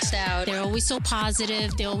 when I'm stressed out. They're always so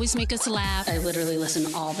positive. They always make us laugh. I literally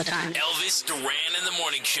listen all the time. Elvis Duran in the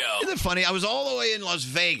Morning Show. Isn't it funny? I was all the way in Las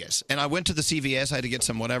Vegas, and I went to the CVS. I had to get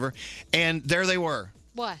some whatever, and there they were.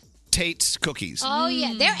 What? Tate's Cookies. Oh,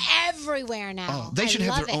 yeah. They're everywhere now. Oh, they should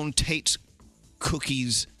have love their it. own Tate's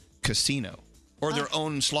Cookies casino or their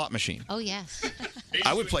own slot machine. Oh, yes.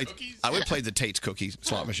 I would play the Tate's Cookies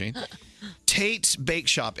slot machine. Tate's Bake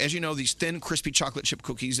Shop. As you know, these thin, crispy chocolate chip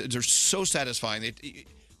cookies, they're so satisfying.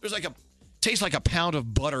 Tastes like a pound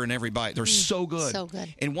of butter in every bite. They're so good. So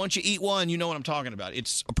good. And once you eat one, you know what I'm talking about.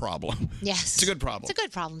 It's a problem. Yes. It's a good problem. It's a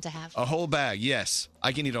good problem to have. A whole bag, yes.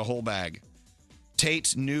 I can eat a whole bag.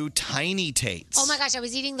 Tate's new Tiny Tates. Oh my gosh, I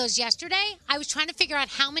was eating those yesterday. I was trying to figure out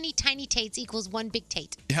how many tiny Tates equals one big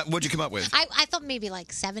Tate. Yeah, what'd you come up with? I thought maybe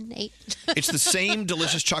like 7, 8. It's the same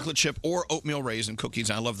delicious chocolate chip or oatmeal raisin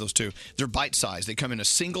cookies, and I love those too. They're bite-sized. They come in a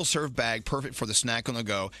single-serve bag, perfect for the snack on the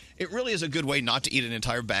go. It really is a good way not to eat an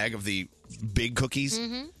entire bag of the big cookies.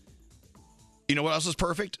 Mm-hmm. You know what else is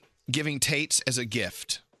perfect? Giving Tate's as a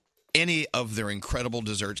gift. any of their incredible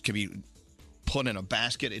desserts can be put in a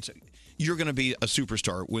basket. You're going to be a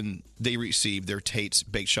superstar when they receive their Tate's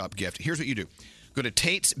Bake Shop gift. Here's what you do. Go to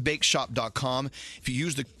Tate'sBakeShop.com. If you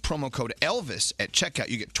use the promo code Elvis at checkout,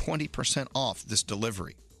 you get 20% off this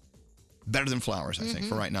delivery. Better than flowers, I think,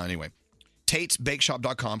 for right now anyway.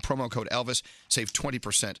 Tate'sBakeShop.com, promo code Elvis, save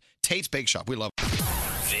 20%. Tate's Bake Shop, we love it.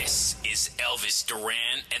 This is Elvis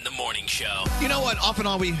Duran and the Morning Show. You know what? Off and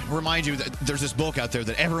on, we remind you that there's this book out there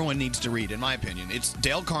that everyone needs to read, in my opinion. It's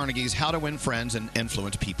Dale Carnegie's How to Win Friends and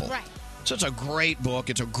Influence People. Right. So it's a great book.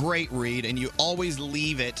 It's a great read, and you always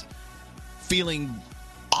leave it feeling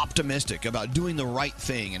optimistic about doing the right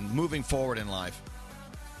thing and moving forward in life.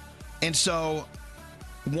 And so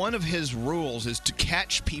one of his rules is to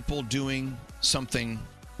catch people doing something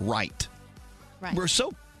right. Right. We're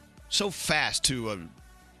so fast to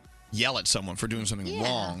yell at someone for doing something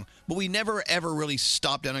wrong, but we never ever really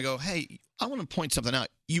stop down and go, hey, I want to point something out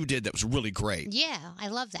you did that was really great. Yeah, I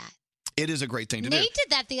love that. It is a great thing to do. Nate did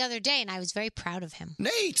that the other day, and I was very proud of him.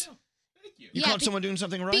 Nate! You caught someone doing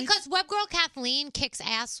something right? Because web girl Kathleen kicks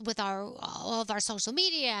ass with all of our social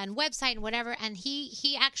media and website and whatever, and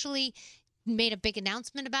he actually made a big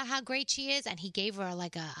announcement about how great she is, and he gave her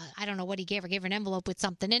I don't know what he gave her an envelope with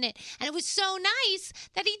something in it, and it was so nice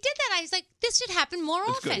that he did that. I was like, this should happen more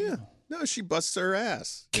often. Yeah. No, she busts her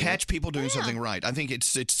ass. Catch people doing something right. I think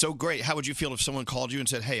it's so great. How would you feel if someone called you and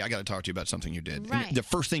said, hey, I got to talk to you about something you did? Right. And the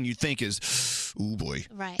first thing you think is, ooh, boy.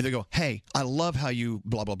 Right. And they go, hey, I love how you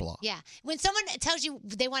blah, blah, blah. Yeah. When someone tells you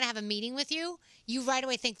they want to have a meeting with you, you right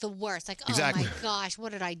away think the worst. Like, oh Exactly. my gosh,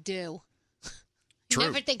 what did I do? You True.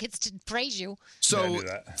 never think it's to praise you. So,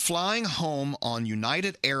 flying home on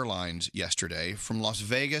United Airlines yesterday from Las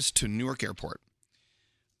Vegas to Newark Airport,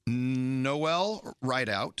 Noel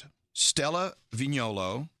Rideout, Stella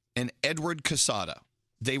Vignolo, and Edward Casada.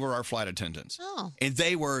 They were our flight attendants. Oh. And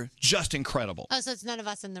they were just incredible. Oh, so it's none of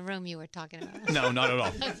us in the room you were talking about. No, not at all.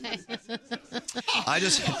 Okay. I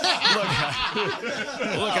just look.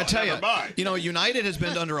 I tell you, United has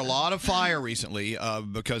been under a lot of fire recently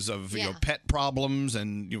because of pet problems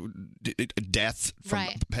and death from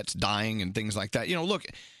pets dying and things like that. Look,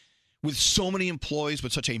 with so many employees,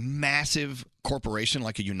 with such a massive corporation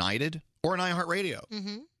like a United or an iHeartRadio,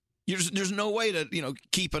 there's no way to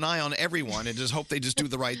keep an eye on everyone and just hope they just do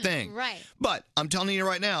the right thing. Right. But I'm telling you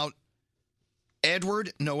right now,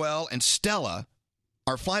 Edward, Noel, and Stella,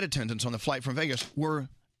 our flight attendants on the flight from Vegas, were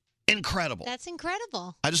incredible. That's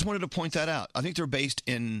incredible. I just wanted to point that out. I think they're based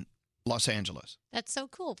in Los Angeles. That's so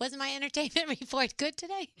cool. Wasn't my entertainment report good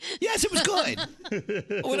today? Yes, it was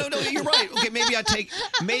good. Oh, no, you're right. Okay, maybe I take...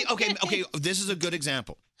 Okay, this is a good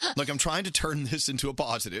example. Look, I'm trying to turn this into a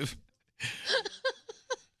positive.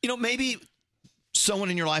 Maybe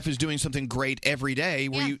someone in your life is doing something great every day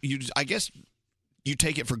where you I guess you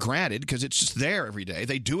take it for granted because it's just there every day.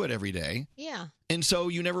 They do it every day. Yeah. And so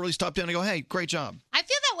you never really stop down and go, hey, great job. I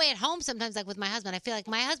feel that way at home sometimes, like with my husband. I feel like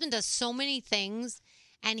my husband does so many things,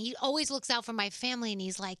 and he always looks out for my family, and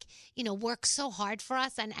he's like, works so hard for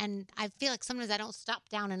us. And I feel like sometimes I don't stop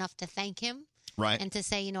down enough to thank him. Right. And to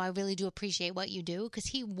say, I really do appreciate what you do, because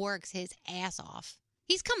he works his ass off.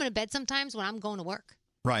 He's coming to bed sometimes when I'm going to work.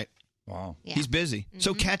 Right. Wow. Yeah. He's busy.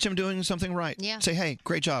 So catch him doing something right. Yeah. Say, hey,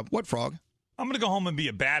 great job. What, Frog? I'm going to go home and be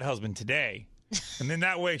a bad husband today. And then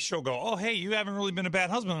that way she'll go, oh, hey, you haven't really been a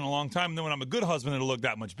bad husband in a long time. And then when I'm a good husband, it'll look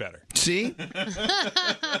that much better. See?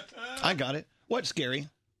 I got it. What's scary?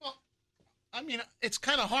 Well, I mean, it's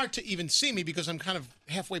kind of hard to even see me because I'm kind of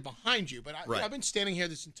halfway behind you. But I've been standing here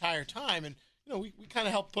this entire time. And, we kind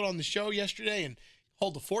of helped put on the show yesterday and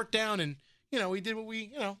hold the fort down. And, we did what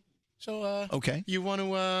we, So, okay. You want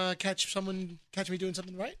to catch me doing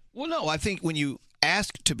something right? Well, no, I think when you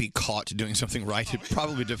ask to be caught doing something right, it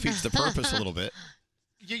probably defeats the purpose a little bit.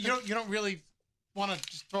 You don't really want to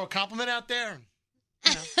just throw a compliment out there?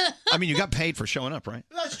 I mean, you got paid for showing up, right?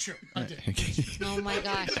 That's true. I did. Oh, my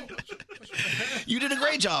gosh. You did a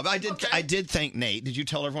great job. I did thank Nate. Did you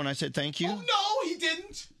tell everyone I said thank you? Oh, no, he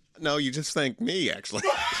didn't. No, you just thanked me, actually.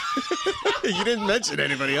 You didn't mention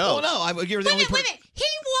anybody else. Oh, no, you're the only person. Wait a minute. He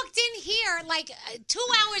walked in here like 2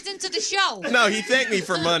 hours into the show. No, he thanked me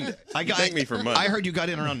for Monday. Thanked me for Monday. I heard you got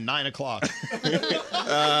in around 9 o'clock.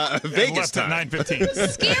 Vegas time. At 9:15.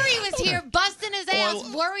 Scary was here busting his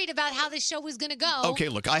ass, worried about how the show was going to go. Okay,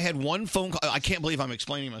 look, I had one phone call. I can't believe I'm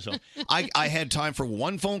explaining myself. I had time for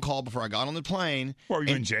one phone call before I got on the plane. Were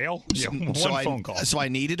you in jail? Yeah, one phone call. So I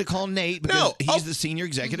needed to call Nate because he's the senior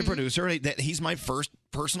executive producer. That he's my first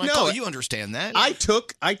person I call. You understand that? I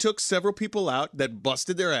took several people out that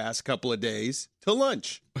busted their ass a couple of days to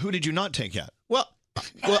lunch. Who did you not take out? Well,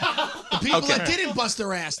 The people that didn't bust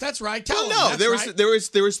their ass. That's right. Tell them. No, That's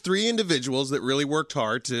there was 3 individuals that really worked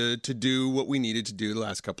hard to do what we needed to do the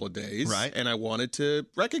last couple of days. Right. And I wanted to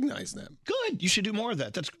recognize them. Good. You should do more of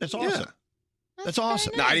that. That's awesome. That's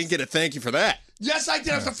awesome. No, I didn't get a thank you for that. Yes, I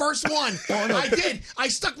did. I was the first one. I did. I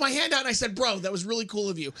stuck my hand out and I said, bro, that was really cool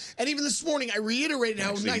of you. And even this morning, I reiterated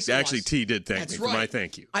how nice it was. Actually, T did thank That's me for my right.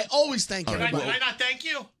 thank you. I always thank All right, everybody. Did I not thank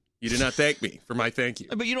you? You did not thank me for my thank you.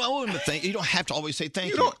 But you don't have to always say thank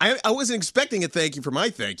you. don't- I wasn't expecting a thank you for my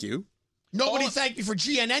thank you. Nobody thanked me for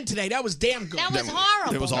GNN today. That was damn good. That was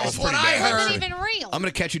horrible. It was all That's pretty what I bad. It wasn't heard. even real. I'm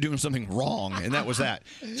going to catch you doing something wrong, and that was that.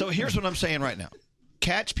 So here's what I'm saying right now.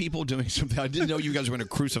 Catch people doing something. I didn't know you guys were going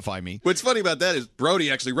to crucify me. What's funny about that is Brody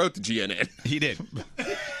actually wrote the GNN. He did.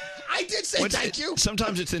 I did say thank you.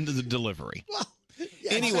 Sometimes it's into the delivery.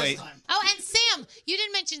 Anyway, Oh, and Sam, you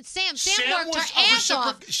didn't mention Sam. Sam, Sam worked was her a ass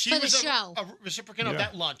off she for the was show. a reciprocant of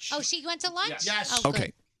that lunch. Oh, she went to lunch? Yes. Oh, okay.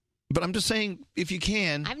 good. But I'm just saying, if you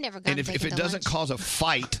can, I've never gone and if taken it to doesn't lunch. cause a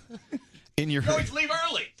fight in your Always leave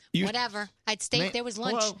early. Whatever. I'd stay if there was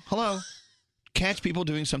lunch. Hello. Catch people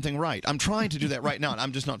doing something right. I'm trying to do that right now, and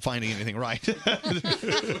I'm just not finding anything right.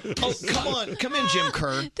 Oh, come on. Come in, Jim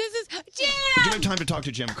Kerr. This is Jim. Do you have time to talk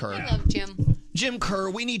to Jim Kerr? I love Jim. Jim Kerr,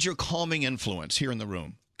 we need your calming influence here in the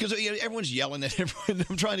room. Because everyone's yelling at everyone.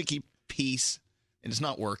 I'm trying to keep peace, and it's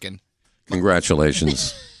not working.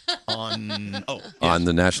 Congratulations on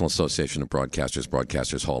the National Association of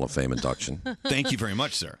Broadcasters Hall of Fame induction. Thank you very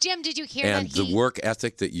much, sir. Jim, did you hear And that the work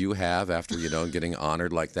ethic that you have after, getting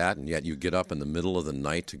honored like that, and yet you get up in the middle of the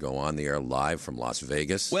night to go on the air live from Las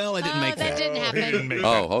Vegas. Well, I didn't make that didn't happen.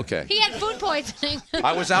 Oh, okay. He had food poisoning.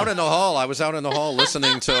 I was out in the hall.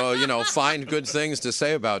 Listening to, find good things to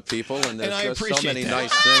say about people, and there's I just so appreciate many that.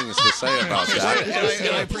 nice things to say about that.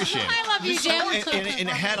 And I appreciate it. I love you, Jim. And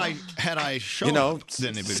had I shown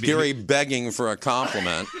then it would Scary begging for a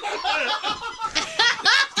compliment.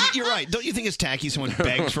 You're right. Don't you think it's tacky someone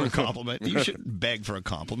begs for a compliment? You shouldn't beg for a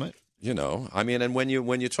compliment. And when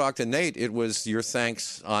you talked to Nate, it was your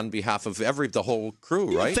thanks on behalf of the whole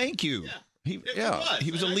crew, right? Thank you. He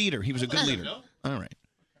was a leader. He was a good leader. All right.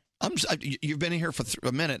 You've been in here for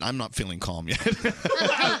a minute. I'm not feeling calm yet.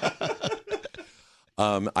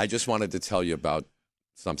 I just wanted to tell you about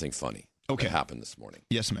something funny that happened this morning.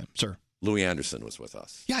 Yes, ma'am, sir. Louis Anderson was with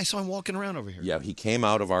us. Yeah, I saw him walking around over here. Yeah, he came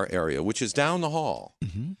out of our area, which is down the hall.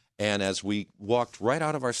 Mm-hmm. And as we walked right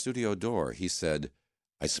out of our studio door, he said,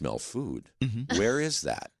 I smell food. Mm-hmm. Where is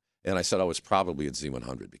that? And I said, it's probably at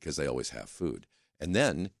Z100 because they always have food. And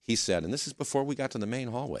then he said, and this is before we got to the main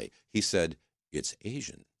hallway, he said, it's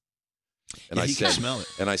Asian. And Yeah, I he said, can smell it.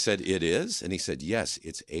 And I said, it is? And he said, yes,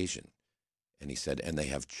 it's Asian. And he said, and they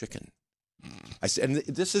have chicken. I said, and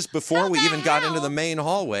this is before we even got into the main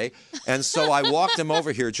hallway. And so I walked him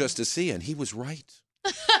over here just to see, and he was right.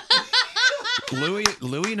 Louis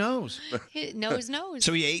knows. He knows.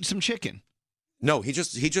 So he ate some chicken. No, he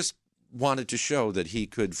just wanted to show that he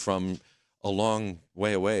could, from a long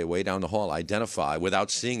way away, way down the hall, identify without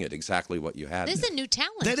seeing it exactly what you had. This is a new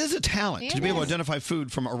talent. That is a talent, Yeah, to be able to it is. identify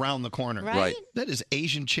food from around the corner. Right? That is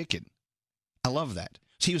Asian chicken. I love that.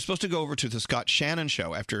 So he was supposed to go over to the Scott Shannon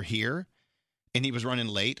show after here, and he was running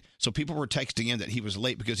late. So people were texting him that he was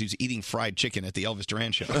late because he was eating fried chicken at the Elvis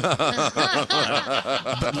Duran show. But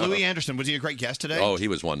Louis Anderson, was he a great guest today? Oh, he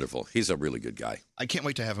was wonderful. He's a really good guy. I can't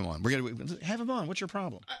wait to have him on. We're gonna have him on. What's your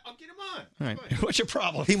problem? I'll get him on. All right. What's your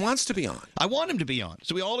problem? He wants to be on. I want him to be on.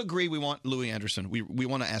 So we all agree we want Louis Anderson. We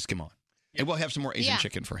want to ask him on. And we'll have some more Asian Yeah.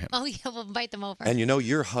 chicken for him. Oh, yeah, we'll invite them over. And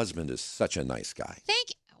your husband is such a nice guy.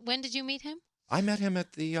 Thank you. When did you meet him? I met him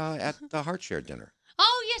at the Heart Share dinner.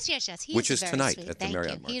 Oh, yes. He Which is is very tonight sweet. at the Thank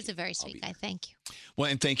Marriott you. He is a very sweet guy. Thank you. Well,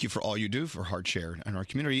 and thank you for all you do for HeartShare in our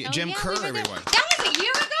community. Oh, Jim yeah, Kerr, we were there. everyone. That was a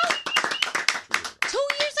year ago? 2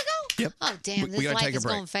 years ago? Yep. Oh, damn. We This gotta life take a is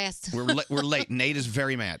break. going fast. We're late. Nate is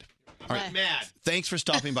very mad. All right. Mad. Thanks for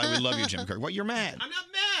stopping by. We love you, Jim Kerr. What? You're mad? I'm not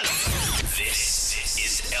mad. This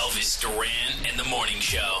is Elvis Duran and the Morning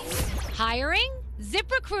Show. Hiring?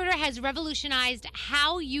 ZipRecruiter has revolutionized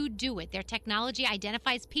how you do it. Their technology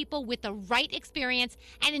identifies people with the right experience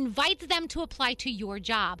and invites them to apply to your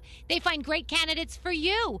job. They find great candidates for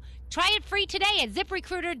you. Try it free today at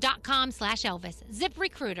ZipRecruiter.com/Elvis.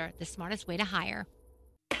 ZipRecruiter, the smartest way to hire.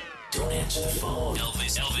 Don't answer the phone.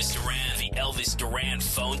 Elvis Duran, the Elvis Duran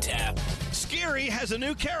phone tap. Scary has a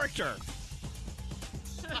new character.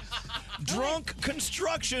 Drunk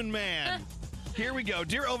Construction Man. Here we go.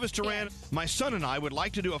 Dear Elvis Duran, my son and I would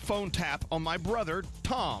like to do a phone tap on my brother,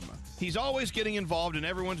 Tom. He's always getting involved in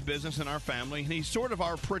everyone's business in our family, and he's sort of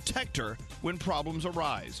our protector when problems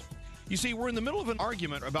arise. You see, we're in the middle of an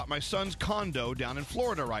argument about my son's condo down in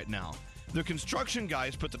Florida right now. The construction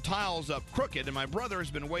guys put the tiles up crooked, and my brother has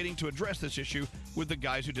been waiting to address this issue with the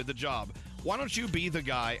guys who did the job. Why don't you be the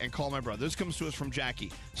guy and call my brother? This comes to us from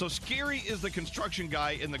Jackie. So Scary is the construction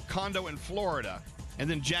guy in the condo in Florida. And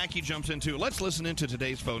then Jackie jumps into, let's listen into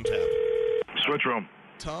today's phone tap. Switch room.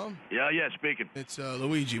 Tom? Yeah, speaking. It's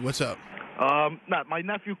Luigi. What's up? My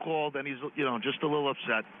nephew called, and he's, just a little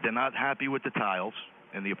upset. They're not happy with the tiles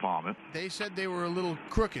in the apartment. They said they were a little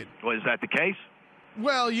crooked. Well, is that the case?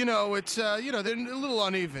 Well, it's, they're a little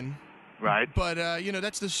uneven. Right. But,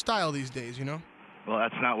 that's the style these days, Well,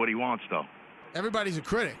 that's not what he wants, though. Everybody's a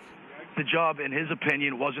critic. The job, in his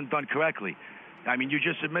opinion, wasn't done correctly. I mean, you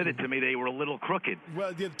just admitted to me they were a little crooked.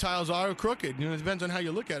 Well, the tiles are crooked. It depends on how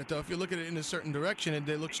you look at it, though. If you look at it in a certain direction,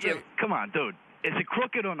 they look straight. Yeah, come on, dude. Is it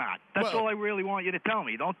crooked or not? That's all I really want you to tell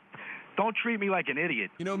me. Don't treat me like an idiot.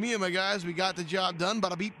 Me and my guys, we got the job done.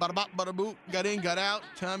 Bada beep, bada bop, bada boop. Got in, got out.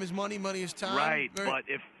 Time is money, money is time. Right, but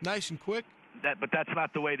if nice and quick. But that's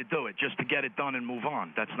not the way to do it. Just to get it done and move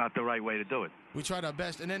on. That's not the right way to do it. We tried our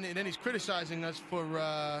best, and then he's criticizing us for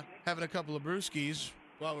having a couple of brewskis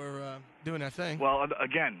while we're doing our thing. Well,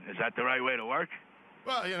 again, is that the right way to work?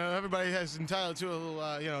 Well, everybody has entitled to a little,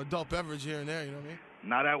 adult beverage here and there. You know what I mean?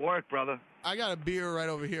 Not at work, brother. I got a beer right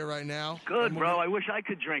over here right now. Good, bro. I wish I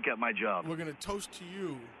could drink at my job. We're gonna toast to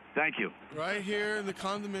you. Thank you. Right here in the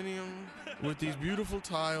condominium with these beautiful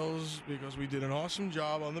tiles because we did an awesome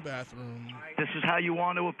job on the bathroom. This is how you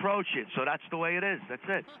want to approach it, so that's the way it is. That's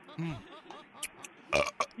it.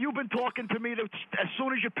 You've been talking to me as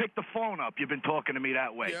soon as you pick the phone up. You've been talking to me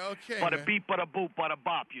that way. Yeah, okay. Bada beep, bada boop, bada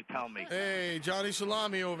bop. You tell me. Hey, Johnny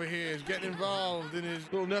Salami over here is getting involved in his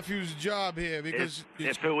little nephew's job here because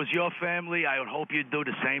if it was your family, I would hope you'd do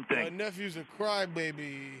the same thing. My nephew's a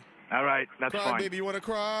crybaby. All right, that's cry fine. Baby, you want to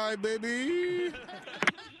cry, baby?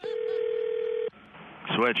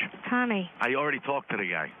 Switch. Tommy. I already talked to the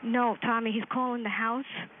guy. No, Tommy, he's calling the house.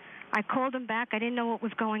 I called him back. I didn't know what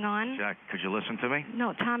was going on. Jack, could you listen to me?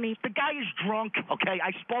 No, Tommy. The guy is drunk, okay?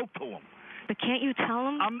 I spoke to him. But can't you tell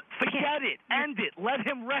him? Forget it. End it. Let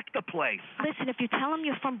him wreck the place. Listen, if you tell him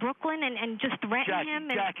you're from Brooklyn and just threaten him...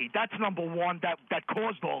 Jackie, that's number one that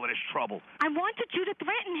caused all of this trouble. I wanted you to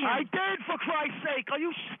threaten him. I did, for Christ's sake. Are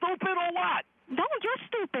you stupid or what? No, you're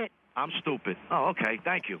stupid. I'm stupid. Oh, okay.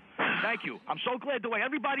 Thank you. Thank you. I'm so glad the way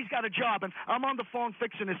everybody's got a job, and I'm on the phone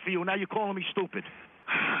fixing this for you, and now you're calling me stupid.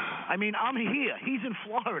 I mean, I'm here. He's in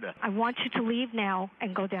Florida. I want you to leave now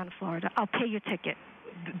and go down to Florida. I'll pay your ticket.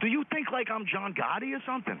 Do you think like I'm John Gotti or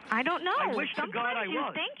something? I don't know. I wish to God I you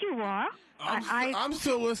was. think you are. I'm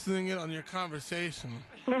still listening in on your conversation.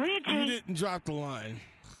 Luigi. You didn't drop the line.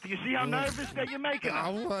 Do you see how nervous that you're making?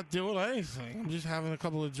 I'm not doing anything. I'm just having a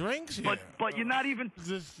couple of drinks here. But you're not even...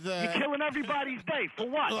 you're killing everybody's day. For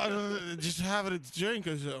what? Just having a drink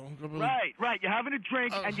or so. Right. You're having a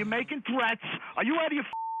drink and you're making threats. Are you out of your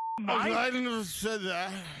mind? I never said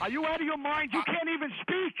that. Are you out of your mind? You can't even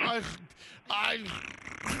speak.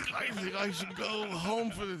 I think I should go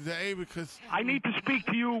home for the day because... I need to speak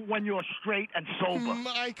to you when you're straight and sober.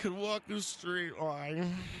 I could walk a straight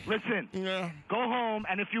line. Listen, go home,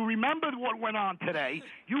 and if you remembered what went on today,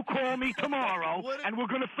 you call me tomorrow, and we're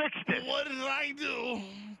going to fix this. What did I do?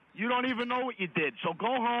 You don't even know what you did, so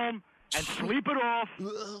go home and sleep it off.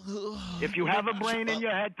 If you have a brain in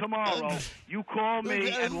your head tomorrow, you call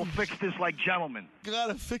me and we'll fix this like gentlemen.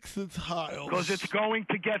 Gotta fix the tiles. Because it's going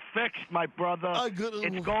to get fixed, my brother.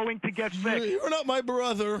 It's going to get fixed. You're not my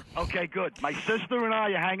brother. Okay, good. My sister and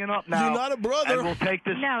I are hanging up now. You're not a brother. And we'll take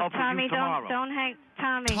this up Tommy, with you tomorrow. don't hang.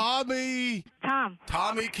 Tommy.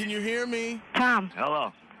 Tommy, can you hear me? Tom.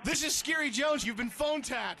 Hello. This is Scary Jones. You've been phone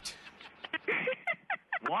tapped.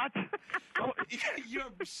 What? Your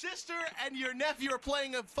sister and your nephew are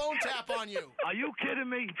playing a phone tap on you. Are you kidding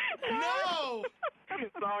me? No.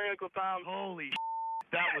 Sorry, Uncle Tom. Holy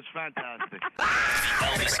that was fantastic.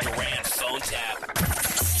 Elvis Duran phone tap.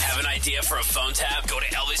 Have an idea for a phone tap? Go to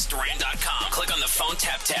ElvisDuran.com. Click on the phone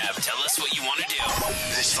tap tab. Tell us what you want to do.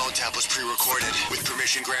 This phone tap was pre-recorded with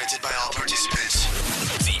permission granted by all participants.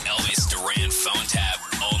 The Elvis Duran phone tap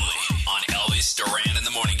only on Elvis Duran in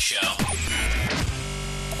the Morning Show.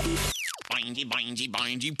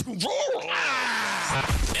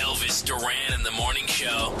 Elvis Duran in the Morning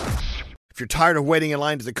Show. you're tired of waiting in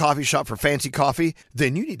line to the coffee shop for fancy coffee,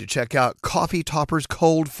 then you need to check out Coffee Topper's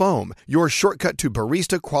Cold Foam, your shortcut to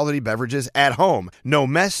barista quality beverages at home. No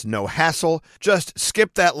mess, no hassle. Just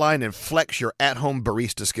skip that line and flex your at-home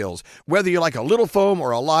barista skills. Whether you like a little foam or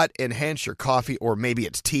a lot, enhance your coffee, or maybe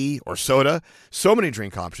it's tea or soda. So many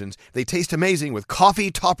drink options. They taste amazing with Coffee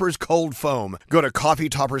Topper's Cold Foam. Go to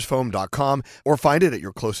coffeetoppersfoam.com or find it at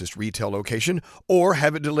your closest retail location, or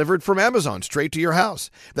have it delivered from Amazon straight to your house.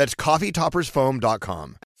 That's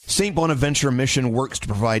coffeetoppersfoam.com. St. Bonaventure Mission works to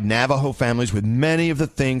provide Navajo families with many of the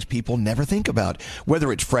things people never think about.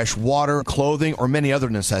 Whether it's fresh water, clothing, or many other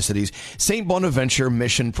necessities, St. Bonaventure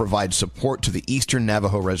Mission provides support to the Eastern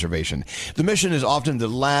Navajo Reservation. The mission is often the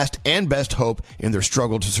last and best hope in their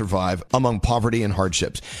struggle to survive among poverty and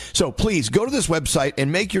hardships. So please go to this website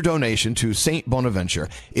and make your donation to St. Bonaventure.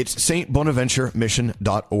 It's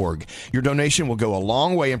stbonaventuremission.org. Your donation will go a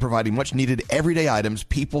long way in providing much needed everyday items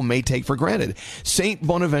people may take for granted.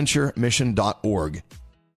 stbonaventuremission.org.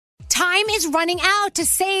 Time is running out to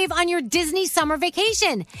save on your Disney summer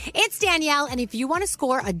vacation. It's Danielle, and if you want to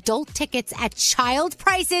score adult tickets at child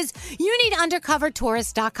prices, you need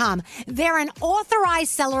UndercoverTourist.com. They're an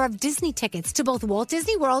authorized seller of Disney tickets to both Walt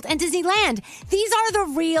Disney World and Disneyland. These are the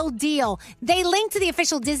real deal. They link to the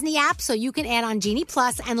official Disney app so you can add on Genie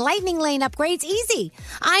Plus and Lightning Lane upgrades easy.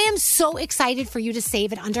 I am so excited for you to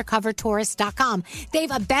save at UndercoverTourist.com. They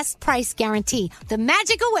have a best price guarantee. The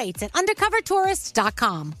magic awaits at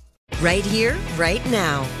UndercoverTourist.com. Right here, right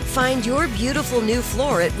now. Find your beautiful new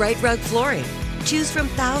floor at Right Rug Flooring. Choose from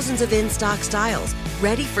thousands of in-stock styles,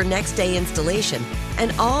 ready for next day installation,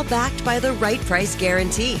 and all backed by the right price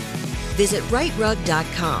guarantee. Visit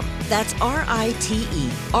rightrug.com. That's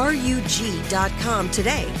RITERUG.com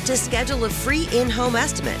today to schedule a free in-home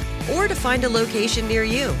estimate or to find a location near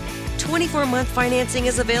you. 24-month financing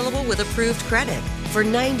is available with approved credit. For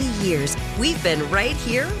 90 years, we've been right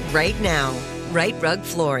here, right now. Right Rug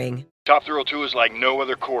Flooring. Top Thrill 2 is like no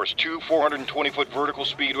other course. 2 420-foot vertical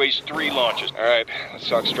speedways, 3 launches. All right, let's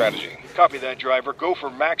talk strategy. Copy that, driver. Go for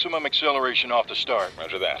maximum acceleration off the start.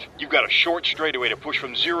 Roger that. You've got a short straightaway to push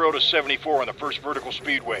from 0 to 74 on the first vertical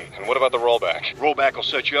speedway. And what about the rollback? Rollback will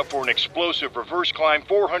set you up for an explosive reverse climb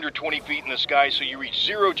 420 feet in the sky so you reach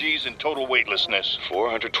 0 G's in total weightlessness.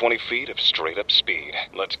 420 feet of straight-up speed.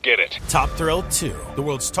 Let's get it. Top Thrill 2, the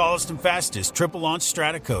world's tallest and fastest triple-launch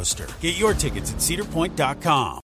strata coaster. Get your tickets at cedarpoint.com.